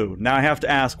the blue. Now I have to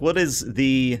ask, what is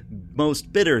the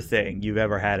most bitter thing you've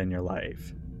ever had in your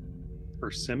life?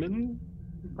 Persimmon,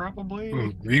 probably.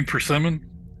 Ooh, green persimmon.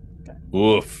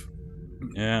 Oof.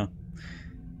 Yeah.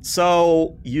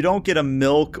 So you don't get a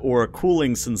milk or a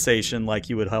cooling sensation like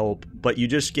you would hope, but you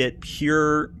just get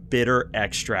pure bitter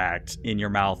extract in your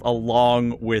mouth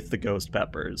along with the ghost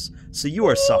peppers. So you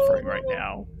are suffering right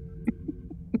now.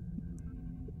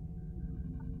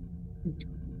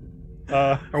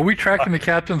 Are we tracking the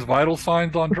captain's vital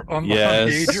signs on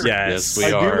Yes. Agir? Yes. We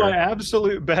I are. do my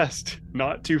absolute best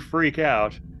not to freak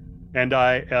out, and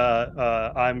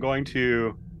I'm going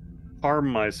to harm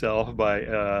myself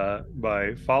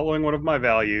by following one of my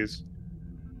values.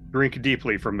 Drink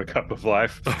deeply from the cup of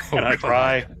life, and I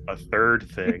try a third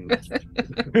thing.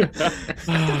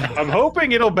 I'm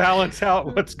hoping it'll balance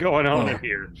out what's going on in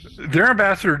here. Their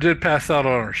ambassador did pass out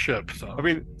on our ship, so I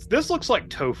mean, this looks like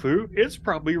tofu. It's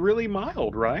probably really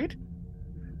mild, right?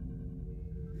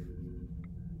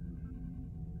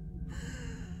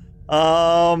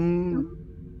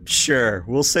 Sure.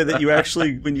 We'll say that you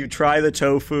actually, when you try the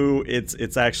tofu,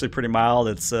 it's actually pretty mild.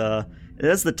 It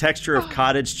has the texture of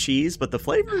cottage cheese, but the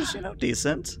flavor is,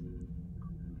 decent.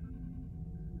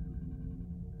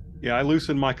 Yeah, I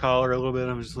loosened my collar a little bit.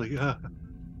 I'm just like,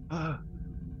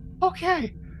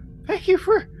 okay. Thank you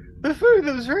for the food.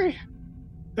 That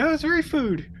was very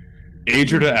food.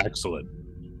 Agir to excellent.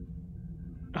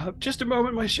 Just a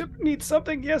moment. My ship needs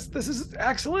something. Yes, this is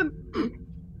excellent.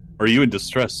 Are you in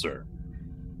distress, sir?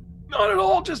 Not at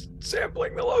all. Just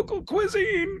sampling the local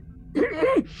cuisine.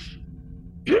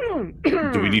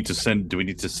 Do we need to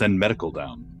send medical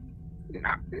down?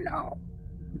 No.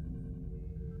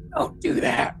 Don't do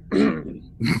that.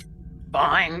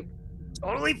 Fine.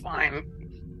 Totally fine.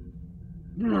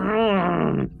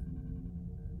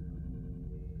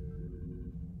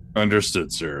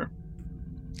 Understood, sir.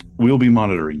 We'll be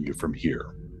monitoring you from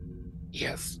here.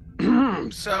 Yes.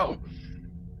 So,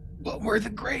 what were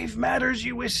the grave matters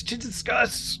you wish to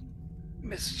discuss,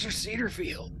 Mr.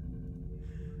 Cedarfield?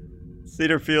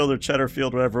 Cedarfield or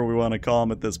Cheddarfield, whatever we want to call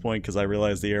him at this point, because I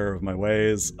realize the error of my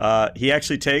ways. He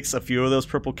actually takes a few of those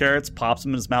purple carrots, pops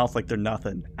them in his mouth like they're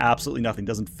nothing. Absolutely nothing.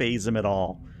 Doesn't faze him at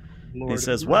all. He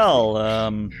says, well,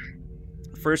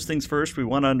 first things first, we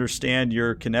want to understand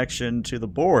your connection to the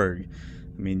Borg.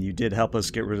 I mean, you did help us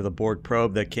get rid of the Borg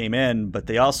probe that came in, but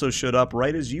they also showed up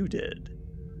right as you did.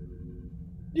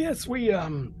 Yes,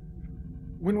 when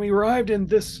we arrived in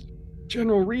this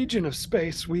general region of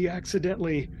space, we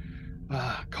accidentally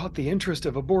caught the interest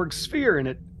of a Borg sphere, and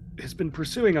it has been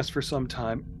pursuing us for some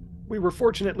time. We were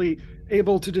fortunately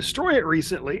able to destroy it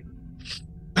recently,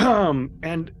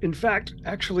 and in fact,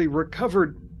 actually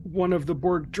recovered one of the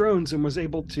Borg drones and was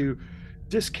able to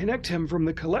disconnect him from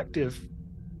the collective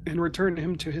and return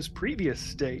him to his previous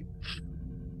state.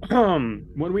 When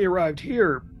we arrived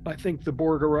here, I think the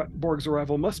Borg's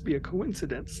arrival must be a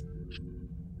coincidence.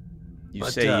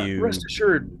 But rest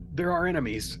assured, there are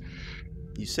enemies.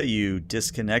 You say you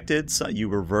disconnected, so you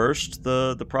reversed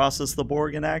the process the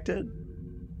Borg enacted?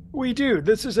 We do.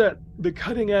 This is at the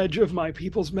cutting edge of my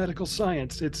people's medical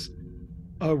science. It's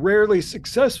a rarely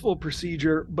successful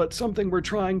procedure, but something we're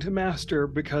trying to master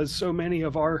because so many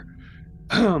of our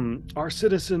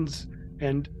citizens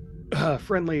and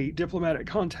friendly diplomatic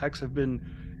contacts have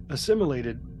been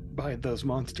assimilated by those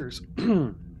monsters.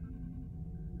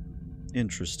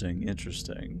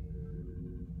 Interesting.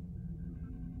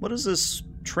 What is this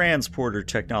transporter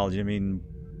technology? I mean,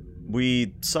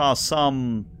 we saw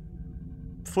some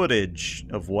footage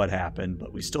of what happened,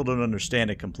 but we still don't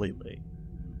understand it completely.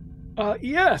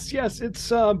 Yes,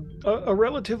 it's a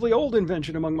relatively old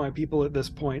invention among my people at this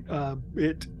point.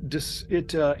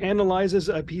 It analyzes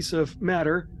a piece of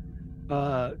matter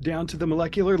down to the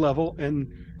molecular level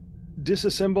and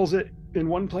disassembles it in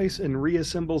one place and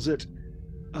reassembles it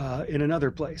in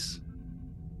another place.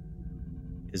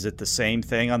 Is it the same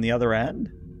thing on the other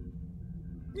end?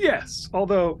 Yes,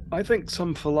 although I think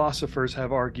some philosophers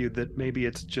have argued that maybe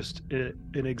it's just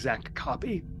an exact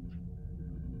copy.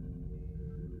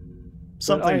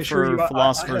 Something for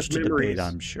philosophers to debate,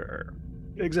 I'm sure.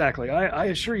 Exactly. I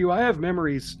assure you, I have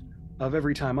memories of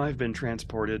every time I've been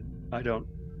transported. I don't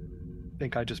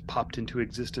think I just popped into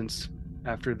existence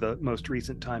after the most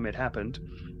recent time it happened.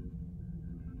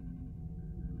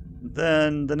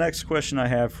 Then the next question I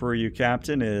have for you,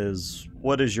 Captain, is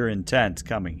what is your intent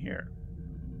coming here?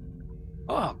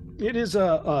 It is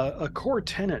a core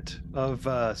tenet of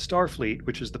Starfleet,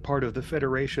 which is the part of the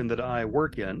Federation that I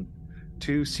work in,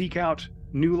 to seek out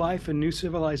new life and new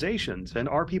civilizations. And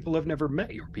our people have never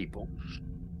met your people.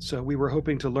 So we were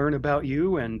hoping to learn about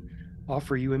you and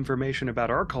offer you information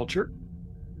about our culture.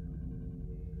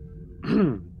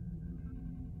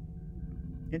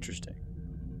 Interesting.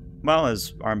 Well,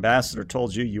 as our ambassador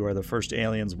told you, you are the first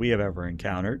aliens we have ever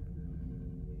encountered.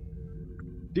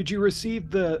 Did you receive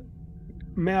the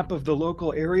map of the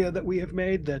local area that we have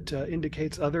made that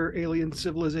indicates other alien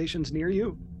civilizations near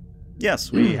you?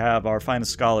 Yes, we have our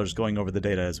finest scholars going over the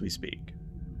data as we speak.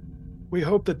 We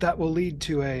hope that will lead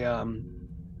to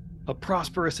a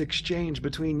prosperous exchange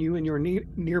between you and your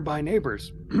nearby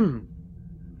neighbors.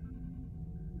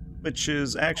 Which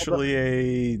is actually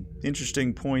a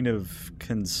interesting point of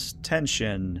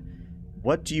contention.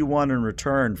 What do you want in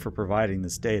return for providing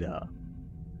this data?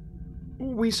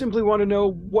 We simply want to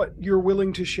know what you're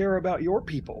willing to share about your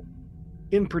people.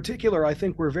 In particular, I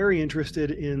think we're very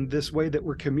interested in this way that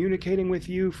we're communicating with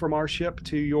you from our ship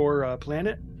to your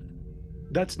planet.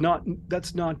 That's not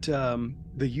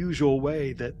the usual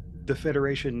way that the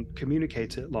Federation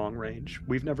communicates at long range.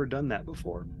 We've never done that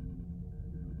before.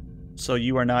 So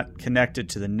you are not connected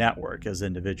to the network as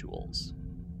individuals?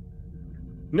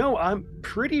 No, I'm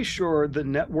pretty sure the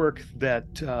network that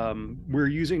we're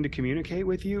using to communicate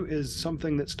with you is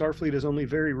something that Starfleet has only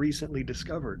very recently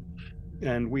discovered.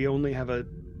 And we only have a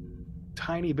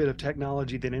tiny bit of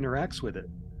technology that interacts with it.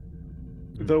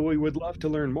 Though we would love to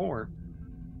learn more.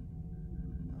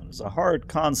 It's a hard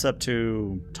concept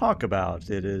to talk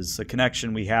about. It is a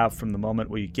connection we have from the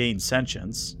moment we gain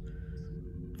sentience.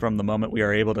 From the moment we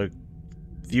are able to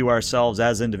view ourselves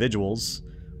as individuals,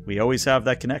 we always have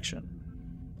that connection.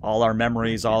 All our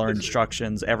memories, all our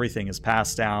instructions, everything is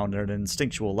passed down at an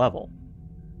instinctual level.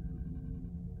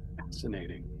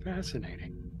 Fascinating.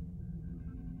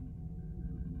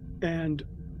 And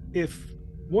if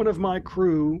one of my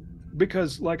crew,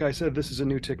 because like I said, this is a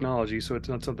new technology, so it's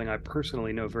not something I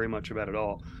personally know very much about at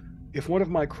all. If one of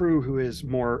my crew who is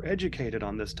more educated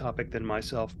on this topic than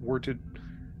myself were to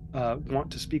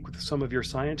want to speak with some of your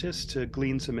scientists to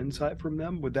glean some insight from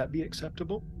them, would that be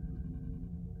acceptable?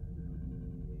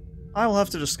 I will have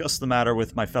to discuss the matter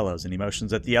with my fellows, and he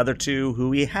motions at the other two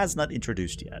who he has not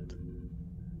introduced yet.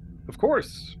 Of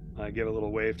course. I give a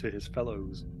little wave to his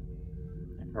fellows.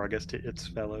 Or I guess to its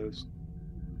fellows.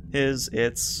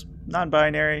 It's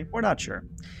non-binary, we're not sure.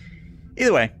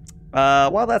 Either way,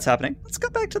 while that's happening, let's go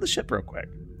back to the ship real quick.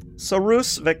 So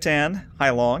Roos, Victan,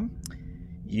 Hailong,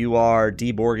 you are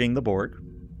deborging the Borg.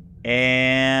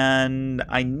 And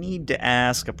I need to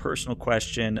ask a personal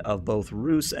question of both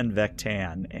Roos and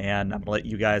Vectan, and I'm going to let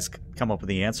you guys come up with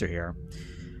the answer here.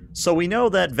 So we know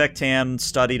that Vectan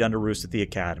studied under Roos at the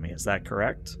Academy, is that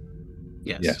correct?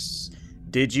 Yes.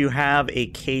 Did you have a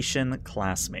Cation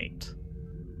classmate?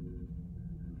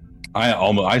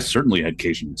 I certainly had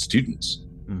Cation students.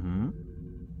 Mm-hmm.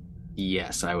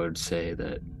 Yes, I would say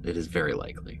that it is very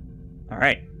likely. All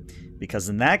right. Because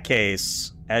in that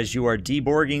case, as you are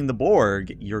deborging the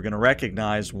Borg, you're going to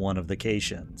recognize one of the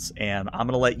Cations. And I'm going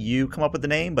to let you come up with the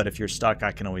name, but if you're stuck,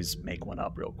 I can always make one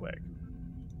up real quick.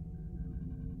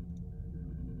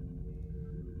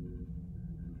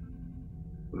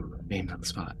 Ooh, name on the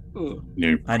spot.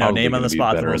 I know, name on the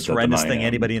spot, the most horrendous thing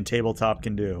anybody in tabletop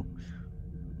can do.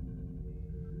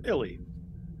 Illy.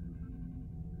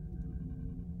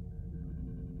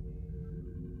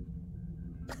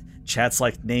 Chat's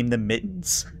like, name them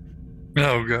Mittens.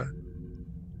 Oh god.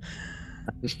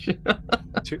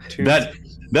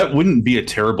 That wouldn't be a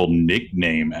terrible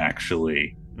nickname,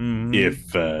 actually. Mhm.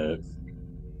 If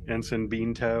Ensign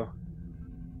Beantoe.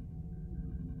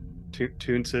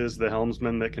 Toonce is the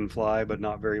helmsman that can fly, but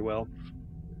not very well.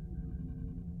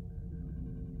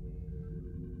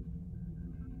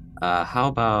 How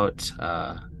about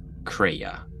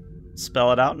Kreia?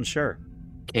 Spell it out and sure.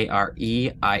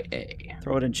 Kreia.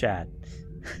 Throw it in chat.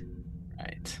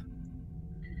 Right.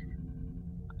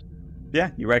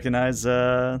 Yeah, you recognize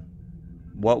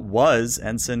what was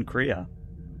Ensign Kreia.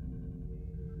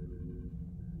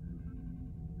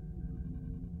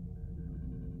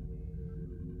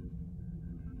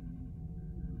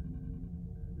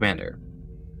 Commander,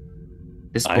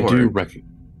 this I do board recognize.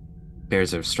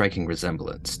 bears a striking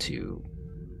resemblance to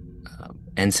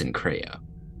Ensign Kreia.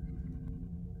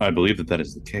 I believe that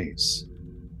is the case.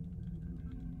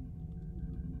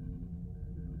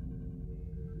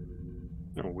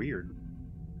 Oh, weird.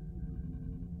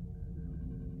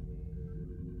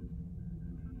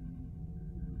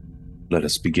 Let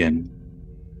us begin.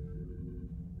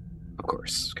 Of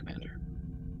course, Commander.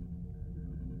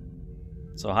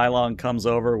 So Hylong comes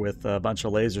over with a bunch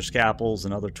of laser scalpels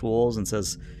and other tools and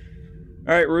says,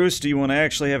 "All right, Roos, do you want to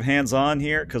actually have hands-on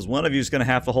here? Because one of you is going to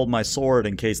have to hold my sword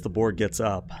in case the Borg gets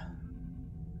up."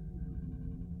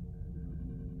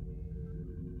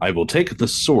 I will take the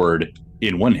sword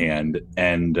in one hand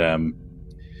and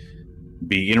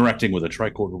be interacting with a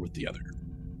tricorder with the other.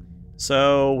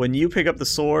 So when you pick up the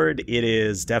sword, it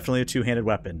is definitely a two-handed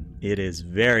weapon. It is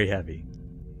very heavy.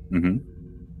 Mm-hmm.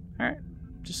 All right,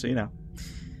 just so you know.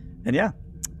 And yeah,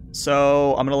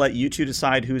 so I'm going to let you two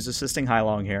decide who's assisting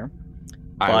Hylong here.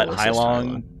 But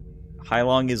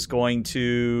Hylong is going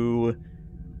to...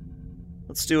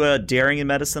 Let's do a daring in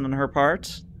medicine on her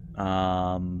part.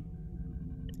 And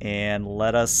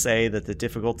let us say that the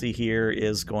difficulty here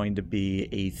is going to be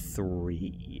a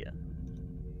 3.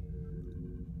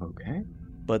 Okay.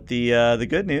 But the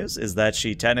good news is that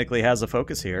she technically has a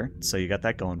focus here, so you got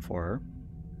that going for her.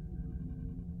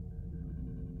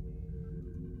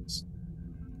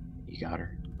 You got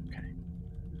her. Okay.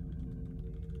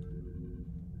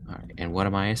 All right. And what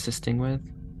am I assisting with?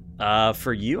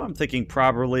 For you, I'm thinking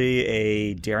probably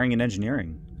a daring in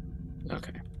engineering.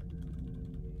 Okay.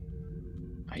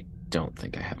 I don't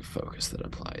think I have a focus that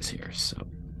applies here, so...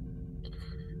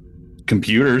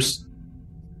 Computers.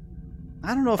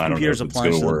 I don't know if I don't know computers if it's apply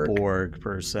to gonna the work. Borg,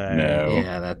 per se. No.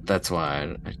 Yeah, that's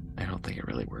why I don't think it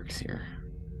really works here.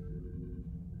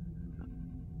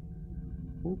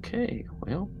 Okay,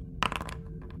 well...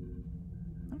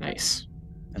 Nice.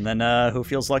 And then who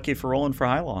feels lucky for rolling for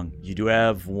Hylong? You do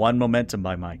have 1 momentum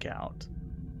by my count.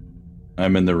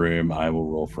 I'm in the room. I will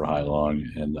roll for Hylong,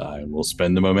 and I will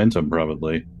spend the momentum,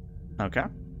 probably. Okay.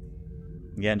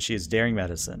 Again, she is daring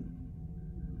medicine.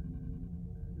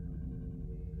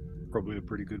 Probably a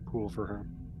pretty good pool for her.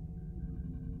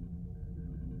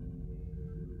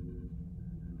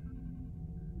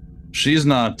 She's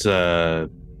not...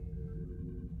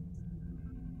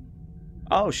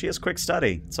 Oh, she has quick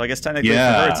study. So I guess technically for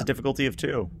Yeah. her it's a difficulty of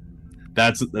 2.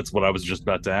 That's what I was just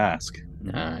about to ask.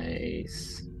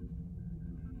 Nice.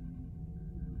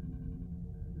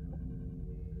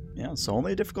 Yeah, so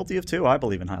only a difficulty of 2, I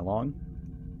believe in Hylong.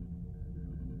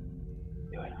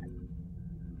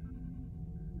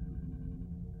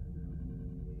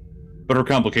 But her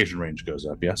complication range goes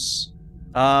up, yes?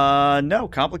 No,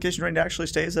 complication range actually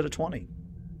stays at a 20.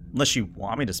 Unless you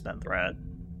want me to spend threat.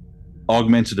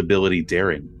 Augmented ability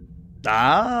daring.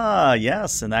 Ah,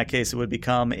 yes. In that case, it would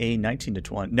become a 19 to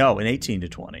 20. No, an 18 to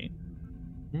 20.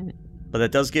 Hmm. But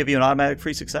that does give you an automatic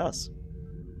free success.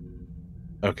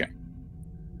 Okay.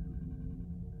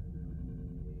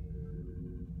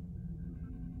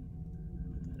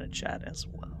 In the chat as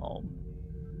well.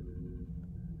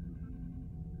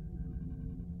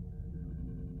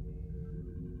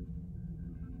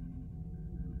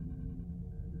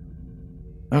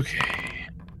 Okay.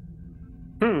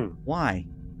 Why?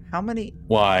 How many?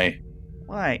 Why?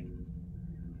 Why?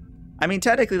 I mean,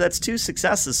 technically that's 2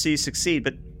 successes, so you succeed,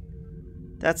 but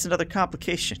that's another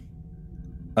complication.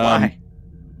 Why?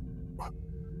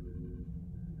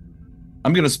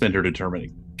 I'm going to spend her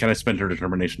determining can I spend her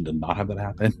determination to not have that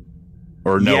happen?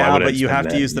 Or no? Yeah, I but you have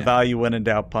to use the yeah. value when in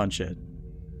doubt. Punch it.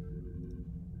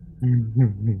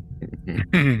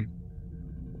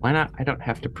 Why not? I don't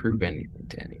have to prove anything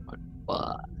to anyone.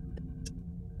 But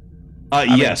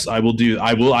Yes, I will do.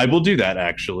 I will do that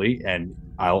actually, and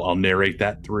I'll narrate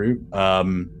that through.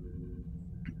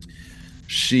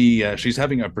 She's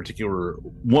having a particular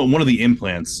one of the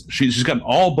implants. She's gotten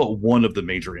all but one of the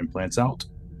major implants out,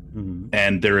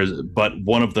 and but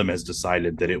one of them has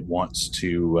decided that it wants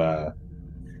to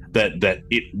that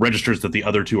it registers that the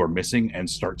other two are missing and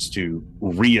starts to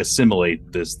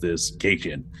reassimilate this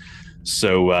Gaetian.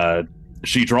 So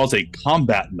she draws a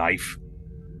combat knife,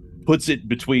 puts it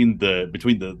between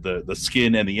the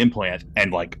skin and the implant,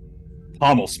 and like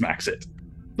pommel smacks it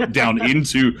down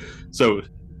into. So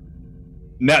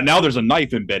now there's a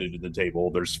knife embedded in the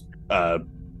table. There's a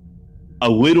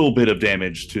little bit of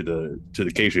damage to the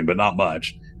Gaetian, but not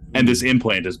much. And this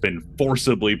implant has been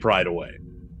forcibly pried away.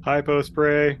 Hypo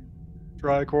spray,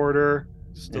 tricorder,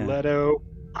 stiletto.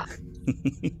 Yeah.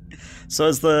 So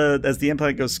as the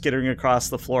implant goes skittering across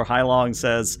the floor, Hailong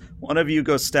says, "One of you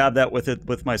go stab that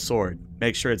with my sword.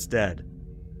 Make sure it's dead."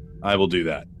 I will do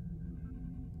that.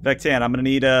 Vectan, I'm gonna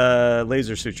need a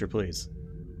laser suture, please.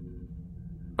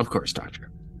 of course, Doctor.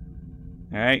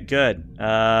 All right, good.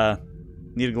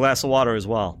 Need a glass of water as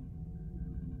well.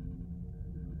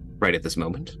 Right at this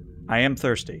moment. I am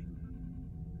thirsty.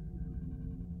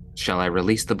 Shall I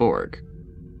release the Borg?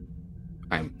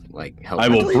 I'm like I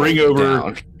will bring over.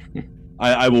 down.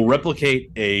 I will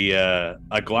replicate a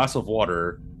glass of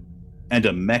water and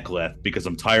a mek'leth because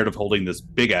I'm tired of holding this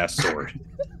big ass sword.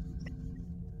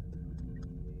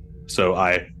 So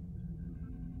I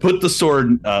put the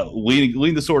sword,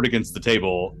 lean the sword against the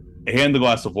table, hand the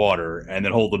glass of water, and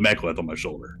then hold the mek'leth on my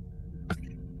shoulder.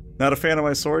 Not a fan of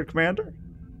my sword, Commander?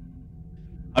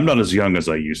 I'm not as young as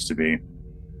I used to be.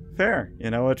 Fair. You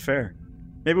know what? Fair.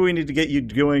 Maybe we need to get you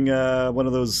doing one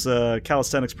of those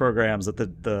calisthenics programs that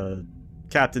the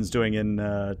captain's doing in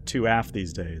 2AF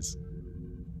these days.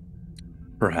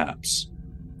 Perhaps.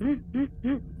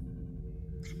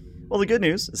 Well, the good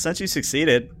news, since you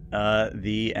succeeded,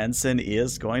 the ensign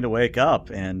is going to wake up,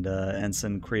 and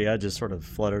Ensign Kriya just sort of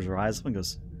flutters her eyes up and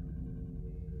goes,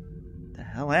 "The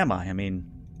hell am I? I mean,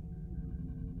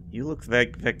 you look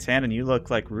like Vectan and you look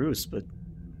like Roos, but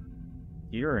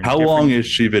you're in How long has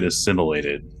she been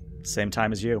assimilated? Same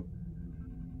time as you.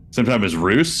 Same time as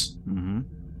Roos? Mm-hmm.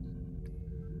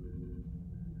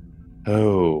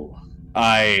 Oh,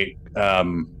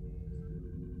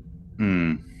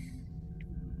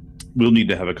 we'll need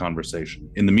to have a conversation.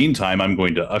 In the meantime, I'm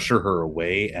going to usher her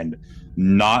away and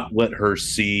not let her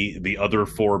see the other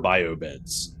 4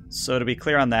 biobeds. So to be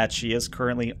clear on that, she is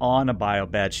currently on a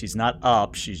biobed. She's not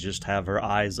up. She's just have her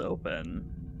eyes open.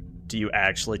 Do you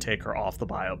actually take her off the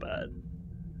biobed?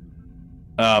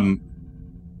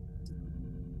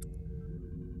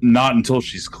 Not until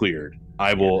she's cleared.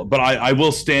 I will, but I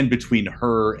will stand between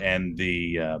her and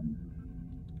the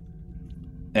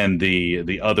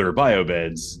other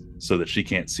biobeds so that she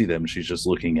can't see them. She's just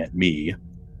looking at me.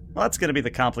 Well, that's going to be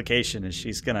the complication, is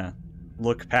she's going to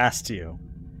look past you.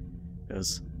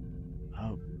 Goes,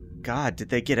 "Oh, God, did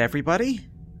they get everybody?"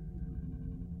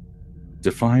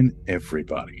 Define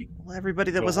everybody. Well, everybody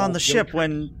that was on the ship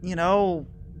when,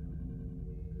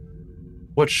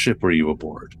 What ship were you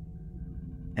aboard?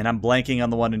 And I'm blanking on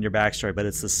the one in your backstory, but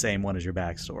it's the same one as your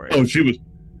backstory. Oh, she was.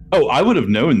 Oh, I would have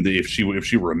known that if she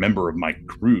were a member of my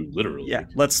crew, literally. Yeah,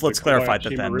 let's clarify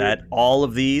that then. That all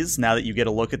of these, now that you get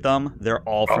a look at them, they're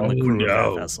all from the crew of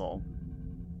that vessel.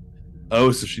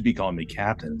 Oh, so she'd be calling me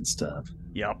captain and stuff.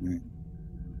 Yep.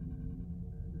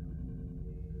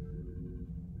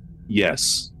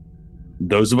 Yes.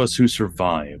 Those of us who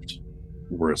survived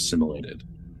were assimilated.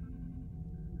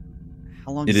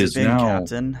 How long has it been,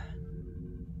 Captain?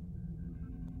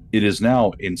 It is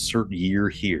now insert year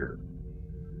here.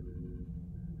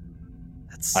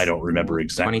 I don't remember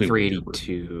exactly.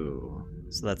 2382.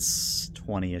 So that's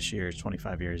 20-ish years,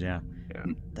 25 years, yeah. Yeah.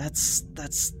 That's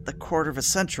the quarter of a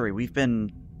century. We've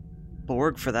been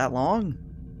Borg for that long?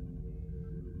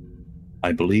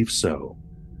 I believe so.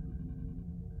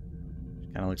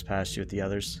 Kind of looks past you at the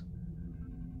others.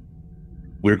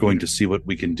 We're going to see what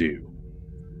we can do.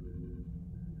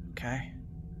 Okay.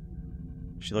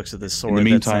 She looks at this sword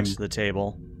that's next to the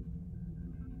table.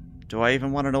 Do I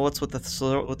even want to know what's with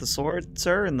the sword,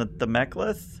 sir, and the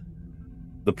mek'leth?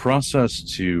 The process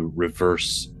to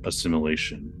reverse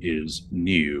assimilation is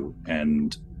new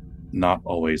and not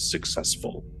always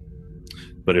successful.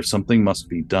 But if something must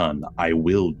be done, I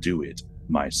will do it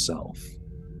myself.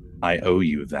 I owe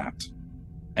you that,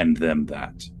 and them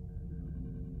that.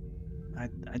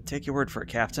 I'd take your word for it,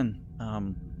 Captain.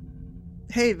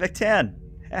 Hey, Victan.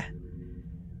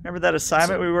 Remember that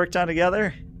assignment we worked on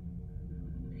together?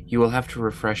 You will have to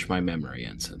refresh my memory,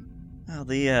 Ensign. Oh,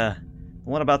 the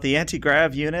one about the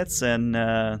anti-grav units and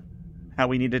how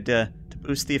we needed to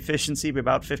boost the efficiency by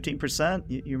about 15%.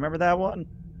 You remember that one?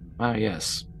 Ah,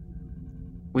 yes.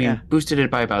 We boosted it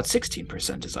by about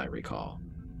 16%, as I recall.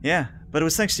 Yeah, but it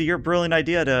was thanks to your brilliant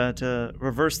idea to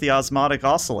reverse the osmotic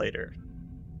oscillator.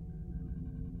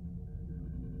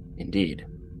 Indeed.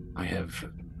 I have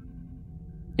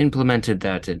implemented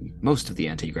that in most of the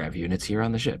anti-grav units here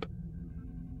on the ship.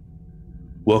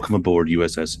 Welcome aboard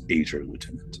USS Agir,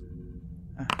 Lieutenant.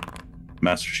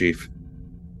 Master Chief.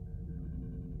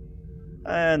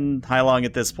 And Hailong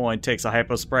at this point takes a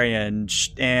hypospray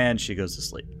and she goes to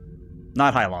sleep.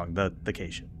 Not Hailong, the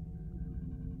Cation.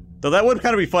 Though that would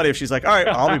kind of be funny if she's like, all right,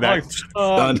 I'll be back.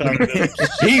 Done.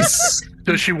 Peace!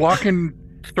 Does she walk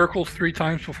in circles 3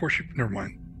 times before she... Never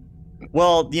mind.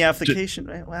 Well, yeah, if the Cation...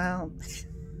 Well...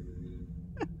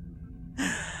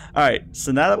 All right,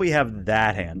 so now that we have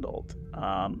that handled,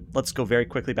 let's go very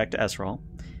quickly back to Esral.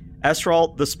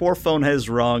 Esral, the spore phone has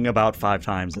rung about 5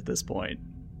 times at this point.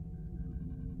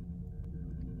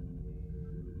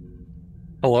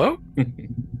 Hello?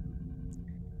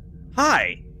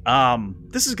 Hi.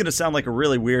 This is going to sound like a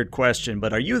really weird question,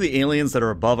 but are you the aliens that are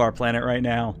above our planet right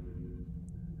now?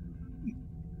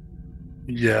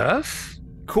 Yes.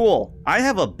 Cool. I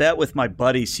have a bet with my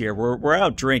buddies here. We're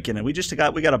out drinking, and we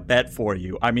got a bet for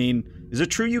you. I mean, is it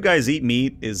true you guys eat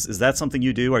meat? Is that something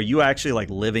you do? Are you actually like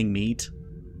living meat,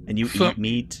 and you eat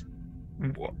meat?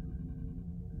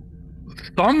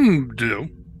 Some do.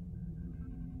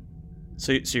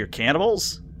 So you're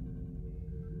cannibals?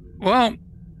 Well,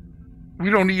 we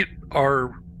don't eat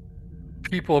our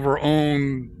people of our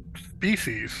own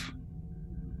species.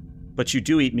 But you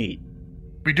do eat meat.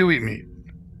 We do eat meat.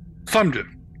 Some do.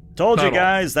 Told Not you all.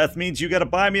 guys, that means you gotta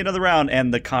buy me another round,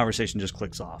 and the conversation just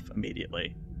clicks off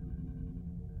immediately.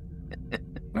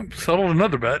 Settled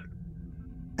another bet.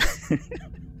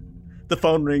 The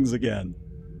phone rings again.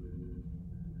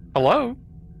 Hello?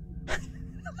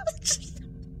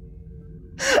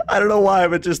 I don't know why,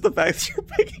 but just the fact that you're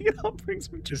picking it up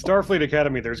brings me To joy. Starfleet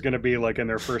Academy, there's going to be, like, in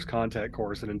their first contact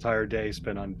course, an entire day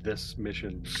spent on this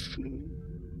mission.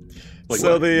 Like,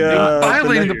 So what? the, I'm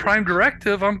violating the next- Prime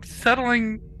Directive. I'm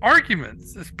settling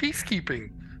arguments. It's peacekeeping,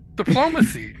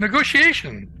 diplomacy,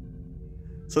 negotiation.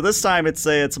 So this time it's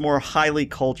a more highly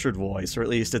cultured voice, or at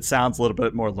least it sounds a little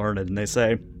bit more learned, and they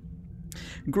say,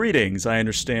 "Greetings, I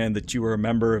understand that you are a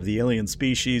member of the alien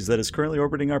species that is currently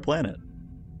orbiting our planet.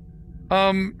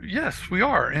 Yes, we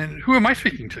are. And who am I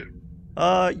speaking to?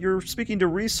 You're speaking to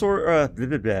blah, blah, blah,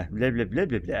 blah, blah, blah,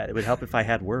 blah, blah. It would help if I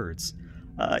had words.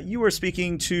 You are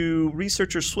speaking to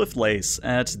researcher Swiftlace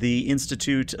at the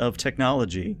Institute of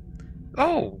Technology.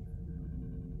 Oh.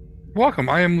 Welcome.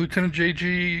 I am Lieutenant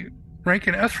J.G.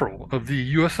 Rankin Esrel of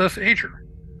the USS Agir.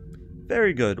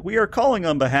 Very good. We are calling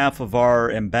on behalf of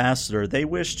our ambassador. They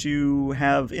wish to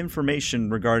have information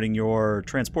regarding your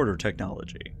transporter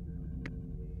technology.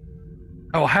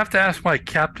 I will have to ask my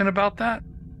captain about that.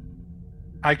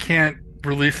 I can't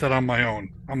release that on my own.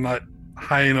 I'm not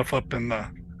high enough up in the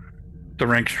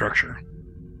rank structure.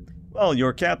 Well,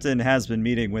 your captain has been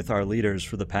meeting with our leaders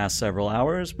for the past several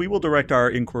hours. We will direct our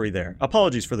inquiry there.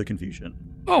 Apologies for the confusion.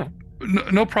 Oh,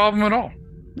 no problem at all.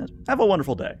 Have a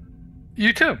wonderful day.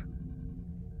 You too.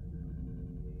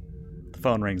 The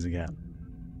phone rings again.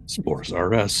 Spores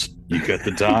RS. You got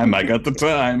the time, I got the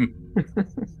time.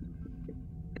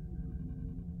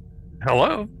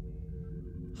 Hello.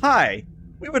 Hi.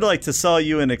 We would like to sell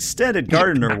you an extended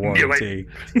gardener warranty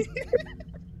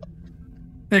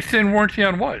Extend warranty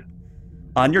on what?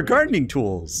 on your gardening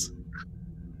tools.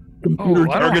 Oh,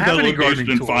 I don't Target have that any location gardening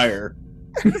and tools. fire.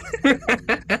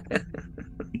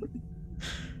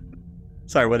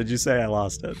 Sorry, what did you say? I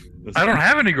lost it. I don't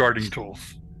have any gardening tools.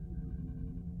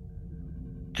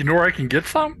 Do you know where I can get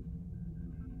some?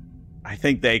 I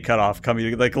think they cut off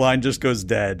coming. Like, line just goes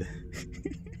dead.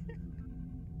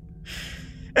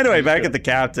 Anyway, back at the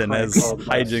captain as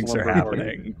hijinks are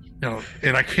happening. You know,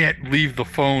 and I can't leave the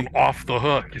phone off the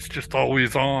hook. It's just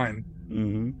always on.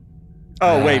 Mm-hmm.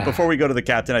 Oh, wait, before we go to the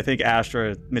captain, I think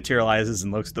Astra materializes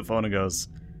and looks at the phone and goes,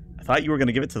 I thought you were going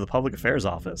to give it to the public affairs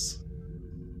office.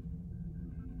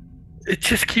 It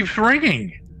just keeps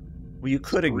ringing. Well, you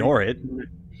could ignore it.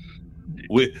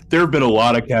 There have been a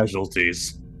lot of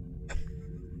casualties.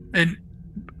 And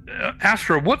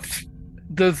Astra,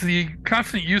 does the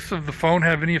constant use of the phone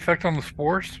have any effect on the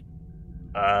spores?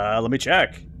 Let me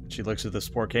check. She looks at the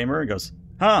spore camera and goes,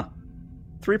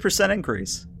 3%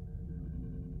 increase.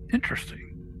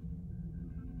 Interesting.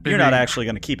 You're not actually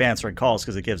going to keep answering calls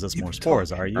because it gives us more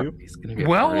spores, are you?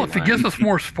 Well, if it gives us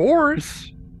more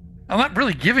spores, I'm not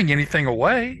really giving anything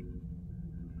away.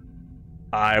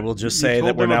 I will just You say told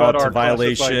that we're them now about up to our classified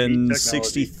violation technology.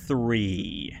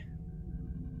 63.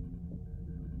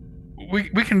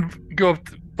 We can go up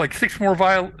to, like six more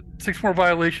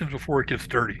violations before it gets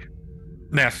dirty,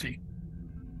 nasty.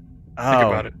 Think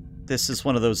about it. This is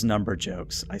one of those number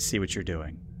jokes. I see what you're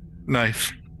doing.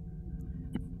 Nice.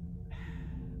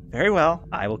 Very well.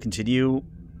 I will continue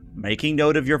making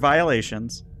note of your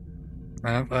violations.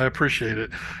 I appreciate it.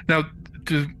 Now,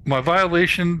 do my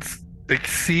violations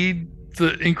exceed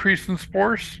the increase in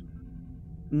spores?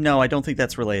 No, I don't think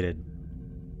that's related.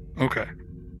 Okay.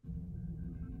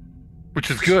 Which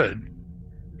is good.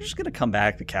 You're just going to come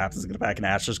back. The captain's going to back, and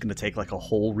Asher's going to take like a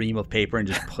whole ream of paper and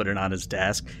just put it on his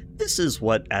desk. This is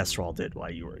what Astral did while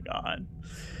you were gone.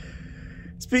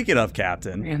 Speaking of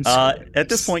Captain, at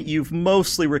this point, you've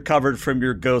mostly recovered from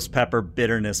your Ghost Pepper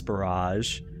bitterness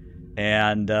barrage.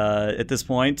 And at this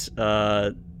point,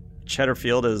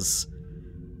 Cheddarfield has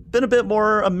been a bit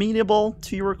more amenable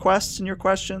to your requests and your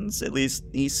questions. At least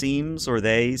he seems, or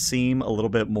they seem, a little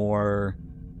bit more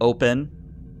open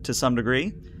to some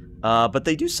degree. But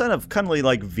they do kind of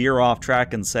like veer off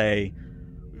track and say,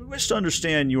 "We wish to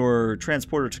understand your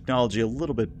transporter technology a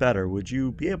little bit better. Would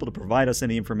you be able to provide us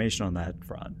any information on that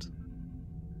front?"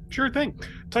 Sure thing.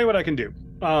 Tell you what I can do.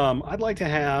 I'd like to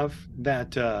have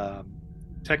that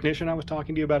technician I was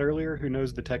talking to you about earlier, who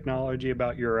knows the technology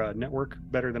about your network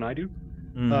better than I do,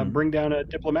 bring down a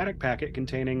diplomatic packet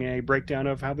containing a breakdown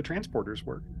of how the transporters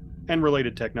work and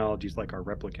related technologies like our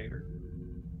replicator.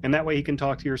 And that way he can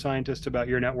talk to your scientists about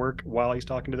your network while he's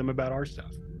talking to them about our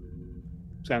stuff.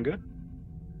 Sound good?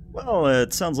 Well,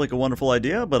 it sounds like a wonderful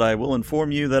idea, but I will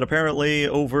inform you that apparently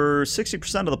over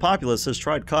 60% of the populace has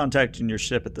tried contacting your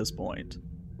ship at this point.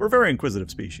 We're a very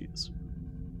inquisitive species.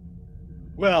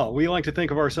 Well, we like to think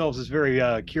of ourselves as very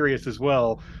curious as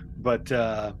well, but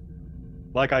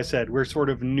like I said, we're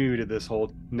sort of new to this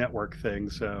whole network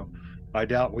thing, so I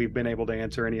doubt we've been able to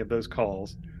answer any of those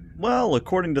calls. Well,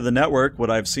 according to the network,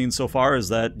 what I've seen so far is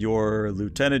that your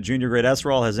Lieutenant Junior Grade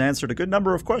Esrol has answered a good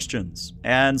number of questions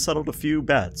and settled a few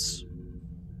bets.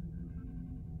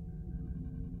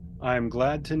 I'm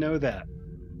glad to know that.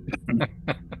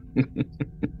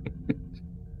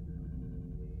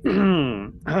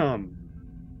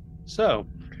 So,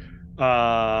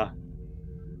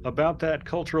 about that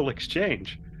cultural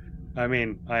exchange. I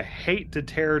mean, I hate to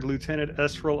tear Lieutenant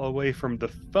Esrol away from the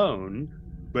phone,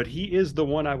 but he is the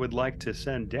one I would like to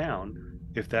send down,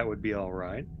 if that would be all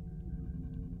right.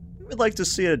 We would like to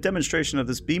see a demonstration of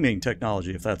this beaming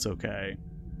technology, if that's okay.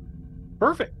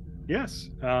 Perfect. Yes.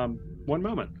 One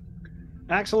moment.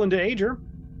 Axel and Agir.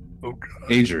 Okay.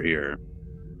 Agir here.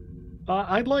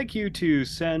 I'd like you to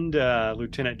send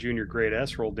Lieutenant Junior Grade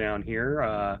Esrol down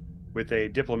here with a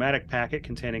diplomatic packet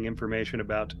containing information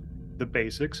about the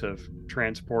basics of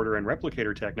transporter and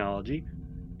replicator technology,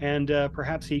 and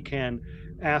perhaps he can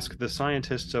ask the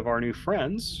scientists of our new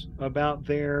friends about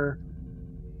their,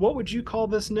 what would you call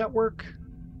this network?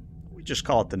 We just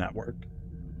call it the network.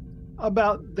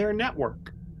 About their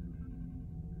network.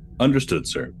 Understood,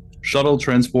 sir. Shuttle,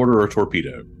 transporter, or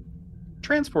torpedo?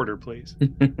 Transporter, please.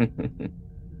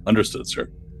 Understood, sir.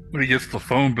 When he gets the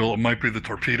phone bill, it might be the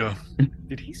torpedo.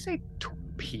 Did he say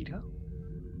torpedo?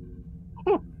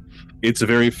 It's a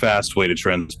very fast way to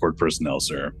transport personnel,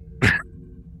 sir.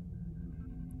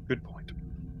 Good point.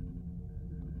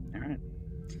 All right.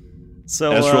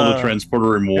 So, Esrol to transporter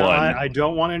room 1. Now, I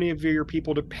don't want any of your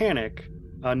people to panic.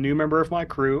 A new member of my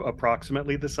crew,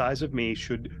 approximately the size of me,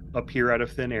 should appear out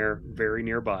of thin air very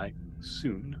nearby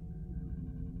soon.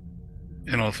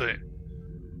 And I'll say,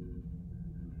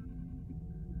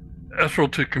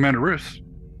 Esrol to Commander Roos.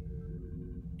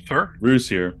 Sir? Roos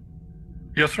here.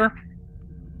 Yes, sir?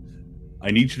 I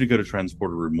need you to go to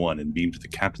transporter room 1 and beam to the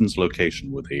captain's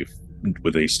location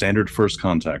with a standard first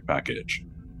contact package.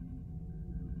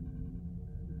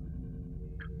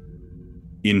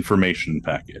 Information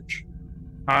package.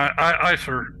 Aye,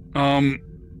 sir.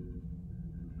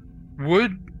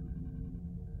 Would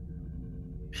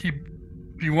he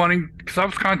be wanting? Because I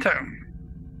was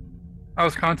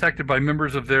contacted by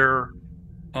members of their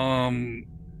some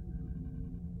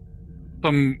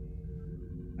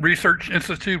research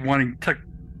institute wanting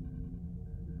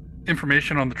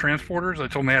information on the transporters. I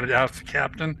told them I had to ask the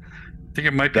captain. Think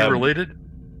it might be related?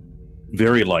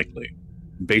 Very likely.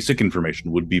 Basic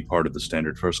information would be part of the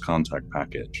standard first contact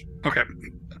package. Okay.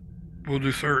 Will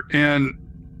do, sir. And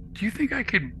do you think I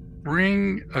could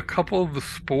bring a couple of the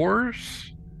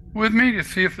spores with me to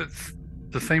see if it's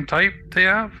the same type they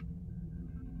have?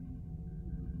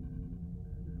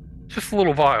 Just a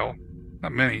little vial,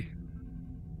 not many.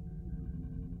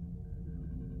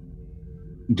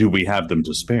 Do we have them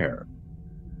to spare?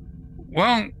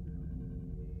 Well,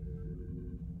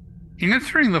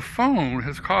 answering the phone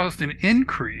has caused an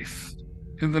increase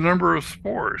in the number of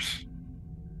spores.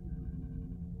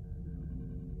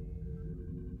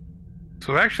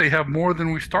 So we actually have more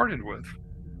than we started with.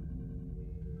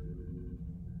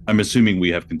 I'm assuming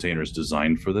we have containers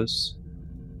designed for this.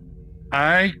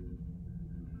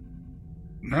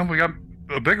 No, we got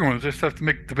a bigger one. Just have to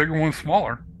make the bigger one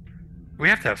smaller. We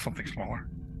have to have something smaller.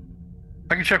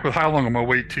 I can check with Hailong on my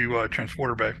way to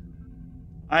Transporter Bay.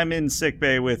 I'm in sick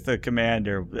bay with the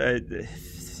commander.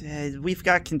 We've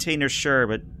got containers, sure,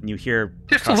 but you hear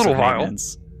just a little vial.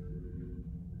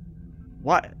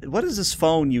 What is this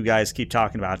phone you guys keep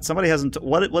talking about? Somebody hasn't.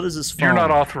 What is this phone? You're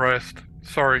not authorized.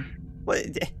 Sorry. What?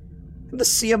 I'm the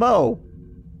CMO.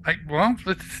 I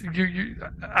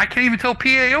can't even tell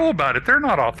PAO about it. They're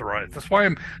not authorized. That's why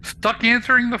I'm stuck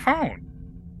answering the phone.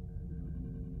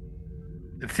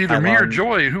 It's either me or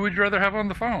Joy. Who would you rather have on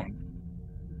the phone?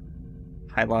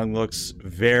 Hailong looks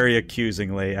very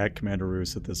accusingly at Commander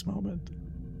Roos at this moment.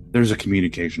 There's a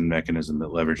communication mechanism that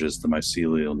leverages the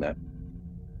mycelial net.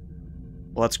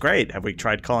 Well, that's great. Have we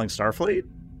tried calling Starfleet?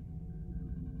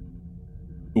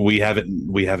 We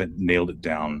haven't nailed it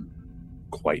down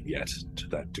quite yet to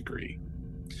that degree.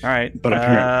 All right, but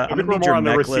I'm going to need more on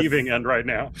the receiving end right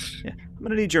now. Yeah, I'm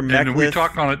going to need your mechlith. And we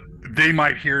talk on it. They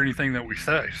might hear anything that we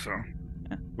say. So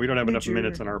we don't have enough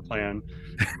minutes in our plan.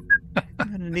 I'm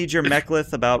going to need your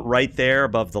mechlith about right there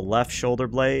above the left shoulder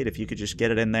blade. If you could just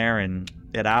get it in there and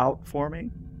get out for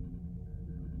me.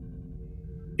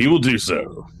 He will do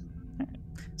so.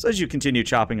 So as you continue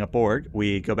chopping up Borg,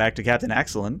 we go back to Captain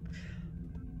Excellent.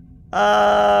 Because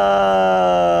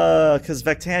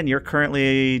Vectan, you're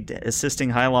currently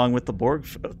assisting Hailong with the Borg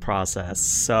process.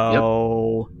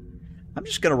 So yep. I'm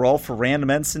just going to roll for random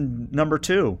ensign number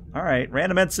 2. All right,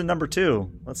 random ensign number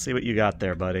 2. Let's see what you got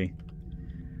there, buddy.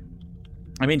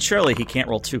 I mean, surely he can't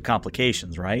roll 2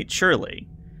 complications, right? Surely.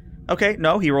 Okay,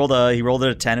 no, he rolled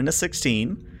a 10 and a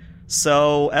 16.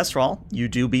 So, Esral, you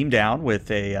do beam down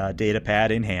with a data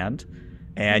pad in hand,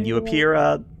 and you appear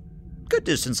a good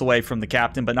distance away from the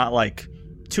captain, but not like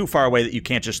too far away that you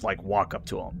can't just like walk up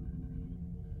to him.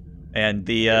 And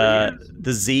the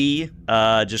Z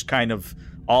just kind of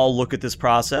all look at this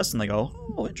process and they go,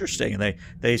 "Oh, interesting." And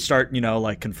they start,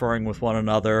 like conferring with one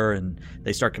another and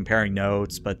they start comparing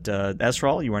notes. But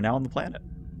Esral, you are now on the planet.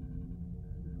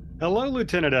 Hello,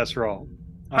 Lieutenant Esral.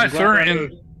 Hi, sir.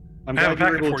 I'm glad you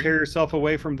were able to tear yourself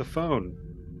away from the phone.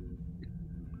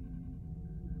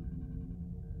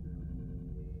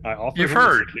 I offered You've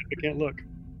heard. A significant look.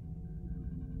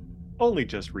 Only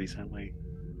just recently.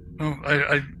 Oh,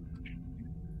 I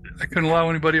couldn't allow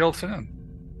anybody else in. And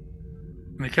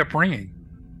they kept ringing.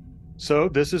 So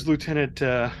this is Lieutenant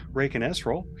Raken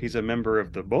Esral. He's a member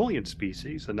of the Bolian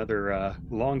species, another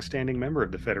long-standing member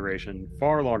of the Federation,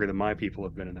 far longer than my people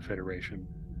have been in the Federation.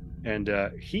 And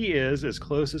he is as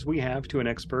close as we have to an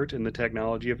expert in the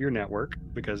technology of your network,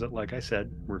 because, like I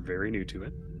said, we're very new to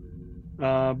it.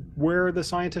 We're the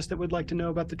scientists that would like to know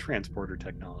about the transporter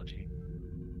technology.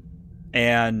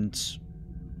 And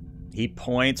he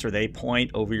points, or they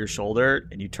point over your shoulder,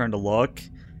 and you turn to look.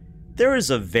 There is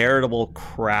a veritable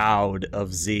crowd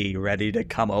of Z ready to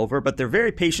come over, but they're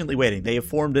very patiently waiting. They have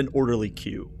formed an orderly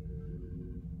queue.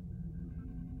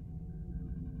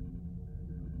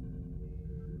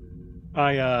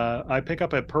 I pick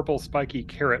up a purple spiky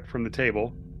carrot from the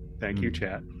table. Thank you,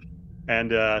 chat.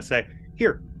 And say,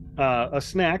 "Here, a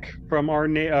snack from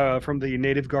from the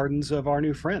native gardens of our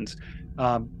new friends.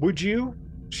 Would you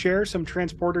share some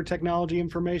transporter technology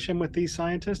information with these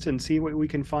scientists and see what we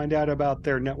can find out about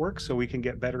their network so we can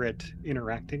get better at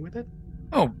interacting with it?"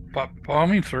 Oh, by all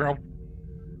means, sir.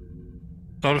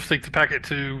 I'll just take the packet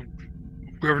to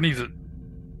whoever needs it.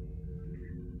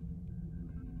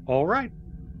 All right.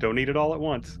 Don't eat it all at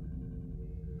once.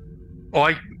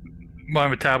 Oh, my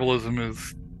metabolism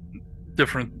is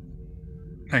different.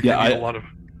 I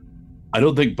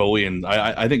don't think Bolian.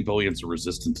 I think Bolians are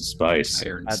resistant to spice.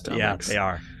 Yeah, they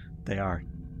are. They are.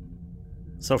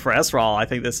 So for Esral, I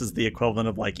think this is the equivalent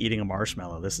of like eating a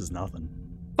marshmallow. This is nothing.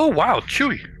 Oh wow,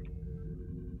 chewy.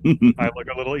 I look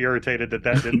a little irritated that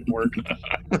didn't work.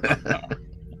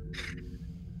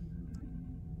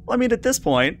 Well, I mean, at this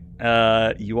point,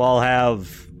 you all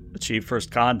have achieved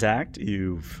first contact.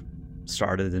 You've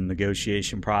started the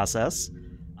negotiation process.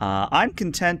 I'm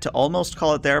content to almost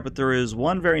call it there, but there is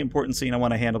one very important scene I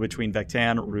want to handle between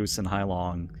Vectan, Roos, and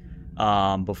Hailong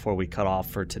before we cut off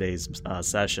for today's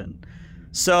session.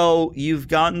 So you've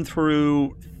gotten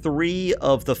through 3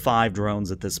 of the 5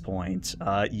 drones at this point.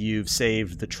 You've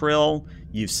saved the Trill,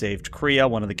 you've saved Kriya,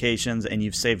 one of the Cations, and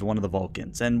you've saved one of the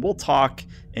Vulcans. And we'll talk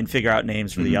and figure out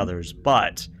names for the others,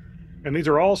 but... And these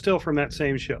are all still from that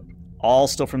same ship? All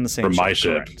still from the same From ship. my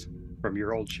ship. Correct. From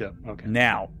your old ship, okay.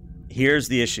 Now, here's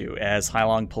the issue, as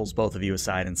Hailong pulls both of you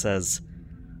aside and says,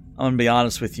 I'm going to be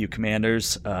honest with you,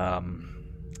 commanders.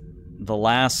 The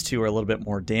last 2 are a little bit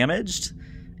more damaged,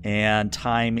 and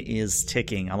time is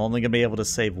ticking. I'm only going to be able to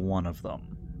save one of them.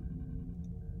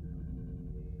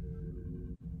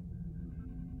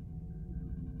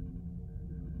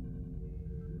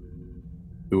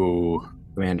 Ooh.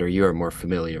 Commander, you are more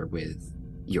familiar with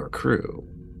your crew.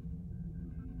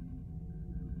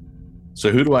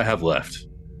 So who do I have left?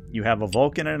 You have a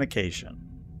Vulcan and a Cation.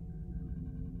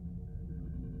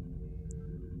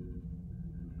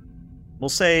 We'll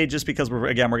say, just because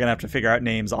we're going to have to figure out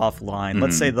names offline.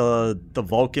 Let's say the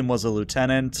Vulcan was a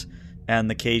lieutenant and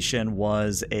the Cation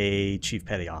was a chief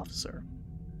petty officer.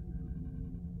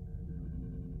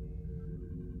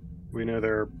 We know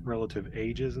their relative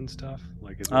ages and stuff?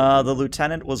 The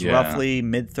lieutenant was roughly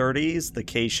mid-30s. The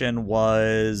Cation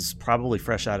was probably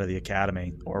fresh out of the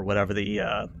academy, or whatever the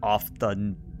off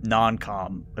the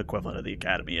non-com equivalent of the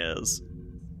academy is.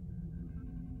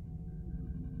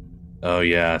 Oh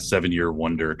yeah, 7-year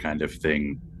wonder kind of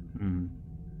thing. Mm.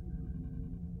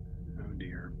 Oh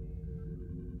dear.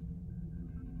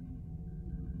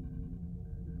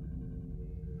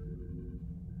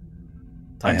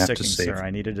 Time's have to ticking, save. sir.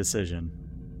 I need a decision.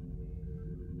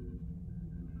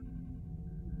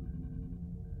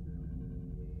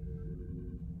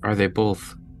 Are they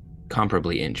both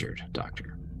comparably injured,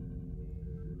 Doctor?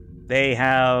 They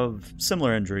have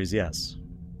similar injuries, yes.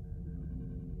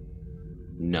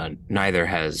 Neither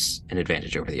has an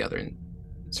advantage over the other in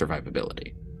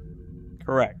survivability.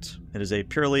 Correct. It is a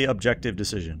purely objective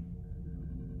decision.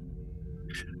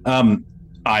 I'm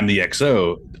the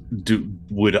XO.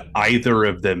 Would either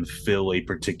of them fill a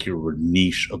particular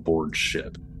niche aboard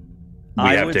ship? We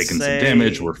I have would taken say- some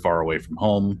damage. We're far away from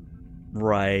home.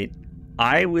 Right.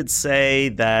 I would say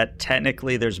that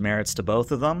technically there's merits to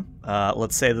both of them.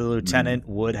 Let's say the lieutenant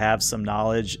would have some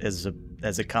knowledge as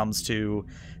it comes to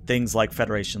things like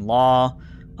Federation law,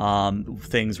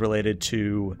 things related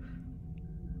to...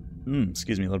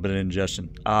 excuse me, a little bit of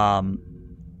indigestion.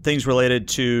 Things related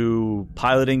to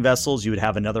piloting vessels, you would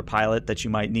have another pilot that you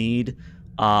might need.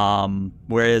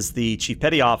 Whereas the Chief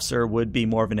Petty Officer would be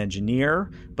more of an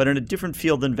engineer, but in a different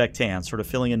field than Vectan, sort of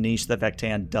filling a niche that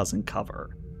Vectan doesn't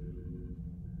cover.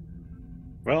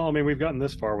 Well, I mean, we've gotten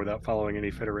this far without following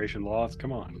any Federation laws.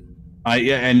 Come on.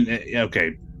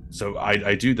 Okay. So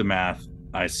I do the math.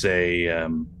 I say,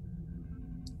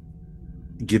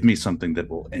 give me something that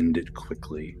will end it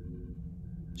quickly.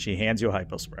 She hands you a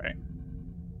hypospray.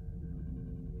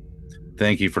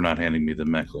 Thank you for not handing me the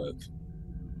mechlith.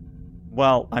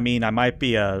 Well, I mean, I might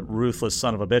be a ruthless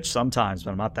son of a bitch sometimes, but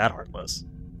I'm not that heartless.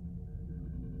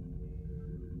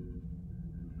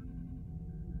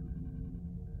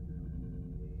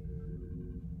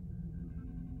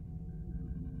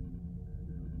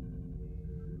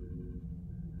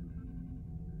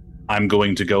 I'm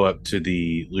going to go up to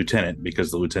the lieutenant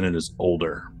because the lieutenant is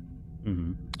older.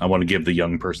 Mm-hmm. I want to give the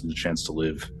young person the chance to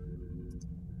live.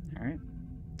 All right.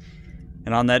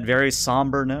 And on that very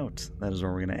somber note, that is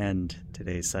where we're going to end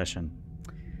today's session.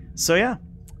 So yeah,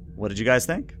 what did you guys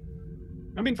think?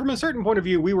 I mean, from a certain point of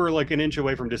view, we were like an inch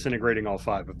away from disintegrating all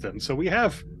 5 of them. So we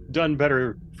have done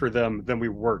better for them than we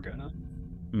were gonna.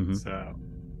 Mm-hmm. So,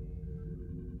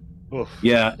 oof.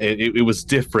 Yeah, it was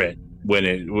different when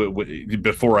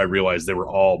before I realized they were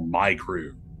all my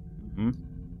crew. Mm-hmm.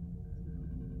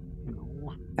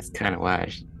 That's kind of why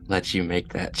I let you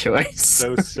make that choice.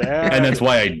 So sad. And that's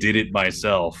why I did it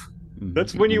myself.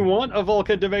 That's when you want a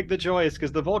Vulcan to make the choice,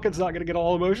 because the Vulcan's not going to get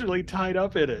all emotionally tied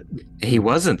up in it. He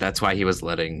wasn't. That's why he was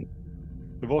letting...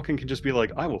 The Vulcan can just be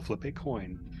like, I will flip a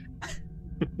coin.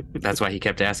 That's why he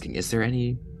kept asking, is there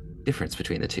any difference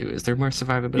between the two? Is there more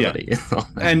survivability?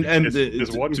 And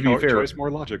Is one to be fair, choice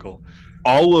more logical?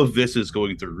 all of this is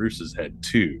going through Roos's head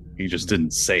too. He just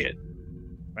didn't say it.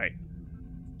 Right.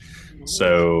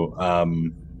 So,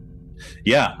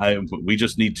 we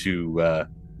just need to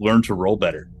learn to roll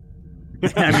better.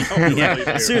 I mean,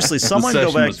 yeah, seriously, someone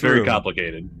go back was through. very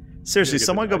complicated. Seriously, Get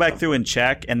someone the go back icon. through and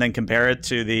check, and then compare it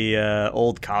to the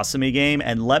old Kasumi game,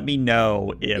 and let me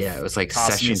know if Yeah, it was like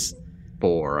session Kasumi's...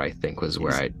 4, I think, was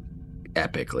where I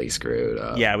epically screwed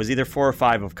up. Yeah, it was either 4 or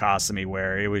 5 of Kasumi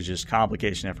where it was just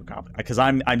complication after complication. Because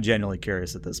I'm genuinely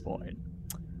curious at this point.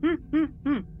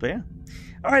 But yeah.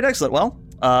 All right, excellent. Well,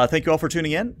 Thank you all for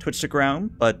tuning in. Twitch stick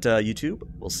around, but YouTube,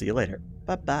 we'll see you later.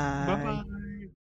 Bye-bye. Bye-bye.